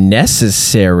it's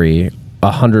necessary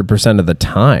 100% of the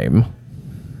time.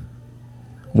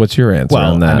 What's your answer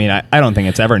on that? I mean, I don't think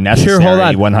it's ever necessary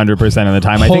 100% of the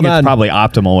time. I think it's probably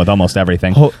optimal with almost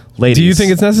everything. Ladies, do you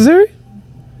think it's necessary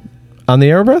on the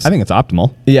AeroPress? I think it's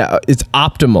optimal. Yeah, it's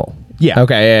optimal. Yeah.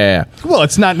 Okay, yeah. Well,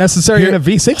 it's not necessary in a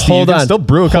V60. Hold you can on. still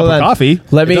brew a cup of coffee. It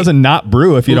doesn't not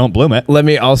brew if you don't bloom it. Let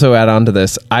me also add on to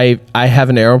this. I have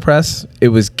an AeroPress. It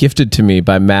was gifted to me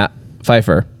by Matt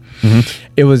Pfeiffer.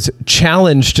 Mm-hmm. It was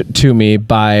challenged to me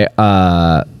by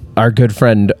our good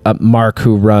friend Mark,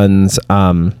 who runs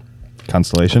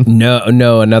Constellation.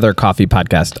 No, another coffee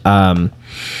podcast.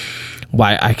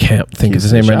 Why I can't think of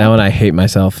his name right now, and I hate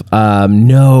myself. But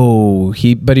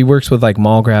he works with like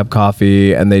Mall Grab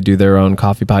Coffee, and they do their own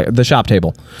coffee podcast. The Shop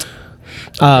Table.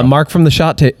 Mark from the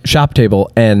shop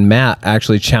table and Matt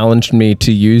actually challenged me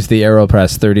to use the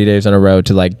AeroPress 30 days in a row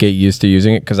to like get used to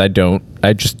using it because I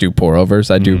just do pour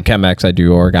overs. I do Chemex. I do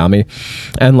origami,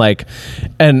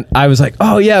 and I was like,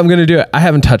 oh yeah, I'm gonna do it. I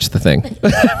haven't touched the thing.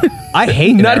 I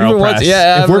hate an AeroPress.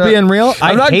 Yeah, if we're being real,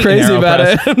 I'm not crazy about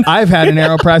it. I've had an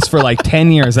AeroPress for like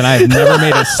 10 years and I've never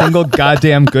made a single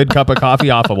goddamn good cup of coffee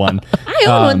off of one. I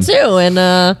own one too, and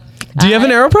do you have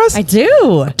an AeroPress? I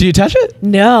do. Do you touch it?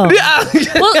 No.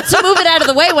 Well, to move it out of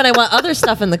the way when I want other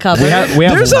stuff in the cupboard. We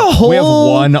have There's a whole we have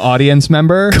one audience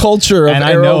member culture of and AeroPress.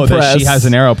 I know that she has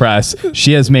an AeroPress.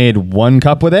 She has made one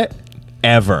cup with it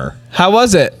ever. How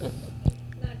was it?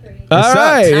 All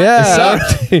right,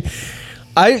 yeah.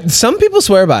 Some people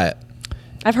swear by it.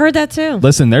 I've heard that too.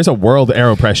 Listen, there's a World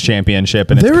AeroPress Championship,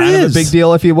 and it's There kind of is. a big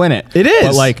deal if you win it. It is.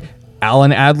 But like,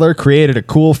 Alan Adler created a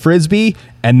cool frisbee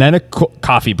and then a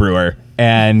coffee brewer,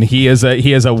 and he is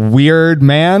a weird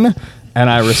man, and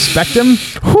I respect him.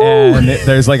 And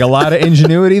there's like a lot of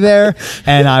ingenuity there,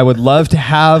 and I would love to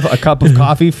have a cup of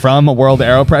coffee from a World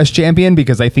AeroPress champion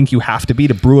because I think you have to be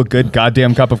to brew a good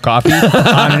goddamn cup of coffee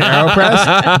on an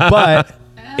AeroPress, but.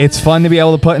 It's fun to be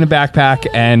able to put in a backpack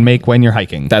and make when you're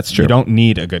hiking. That's true. You don't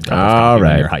need a good cup of coffee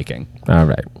when you're hiking. All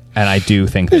right. And I do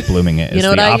think that blooming it is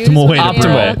know the what I use optimal when way I to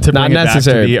brew go- it. To Not bring it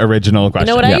necessary. back to the original question.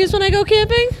 You know what I Yep. use when I go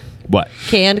camping? What?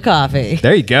 Canned coffee.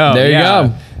 There you go. There you Yeah.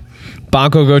 go.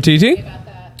 Banco Gotiti?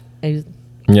 I use-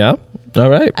 Yeah. All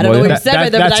right. I don't know what you said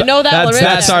right there, but I know that one right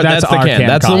That's there. the our can. canned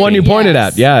That's the coffee. one you pointed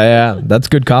Yes. at. Yeah. That's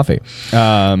good coffee.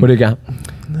 What do you got?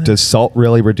 Does salt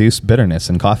really reduce bitterness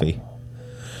in coffee?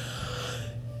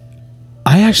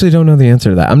 I actually don't know the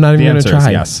answer to that. I'm not even The going to answer is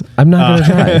try. yes. I'm not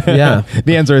going to try. Yeah.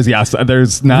 The answer is yes.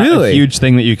 There's not Really? a huge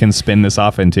thing that you can spin this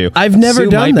off into. I've never Sue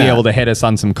done might that. be able to hit us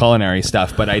on some culinary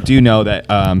stuff, but I do know that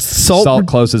salt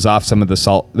closes off some of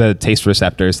the taste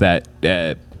receptors that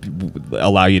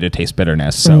allow you to taste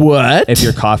bitterness. So What? if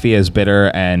your coffee is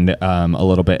bitter and a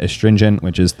little bit astringent,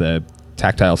 which is the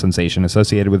tactile sensation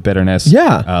associated with bitterness,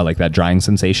 like that drying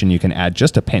sensation, you can add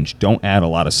just a pinch. Don't add a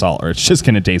lot of salt or it's just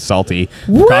going to taste salty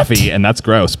coffee, and that's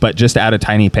gross, but just add a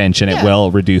tiny pinch and it will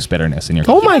reduce bitterness in your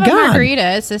coffee. Oh my If you have a God. margarita,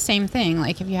 it's the same thing.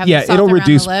 Like if you have Yeah, the salt it'll around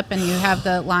reduce- the lip and you have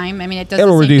the lime, I mean, it does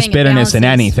It'll the same reduce thing. It bitterness in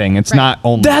balances. anything. It's Right. not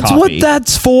only That's coffee. what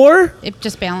that's for? It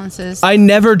just balances. I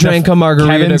never drank a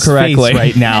margarita Kevin's correctly. face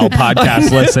right now, podcast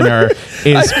listener,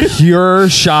 is pure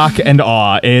shock and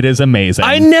awe. It is amazing.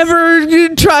 I never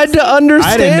tried to understand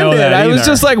know it. that I was either.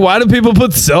 just like, why do people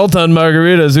put salt on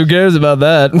margaritas? Who cares about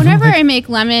that? Whenever I make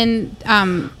lemon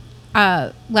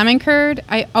curd,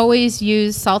 I always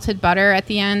use salted butter at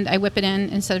the end. I whip it in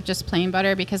instead of just plain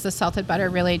butter because the salted butter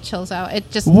really chills out. It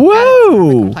just adds Whoa.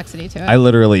 the complexity to it. I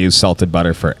literally use salted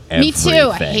butter for Me everything.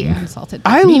 too. I hate unsalted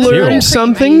butter. I Even learned buttercream,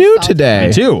 something I use new salted today.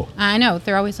 butter. Me too. I know.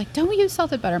 They're always like, don't we use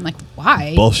salted butter? I'm like,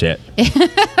 why? Bullshit.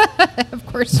 Of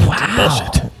course.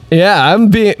 Bullshit. Yeah,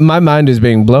 my mind is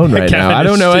being blown right now. Kevin I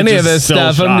don't is know any of just this still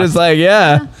stuff. I'm shocked. just like,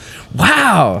 yeah.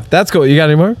 Wow. That's cool. You got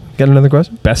any more? Got another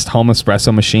question? Best home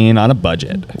espresso machine on a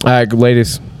budget. All right,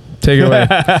 ladies, take it away.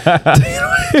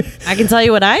 I can tell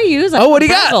you what I use. Oh, what do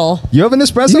you got? Breville. You have an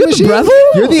espresso You got the machine?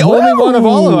 Breville? You're the only one of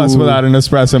all of us Whoa. without an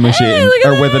espresso machine. look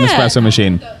at or with an that. espresso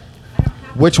machine.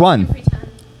 Which one?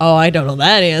 Oh, I don't know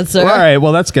that answer. All right,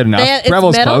 well, that's good enough. It's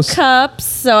Breville's metal close. cups,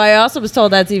 so I also was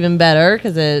told that's even better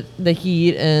because the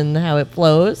heat and how it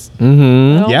flows.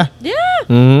 Mm-hmm. Yeah. Yeah.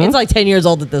 Mhm. It's like 10 years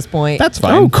old at this point. That's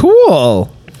fine. Oh,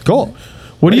 cool. Cool.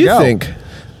 What do Way you to go. think?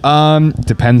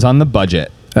 Depends on the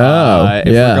budget. Oh, if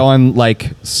yeah. we're going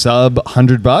like sub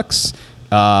 $100,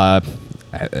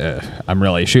 I'm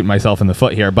really shooting myself in the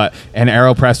foot here, but an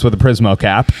AeroPress with a Prismo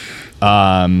cap.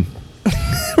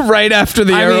 Right after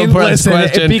the I mean, AeroPress listen,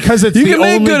 question. because it's You the can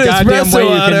make only good goddamn espresso way you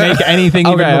on can it. make anything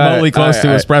even Okay, all remotely right, close all to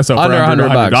right. espresso for Under under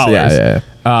 $100. $100.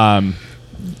 Yeah.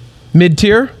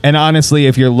 Mid-tier? And honestly,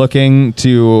 if you're looking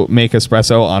to make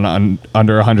espresso on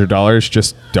under $100,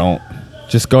 just don't.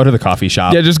 Just go to the coffee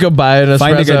shop. Yeah, just go buy an espresso.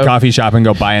 Find a good coffee shop and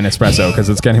go buy an espresso because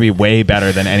it's going to be way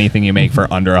better than anything you make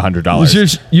for under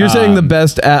 $100. You're saying the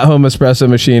best at-home espresso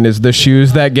machine is the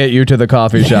shoes that get you to the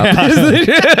coffee shop.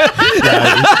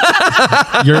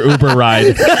 Your Uber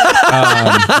ride.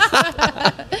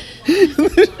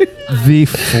 The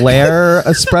Flair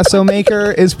espresso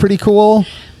maker is pretty cool.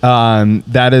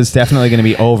 That is definitely going to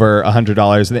be over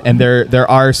 $100, and there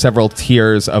are several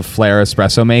tiers of Flair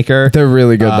espresso maker. They're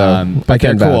really good though. But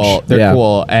they're cool. They're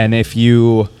cool, and if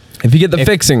you get the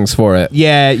fixings for it,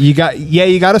 you got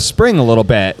to spring a little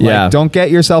bit. Like, Yeah. don't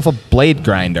get yourself a blade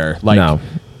grinder. Like, No.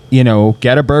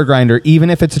 get a burr grinder, even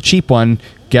if it's a cheap one.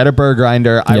 Get a burr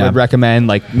grinder. I would recommend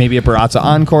like maybe a Baratza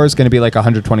Encore is going to be like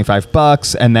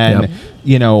 $125, and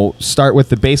then start with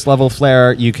the base level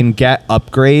flare. You can get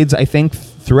upgrades, I think,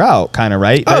 throughout, kind of,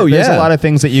 right? There's a lot of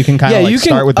things that you can kind of like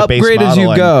start with the base model as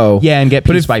you go. And get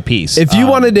piece by piece. If you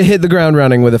wanted to hit the ground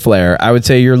running with a flare, I would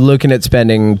say you're looking at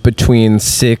spending between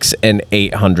 $600 and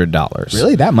 $800.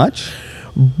 Really, that much?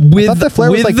 With I thought the flare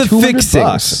was like the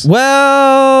fixings.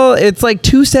 Well, it's like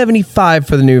 $275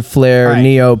 for the new Flare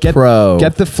Neo Pro.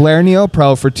 Get the Flare Neo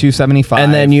Pro for $275,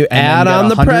 and then you add on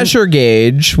the pressure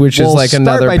gauge, which is like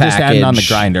another package. Just adding on the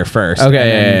grinder first.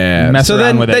 Okay, mess so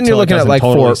around with then it you're looking at like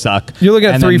totally suck. You're looking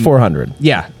at $300-$400.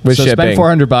 Yeah, with so shipping. spend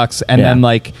 $400 and then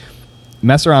like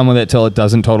mess around with it till it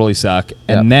doesn't totally suck,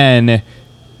 and then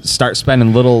start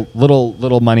spending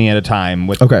little money at a time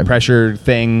with the pressure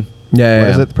thing. What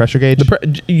is it? The pressure gauge?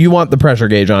 You want the pressure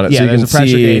gauge on it, so you can there's a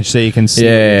pressure gauge so you can see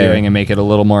what you're doing and make it a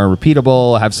little more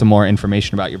repeatable, have some more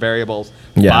information about your variables.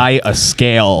 Buy a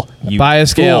scale. Buy a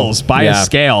scale. Fools. Buy a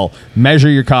scale. Measure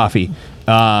your coffee.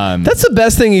 That's the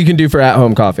best thing you can do for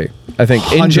at-home coffee, I think,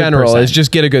 100%. In general, is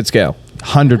just get a good scale.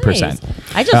 100%. Nice.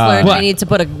 I just learned I need to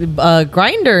put a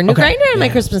grinder, grinder in my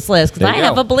Christmas list, because I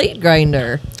have a blade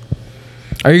grinder.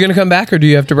 Are you going to come back, or do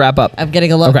you have to wrap up? I'm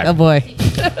getting a look. Oh, boy.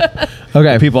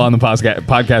 Okay. People on the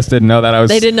podcast didn't know that I was.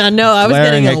 They did not know I was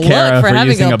getting a look for having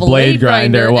using a blade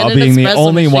grinder while being the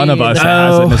only one of us that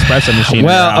has an espresso machine.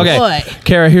 Well, okay.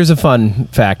 Kara, here's a fun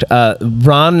fact.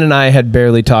 Ron and I had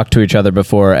barely talked to each other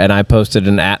before, and I posted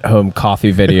an at-home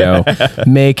coffee video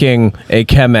making a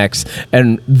Chemex,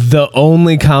 and the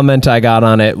only comment I got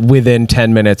on it within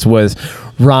 10 minutes was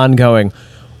Ron going,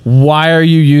 "Why are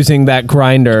you using that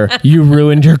grinder? You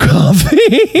ruined your coffee."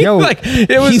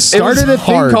 He started a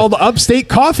thing called Upstate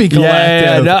Coffee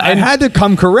Collective. I had to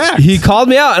come correct. He called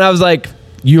me out, and I was like,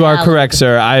 "You are correct,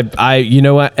 sir." I you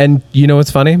know what? And you know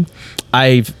what's funny?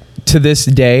 To this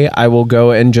day, I will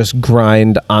go and just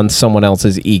grind on someone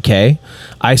else's EK.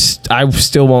 I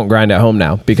still won't grind at home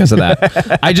now because of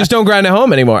that. I just don't grind at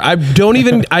home anymore. I didn't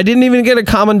even get a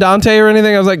Commandante or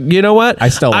anything. I was like, you know what?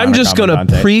 I'm just going to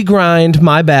pre-grind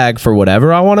my bag for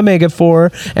whatever I want to make it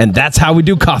for. And that's how we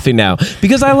do coffee now,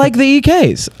 because I like the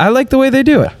EKs. I like the way they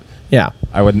do it. Yeah.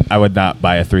 I would not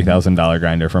buy a $3,000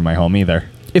 grinder for my home either.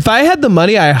 If I had the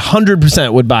money, I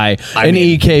 100% would buy an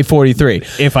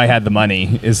EK43. If I had the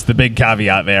money, is the big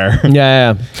caveat there.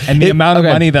 Yeah. And the amount of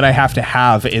money that I have to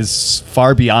have is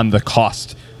far beyond the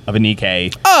cost of an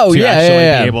EK. Oh, to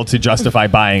actually be able to justify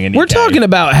buying an EK. We're talking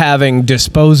about having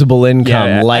disposable income,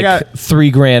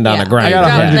 $3,000 on a grinder. I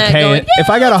got $100K. If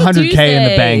I got $100K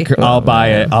in the bank, I'll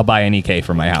buy an EK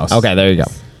for my house. Okay, there you go.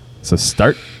 So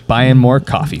start buying more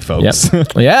coffee, folks.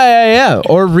 Yep. Yeah.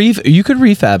 Or you could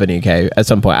refab an EK at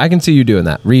some point. I can see you doing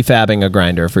that. Refabbing a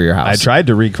grinder for your house. I tried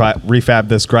to refab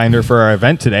this grinder for our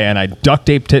event today, and I duct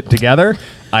taped it together.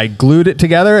 I glued it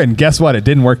together, and guess what? It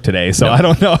didn't work today. So I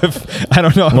don't know if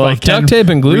I can. Duct tape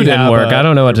and glue didn't work. I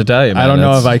don't know what to tell you, man. I don't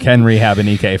know if I can rehab an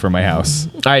EK for my house.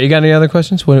 All right, you got any other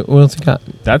questions? What else you got?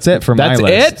 That's it for my list.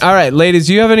 That's it? All right, ladies,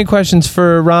 do you have any questions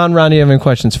for Ron? Ron, do you have any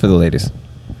questions for the ladies?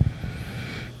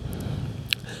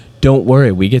 Don't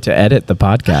worry, we get to edit the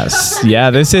podcast. Yeah,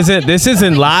 this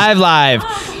isn't live.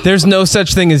 There's no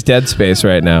such thing as dead space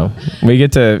right now.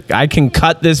 I can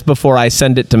cut this before I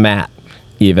send it to Matt,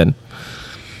 even.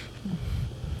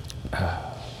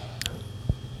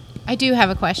 I do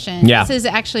have a question. Yeah. This is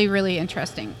actually really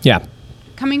interesting. Yeah.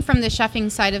 Coming from the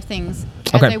chefing side of things,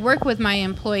 as I work with my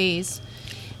employees,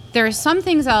 there are some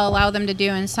things I'll allow them to do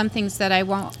and some things that I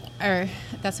won't, or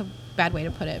that's a bad way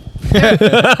to put it.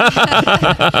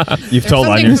 You've told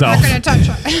on yourself.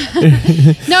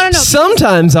 No.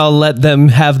 Sometimes I'll let them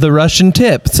have the Russian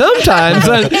tip. Sometimes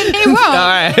they won't. All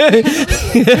right.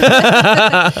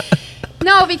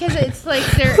 No, because it's like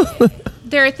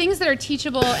there are things that are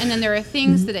teachable, and then there are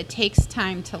things that it takes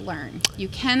time to learn. You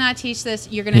cannot teach this.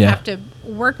 You're going to have to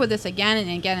work with this again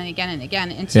and again and again and again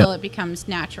until it becomes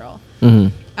natural.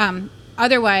 Mm-hmm.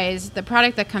 Otherwise, the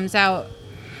product that comes out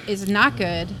is not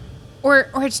good.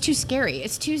 Or it's too scary.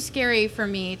 It's too scary for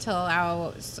me to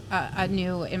allow a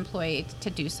new employee to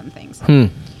do some things.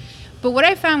 But what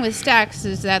I found with Stacks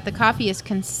is that the coffee is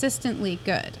consistently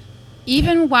good,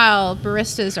 even while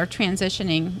baristas are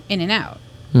transitioning in and out.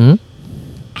 Mm-hmm.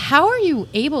 How are you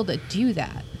able to do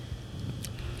that?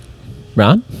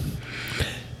 Ron,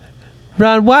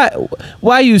 why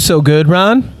are you so good,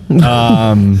 Ron?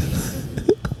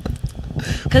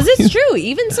 Because it's true.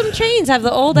 Even some chains have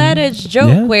the old adage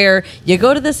joke where you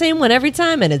go to the same one every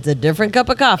time and it's a different cup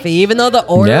of coffee, even though the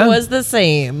order was the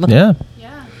same. Yeah.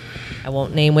 I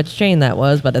won't name which chain that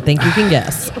was, but I think you can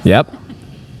guess. Yep.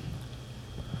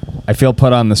 I feel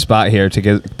put on the spot here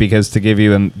because to give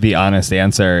you the honest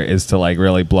answer is to like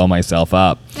really blow myself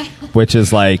up, which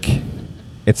is like,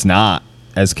 it's not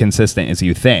as consistent as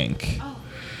you think.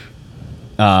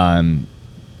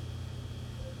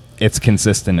 It's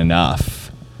consistent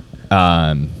enough.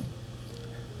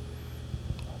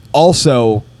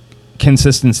 Also,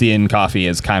 consistency in coffee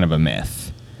is kind of a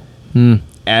myth.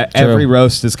 Every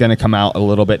roast is going to come out a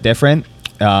little bit different.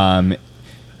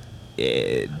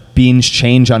 Beans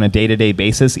change on a day-to-day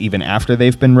basis, even after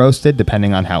they've been roasted,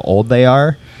 depending on how old they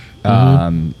are.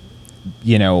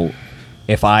 You know,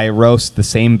 if I roast the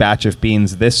same batch of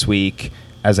beans this week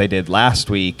as I did last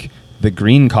week, the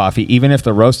green coffee, even if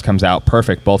the roast comes out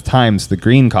perfect both times, the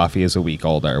green coffee is a week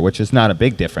older, which is not a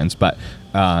big difference. But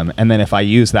and then if I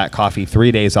use that coffee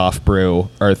 3 days off brew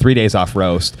or 3 days off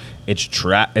roast, it's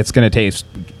going to taste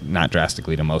not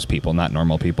drastically to most people, not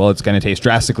normal people. It's going to taste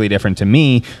drastically different to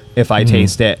me if I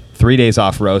taste it 3 days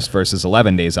off roast versus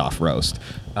 11 days off roast.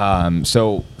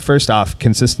 So first off,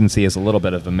 consistency is a little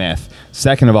bit of a myth.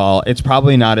 Second of all, it's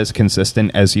probably not as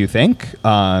consistent as you think.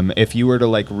 If you were to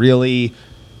like really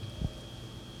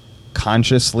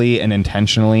consciously and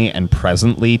intentionally and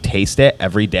presently taste it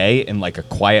every day in like a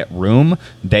quiet room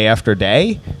day after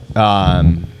day,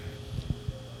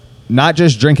 not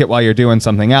just drink it while you're doing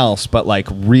something else, but like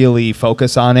really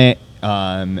focus on it,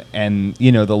 and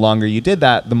you know, the longer you did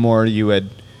that, the more you would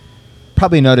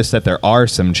probably notice that there are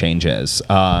some changes.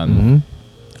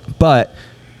 But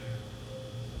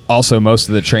also most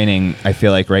of the training I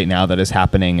feel like right now that is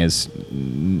happening is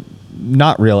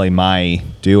not really my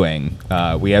doing.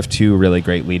 We have two really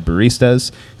great lead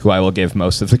baristas who I will give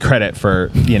most of the credit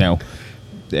for, you know,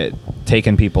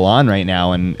 taking people on right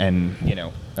now and you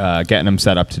know, getting them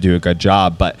set up to do a good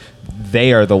job. But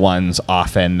they are the ones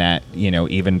often that, you know,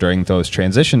 even during those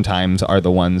transition times are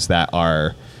the ones that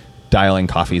are dialing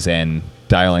coffees in,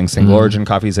 dialing single origin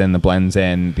coffees in, the blends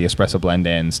in, the espresso blend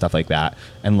in, stuff like that,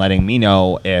 and letting me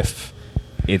know if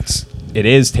it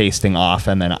is tasting off,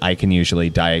 and then I can usually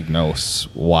diagnose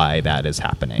why that is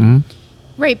happening.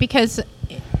 Right, because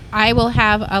I will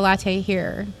have a latte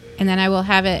here, and then I will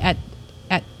have it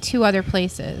at two other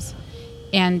places,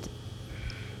 and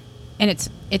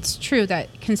it's true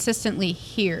that consistently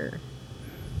here,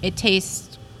 it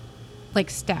tastes like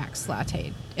Stack's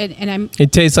latte,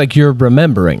 it tastes like you're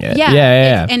remembering it.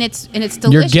 Yeah. And it's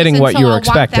delicious. You're getting what you were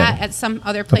expecting. I'll walk that at some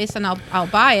other place, and I'll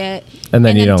buy it, and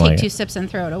then you don't take like two it. sips and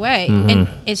throw it away. And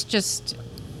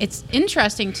it's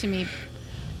interesting to me.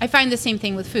 I find the same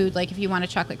thing with food. Like if you want a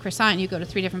chocolate croissant, you go to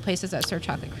 3 different places that serve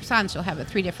chocolate croissants. You'll have it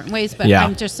 3 different ways. But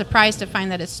I'm just surprised to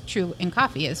find that it's true in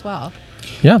coffee as well.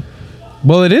 Yeah.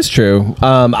 Well, it is true.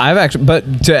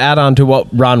 But to add on to what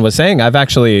Ron was saying,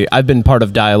 I've been part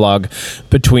of dialogue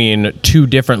between 2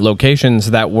 different locations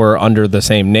that were under the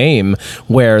same name,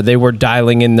 where they were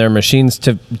dialing in their machines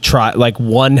to try. Like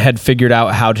one had figured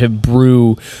out how to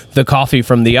brew the coffee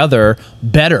from the other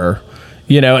better,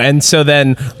 you know, and so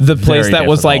then the place that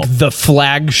was like the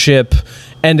flagship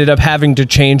ended up having to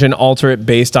change and alter it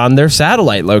based on their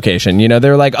satellite location. You know,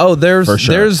 they're like, oh,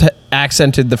 there's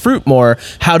accented the fruit more.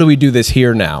 How do we do this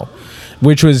here now?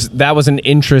 That was an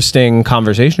interesting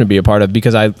conversation to be a part of,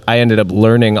 because I ended up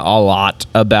learning a lot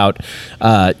about,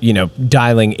 you know,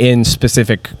 dialing in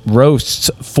specific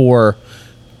roasts for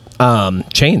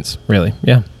chains, really.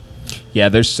 Yeah. Yeah,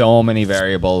 there's so many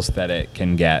variables that it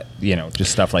can get, you know,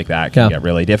 just stuff like that can get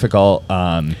really difficult.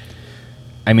 I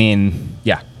mean,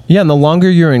 yeah. Yeah, and the longer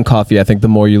you're in coffee, I think the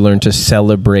more you learn to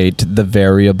celebrate the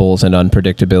variables and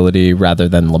unpredictability rather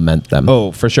than lament them.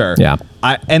 Oh, for sure. Yeah.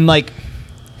 And like,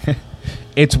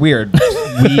 it's weird.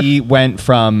 We went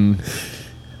from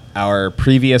our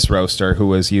previous roaster who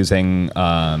was using,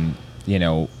 you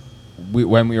know,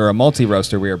 when we were a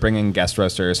multi-roaster, we were bringing guest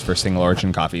roasters for single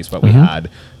origin coffees, but we had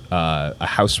a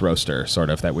house roaster sort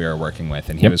of that we were working with,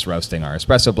 and he was roasting our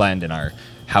espresso blend and our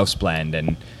house blend,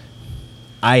 and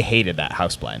I hated that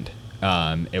house blend.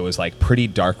 It was like pretty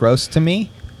dark roast to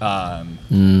me.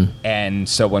 And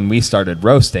so when we started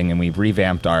roasting and we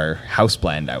revamped our house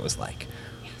blend, I was like,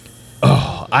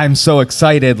 oh, I'm so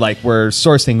excited. Like we're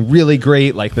sourcing really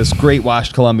great, like this great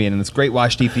washed Colombian and this great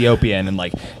washed Ethiopian and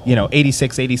like, you know,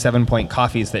 86, 87 point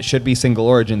coffees that should be single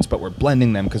origins, but we're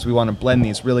blending them because we want to blend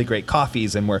these really great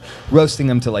coffees, and we're roasting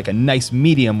them to like a nice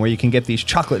medium where you can get these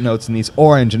chocolate notes and these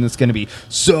orange, and it's going to be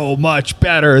so much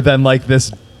better than like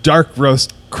this dark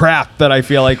roast crap that I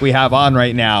feel like we have on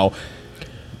right now.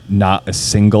 Not a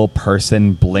single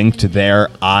person blinked their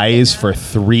eyes for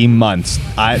 3 months.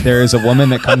 There is a woman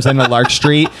that comes into Lark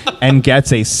Street and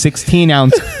gets a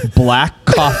 16-ounce black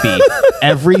coffee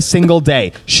every single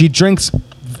day. She drinks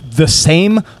the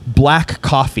same black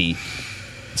coffee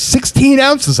 16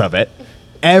 ounces of it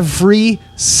every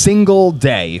single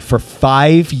day for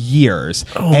 5 years.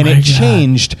 And it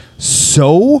changed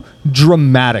so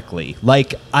dramatically.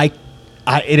 Like,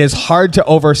 it is hard to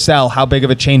oversell how big of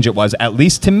a change it was, at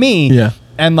least to me. Yeah.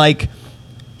 And like,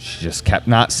 she just kept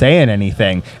not saying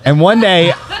anything. And one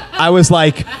day I was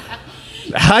like,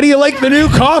 how do you like the new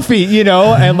coffee? You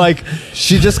know? And like,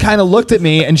 she just kind of looked at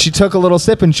me and she took a little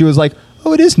sip and she was like,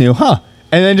 oh, it is new, huh?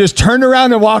 And then just turned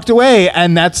around and walked away.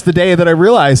 And that's the day that I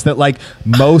realized that, like,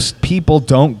 most people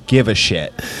don't give a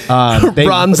shit.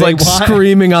 Ron's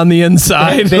screaming on the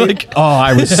inside.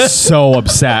 I was so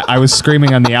upset. I was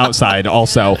screaming on the outside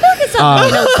also.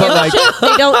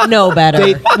 They don't know better.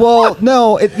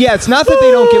 It's not that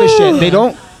they don't give a shit. They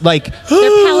don't, like,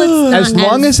 their palate's as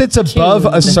long as it's above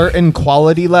a certain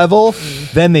quality level,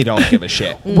 then they don't give a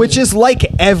shit. Which is like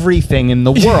everything in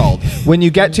the world. When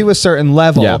you get to a certain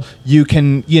level, you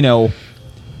can, the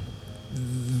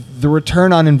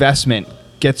return on investment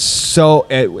gets so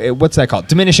what's that called?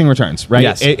 Diminishing returns, right?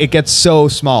 Yes. It gets so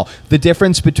small. The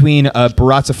difference between a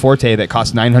Baratza Forte that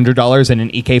costs $900 and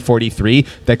an EK43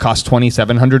 that costs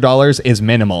 $2,700 is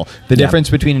minimal. The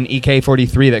difference between an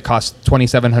EK43 that costs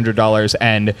 $2,700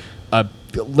 and a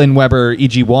Lynn Weber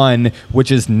EG1,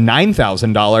 which is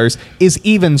 $9,000, is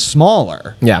even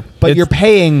smaller. Yeah, but you're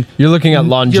looking at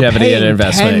longevity and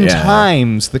investment. 10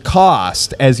 times the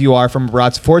cost as you are from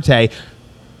Baratza Forte.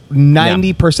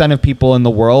 90% of people in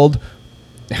the world,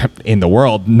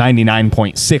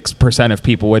 99.6% of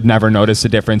people would never notice a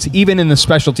difference. Even in the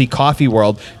specialty coffee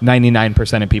world,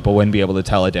 99% of people wouldn't be able to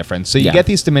tell a difference. So you get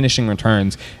these diminishing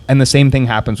returns, and the same thing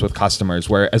happens with customers,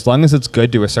 where as long as it's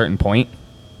good to a certain point,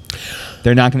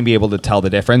 they're not going to be able to tell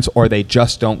the difference, or they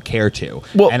just don't care to.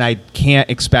 Well, and I can't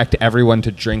expect everyone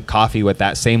to drink coffee with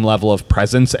that same level of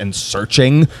presence and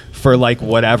searching for like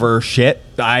whatever shit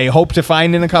I hope to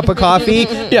find in a cup of coffee.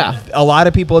 A lot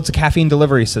of people, it's a caffeine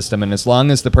delivery system, and as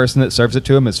long as the person that serves it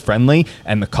to them is friendly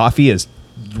and the coffee is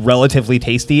relatively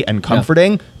tasty and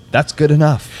comforting, that's good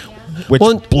enough. Which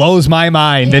blows my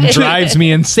mind and drives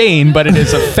me insane, but it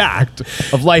is a fact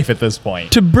of life at this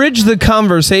point. To bridge the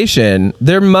conversation,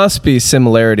 there must be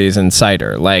similarities in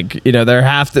cider. Like, there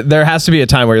has to be a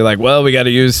time where you're like, well, we got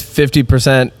to use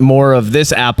 50% more of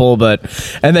this apple,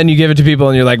 and then you give it to people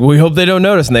and you're like, we hope they don't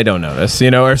notice, and they don't notice,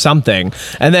 or something.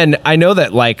 And then I know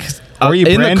that, like, or you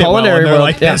in brand the culinary world, world,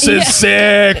 like, this is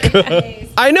sick.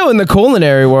 I know in the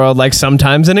culinary world, like,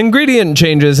 sometimes an ingredient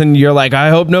changes and you're like, I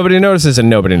hope nobody notices, and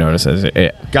nobody notices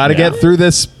it. Got to get through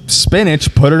this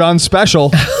spinach, put it on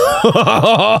special. I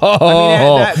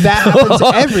mean, that happens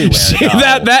everywhere. See,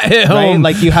 that hit home. Right?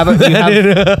 Like you have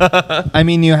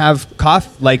coffee.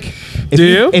 Like,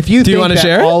 if you think want to that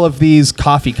share all of these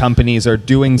coffee companies are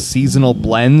doing seasonal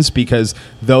blends because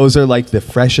those are like the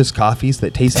freshest coffees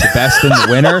that taste the best in the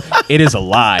winter, it is a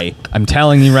lie. I'm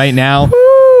telling you right now.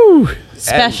 Woo.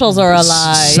 Specials are a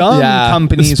lie. Some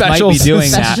companies might be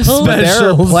doing that, but there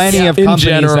are plenty of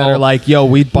companies that are like, "Yo,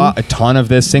 we bought a ton of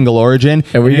this single origin,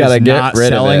 and we gotta get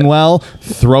rid of it. Selling well.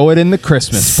 Throw it in the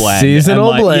Christmas blend,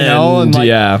 seasonal blend,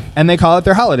 and they call it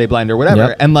their holiday blend or whatever."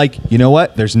 Yep. And like, you know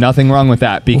what? There's nothing wrong with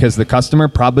that because the customer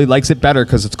probably likes it better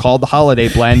because it's called the holiday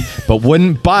blend, but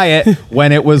wouldn't buy it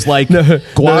when it was like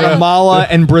Guatemala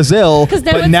and Brazil.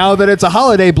 But now that it's a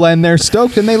holiday blend, they're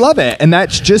stoked and they love it, and that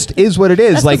just is what it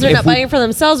is. That's like they're not buying for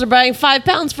themselves, they're buying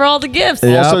 £5 for all the gifts.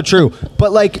 Also true.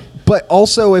 But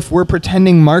also, if we're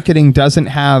pretending marketing doesn't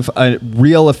have a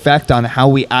real effect on how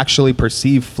we actually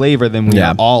perceive flavor, then we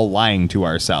are all lying to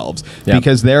ourselves.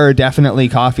 Because there are definitely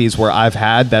coffees where I've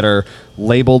had that are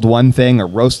labeled one thing or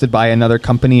roasted by another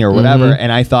company or whatever,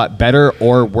 and I thought better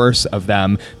or worse of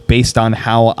them based on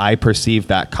how I perceived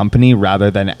that company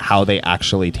rather than how they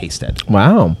actually tasted.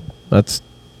 Wow. That's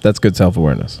good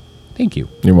self-awareness. Thank you.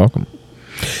 You're welcome.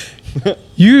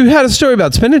 You had a story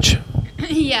about spinach?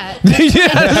 Yeah.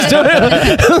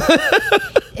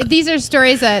 These are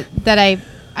stories that I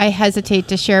hesitate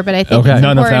to share, but I think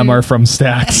none of them are from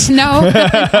Stacks. No.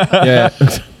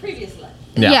 Previously.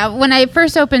 Yeah, when I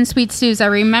first opened Sweet Stews, I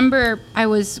remember I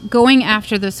was going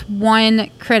after this one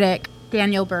critic,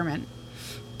 Daniel Berman.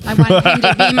 I wanted him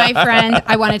to be my friend.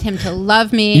 I wanted him to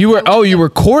love me. You were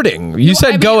courting. You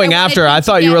said going after. I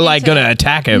thought you were like going to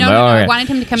attack him. No, I wanted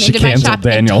him to come into my shop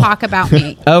and talk about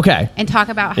me. Okay. And talk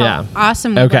about how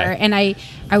awesome we were. And I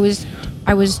was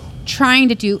trying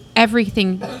to do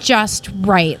everything just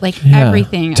right, like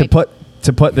everything.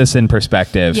 To put this in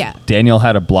perspective, Daniel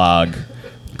had a blog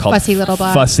called Fussy Little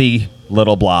Blog. Fussy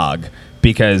Little Blog.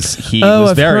 because he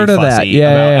was very fussy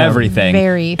about everything.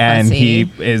 Very fussy. And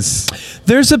he is...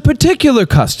 There's a particular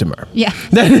customer. Yeah.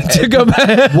 To go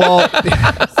back. Well...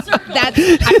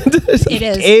 it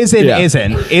is.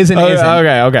 Isn't.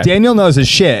 Okay. Daniel knows his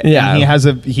shit. Yeah.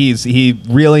 And he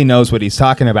really knows what he's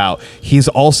talking about. He's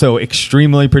also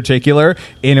extremely particular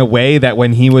in a way that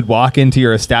when he would walk into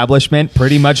your establishment,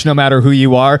 pretty much no matter who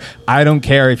you are, I don't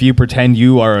care if you pretend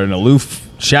you are an aloof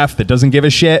chef that doesn't give a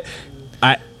shit.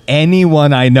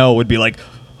 Anyone I know would be like,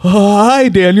 oh, hi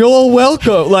Daniel,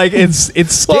 welcome. Like it's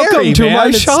scary. Welcome to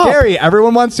my shop. Scary.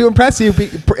 Everyone wants to impress him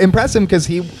because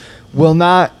he will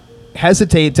not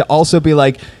hesitate to also be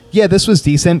like, yeah, this was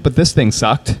decent, but this thing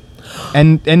sucked.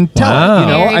 And tell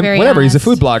him, Very whatever. honest. He's a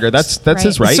food blogger. That's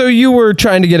his right. So you were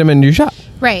trying to get him into your shop,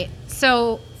 Right.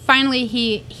 So finally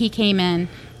he came in.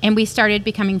 And we started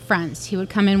becoming friends. He would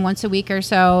come in once a week or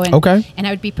so. And, and I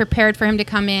would be prepared for him to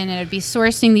come in, and I'd be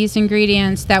sourcing these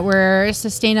ingredients that were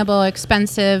sustainable,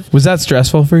 expensive. Was that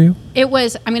stressful for you? It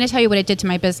was. I'm going to tell you what it did to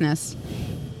my business.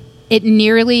 It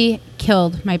nearly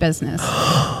killed my business.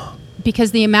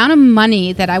 Because the amount of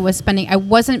money that I was spending, I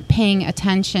wasn't paying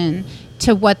attention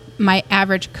to what my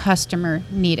average customer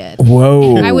needed.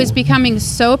 Whoa. And I was becoming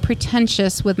so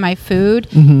pretentious with my food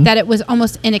that it was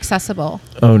almost inaccessible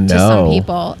to some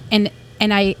people. And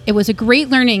it was a great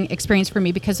learning experience for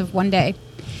me because of one day.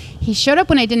 He showed up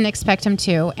when I didn't expect him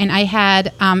to, and I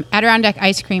had Adirondack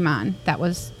ice cream on. That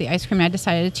was the ice cream I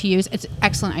decided to use. It's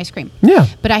excellent ice cream. Yeah.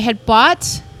 But I had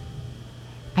bought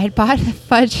the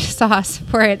fudge sauce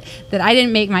for it that I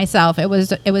didn't make myself. It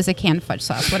was a canned fudge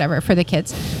sauce, whatever, for the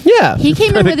kids. Yeah. He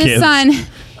came in with his son.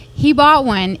 He bought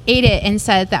one, ate it, and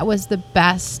said that was the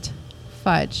best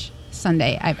fudge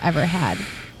sundae I've ever had.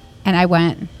 And I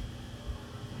went,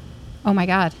 oh my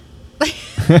God.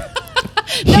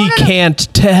 He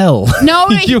can't tell. No,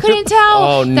 he couldn't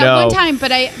tell that one no. time.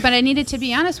 But I needed to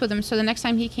be honest with him. So the next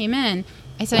time he came in,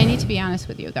 I said, I need to be honest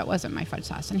with you. That wasn't my fudge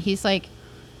sauce. And he's like,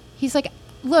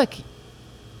 look,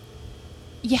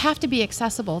 you have to be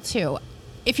accessible too.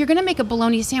 If you're going to make a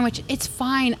bologna sandwich, it's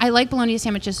fine. I like bologna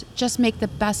sandwiches. Just make the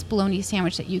best bologna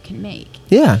sandwich that you can make.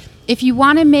 Yeah. If you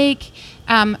want to make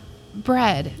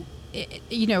bread,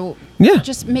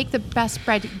 just make the best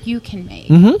bread you can make.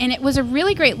 Mm-hmm. And it was a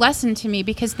really great lesson to me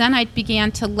because then I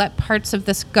began to let parts of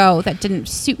this go that didn't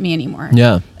suit me anymore.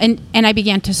 Yeah. And I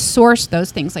began to source those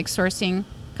things, like sourcing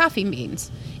coffee beans.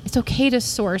 It's okay to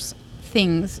source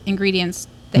ingredients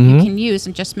that you can use,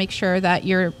 and just make sure that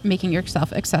you're making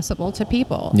yourself accessible to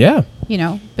people. Yeah.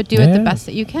 But do it the best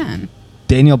that you can.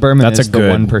 Daniel Berman That's is a the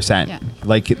good- 1%. Yeah.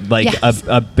 Like Yes.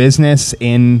 a business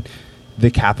in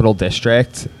the Capital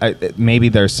District. Maybe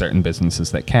there's certain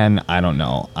businesses that can. I don't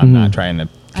know. I'm not trying to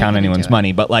count anyone's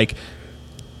money, but like,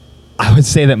 I would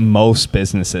say that most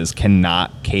businesses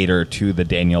cannot cater to the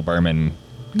Daniel Berman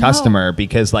customer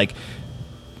because like.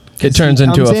 It turns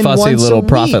into a fussy little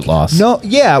profit loss. No,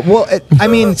 yeah. Well, I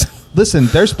mean, listen,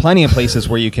 there's plenty of places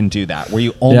where you can do that, where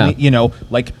you only,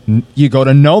 you go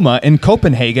to Noma in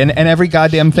Copenhagen and every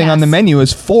goddamn thing on the menu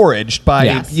is foraged by,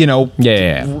 Rene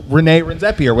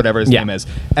Renzepi or whatever his name is.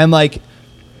 And like,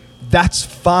 that's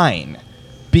fine.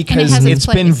 Because it's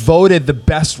been voted the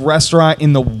best restaurant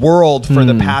in the world for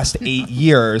the past 8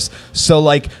 years. So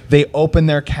like they open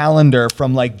their calendar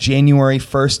from like January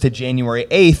 1st to January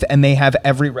 8th and they have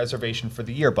every reservation for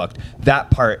the year booked.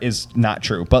 That part is not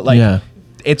true. But like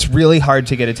it's really hard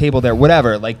to get a table there,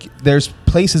 whatever. Like there's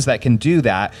places that can do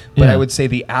that. But I would say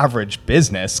the average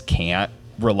business can't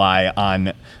rely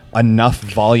on enough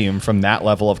volume from that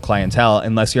level of clientele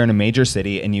unless you're in a major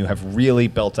city and you have really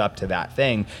built up to that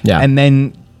thing. Yeah.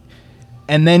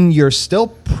 And then you're still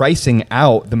pricing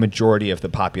out the majority of the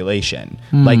population.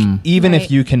 Like even if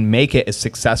you can make it a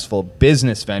successful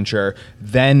business venture,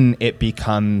 then it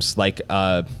becomes like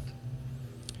a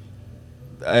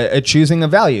choosing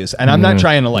of values. And I'm not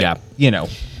trying to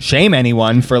shame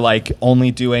anyone for like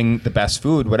only doing the best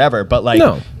food, whatever. But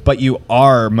like, but you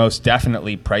are most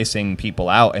definitely pricing people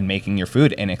out and making your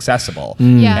food inaccessible.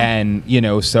 Yeah. And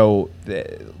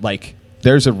like.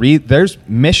 There's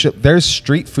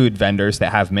street food vendors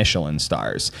that have Michelin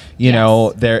stars.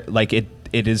 They're like it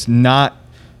does not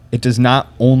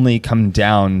only come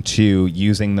down to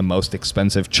using the most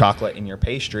expensive chocolate in your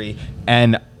pastry,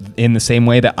 and in the same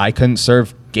way that I couldn't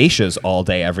serve geishas all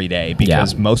day every day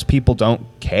because most people don't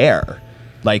care.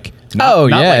 Like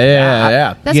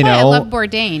yeah. That's why I love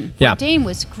Bourdain. Yeah. Bourdain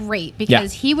was great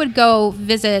because he would go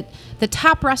visit the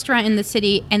top restaurant in the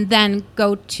city and then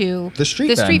go to the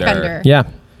street vendor. Yeah.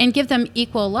 and give them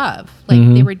equal love. Like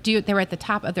they were at the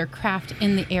top of their craft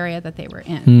in the area that they were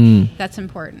in. That's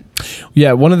important.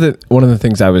 Yeah, one of the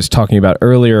things I was talking about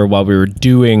earlier while we were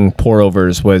doing pour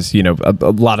overs was, a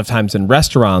lot of times in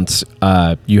restaurants,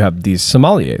 you have these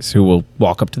sommeliers who will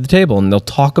walk up to the table and they'll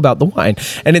talk about the wine,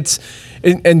 and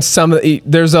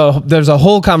there's a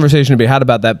whole conversation to be had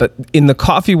about that. But in the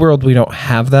coffee world, we don't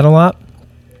have that a lot.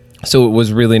 So it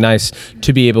was really nice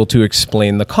to be able to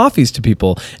explain the coffees to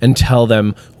people and tell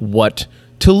them what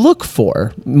to look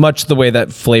for, much the way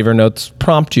that flavor notes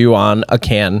prompt you on a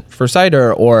can for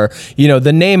cider, or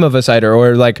the name of a cider,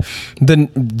 or like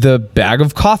the bag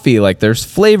of coffee, like there's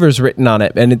flavors written on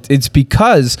it. And it's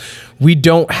because we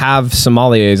don't have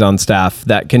sommeliers on staff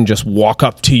that can just walk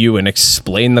up to you and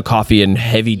explain the coffee in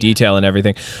heavy detail and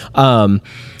everything.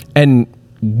 And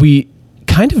we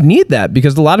kind of need that,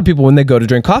 because a lot of people, when they go to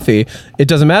drink coffee, it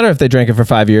doesn't matter if they drank it for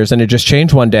 5 years and it just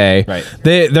changed one day. Right.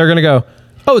 They're going to go,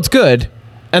 oh, it's good.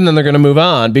 And then they're going to move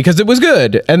on because it was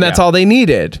good. And that's all they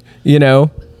needed,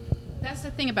 That's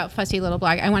the thing about Fussy Little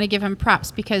Blog. I want to give him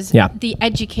props because the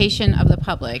education of the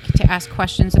public to ask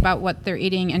questions about what they're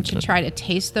eating and to try to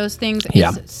taste those things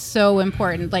is so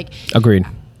important. Like, agreed.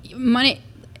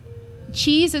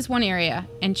 Cheese is one area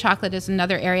and chocolate is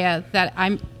another area that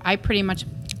I pretty much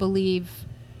believe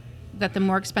that the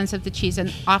more expensive the cheese,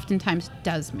 and oftentimes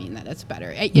does mean that it's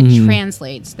better. It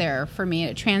translates there for me.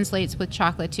 It translates with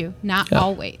chocolate too. Not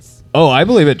always. Oh, I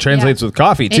believe it translates with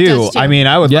coffee too. I mean,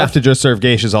 I would love to just serve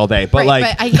geishas all day, but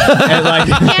but I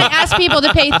can't ask people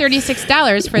to pay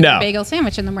 $36 for their bagel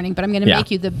sandwich in the morning, but I'm going to make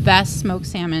you the best smoked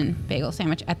salmon bagel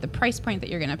sandwich at the price point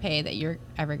that you're going to pay that you're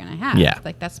ever going to have. Yeah.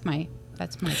 Like that's my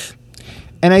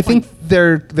And I think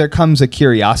there comes a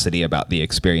curiosity about the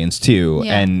experience too.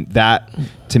 Yeah. And that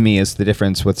to me is the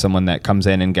difference with someone that comes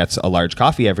in and gets a large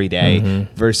coffee every day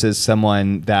versus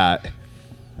someone that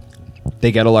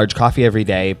they get a large coffee every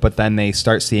day, but then they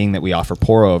start seeing that we offer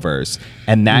pour overs,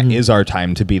 and that is our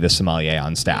time to be the sommelier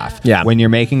on staff. Yeah. When you're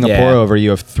making a pour over, you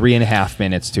have 3.5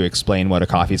 minutes to explain what a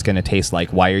coffee is going to taste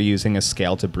like, why you're using a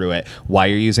scale to brew it, why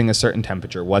you're using a certain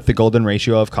temperature, what the golden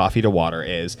ratio of coffee to water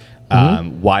is,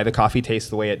 why the coffee tastes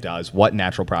the way it does, what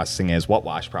natural processing is, what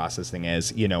wash processing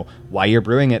is, why you're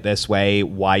brewing it this way,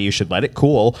 why you should let it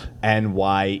cool, and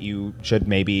why you should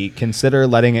maybe consider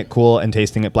letting it cool and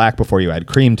tasting it black before you add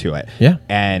cream to it. Yeah.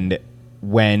 And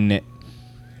in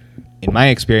my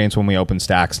experience, when we opened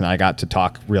Stacks and I got to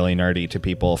talk really nerdy to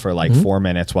people for like 4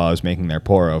 minutes while I was making their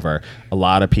pour over, a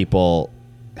lot of people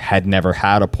had never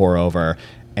had a pour over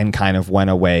and kind of went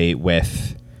away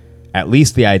with at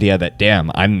least the idea that,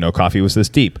 damn, I didn't know coffee was this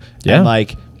deep. Yeah. And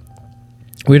like,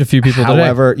 we had a few people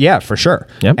however, yeah, for sure.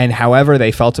 Yep. And however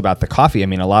they felt about the coffee, I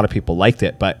mean, a lot of people liked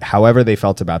it, but however they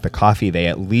felt about the coffee, they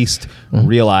at least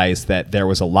realized that there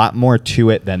was a lot more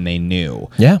to it than they knew.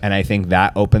 Yeah. And I think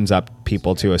that opens up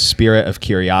people to a spirit of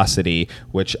curiosity,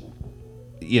 which,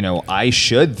 I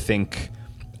should think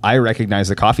I recognize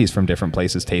the coffees from different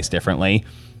places taste differently.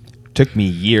 Took me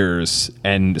years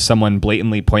and someone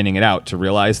blatantly pointing it out to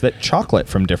realize that chocolate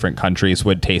from different countries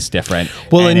would taste different.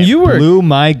 Well, and you blew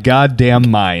my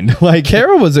goddamn mind. Like,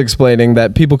 Kara was explaining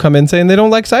that people come in saying they don't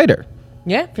like cider.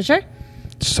 Yeah, for sure.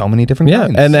 so many different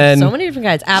kinds. And then So many different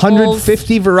kinds. Apples.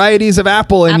 150 varieties of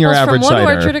apple in your average Apples from one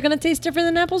cider. orchard are going to taste different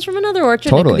than apples from another orchard.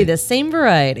 Totally. It could be the same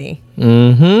variety.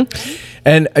 Mm-hmm.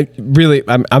 And really,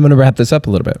 I'm going to wrap this up a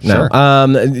little bit now.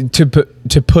 Sure.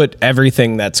 To put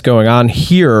everything that's going on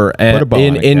here and Put a bow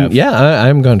on it, Kev.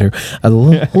 I'm going to a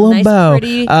little Nice, bow.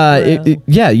 pretty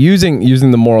bow.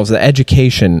 Using the morals, the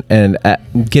education, and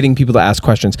getting people to ask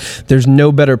questions. There's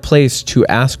no better place to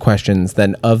ask questions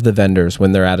than of the vendors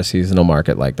when they're at a seasonal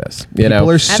market like this.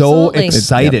 People are so Absolutely.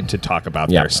 excited to talk about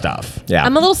their stuff. Yeah,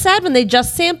 I'm a little sad when they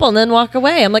just sample and then walk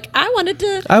away. I'm like, I wanted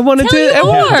to tell to you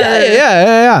more.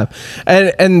 Yeah.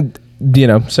 And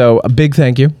so a big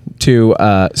thank you to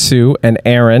Sue and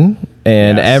Aaron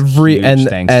and Huge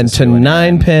thanks and to Sue and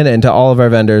Nine Aaron. Pin and to all of our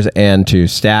vendors and to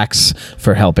Stacks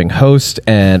for helping host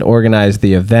and organize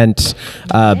the event.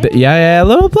 A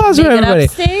little applause for Make it everybody.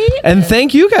 Upstate. And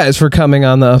thank you guys for coming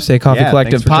on the Upstate Coffee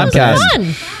Collective thanks for podcast. joining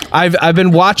us. Fun. I've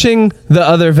been watching the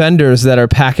other vendors that are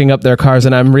packing up their cars,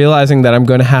 and I'm realizing that I'm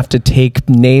going to have to take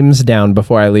names down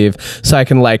before I leave so I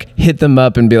can hit them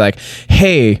up and be like,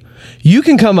 hey, you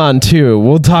can come on too.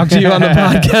 We'll talk to you on the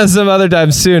podcast some other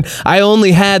time soon. I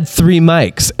only had 3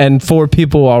 mics and 4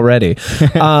 people already.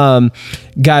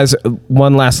 Guys,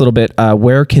 one last little bit.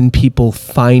 Where can people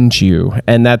find you?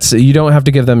 And that's, you don't have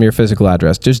to give them your physical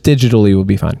address. Just digitally will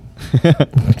be fine.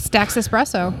 Stacks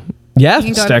Espresso. Yeah, You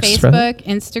can go Stacks to Espresso. Facebook,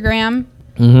 Instagram.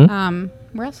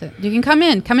 Mm-hmm. Where else? You can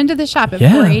come into the shop at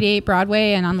Yeah. 488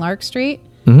 Broadway and on Lark Street.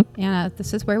 Yeah,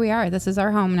 this is where we are. This is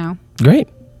our home now. Great.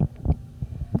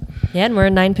 Yeah, and we're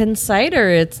in 9 Pin Cider.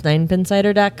 It's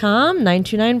 9pincider.com,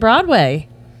 929 Broadway.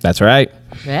 That's right.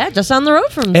 Yeah, just on the road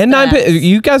from And 9 Pin,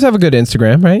 you guys have a good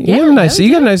Instagram, right? Yeah, you have a nice.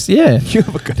 You got a nice. Yeah. You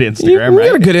have a good Instagram, You right?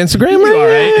 got a good Instagram, You right? all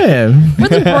right? Yeah. We're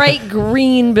the bright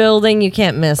green building. You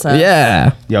can't miss us.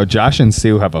 Yeah. Yo, Josh and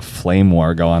Sue have a flame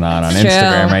war going on True.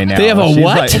 Instagram right now. They have a She's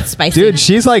what? like- It's spicy. Dude,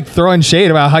 she's like throwing shade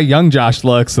about how young Josh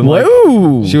looks. And like,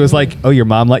 Whoa. she was like, "Oh, your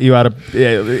mom let you out of bed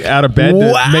to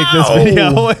make this Wow.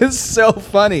 video." It's so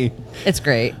funny. It's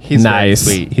great. He's Nice.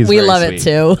 very sweet. He's We very love sweet. it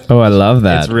too. Oh, I love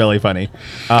that. It's really funny.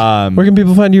 Where can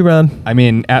people find you, Ron? I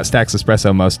mean, at Stacks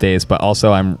Espresso most days, but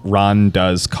also I'm Ron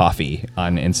Does Coffee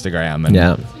on Instagram. And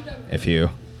Yeah. if you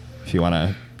want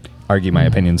to argue my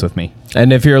opinions with me,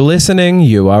 And if you're listening,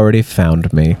 you already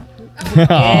found me. So,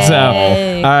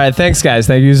 all right. Thanks, guys.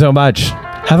 Thank you so much.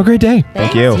 Have a great day.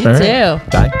 thank you. You All right.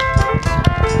 too. Bye.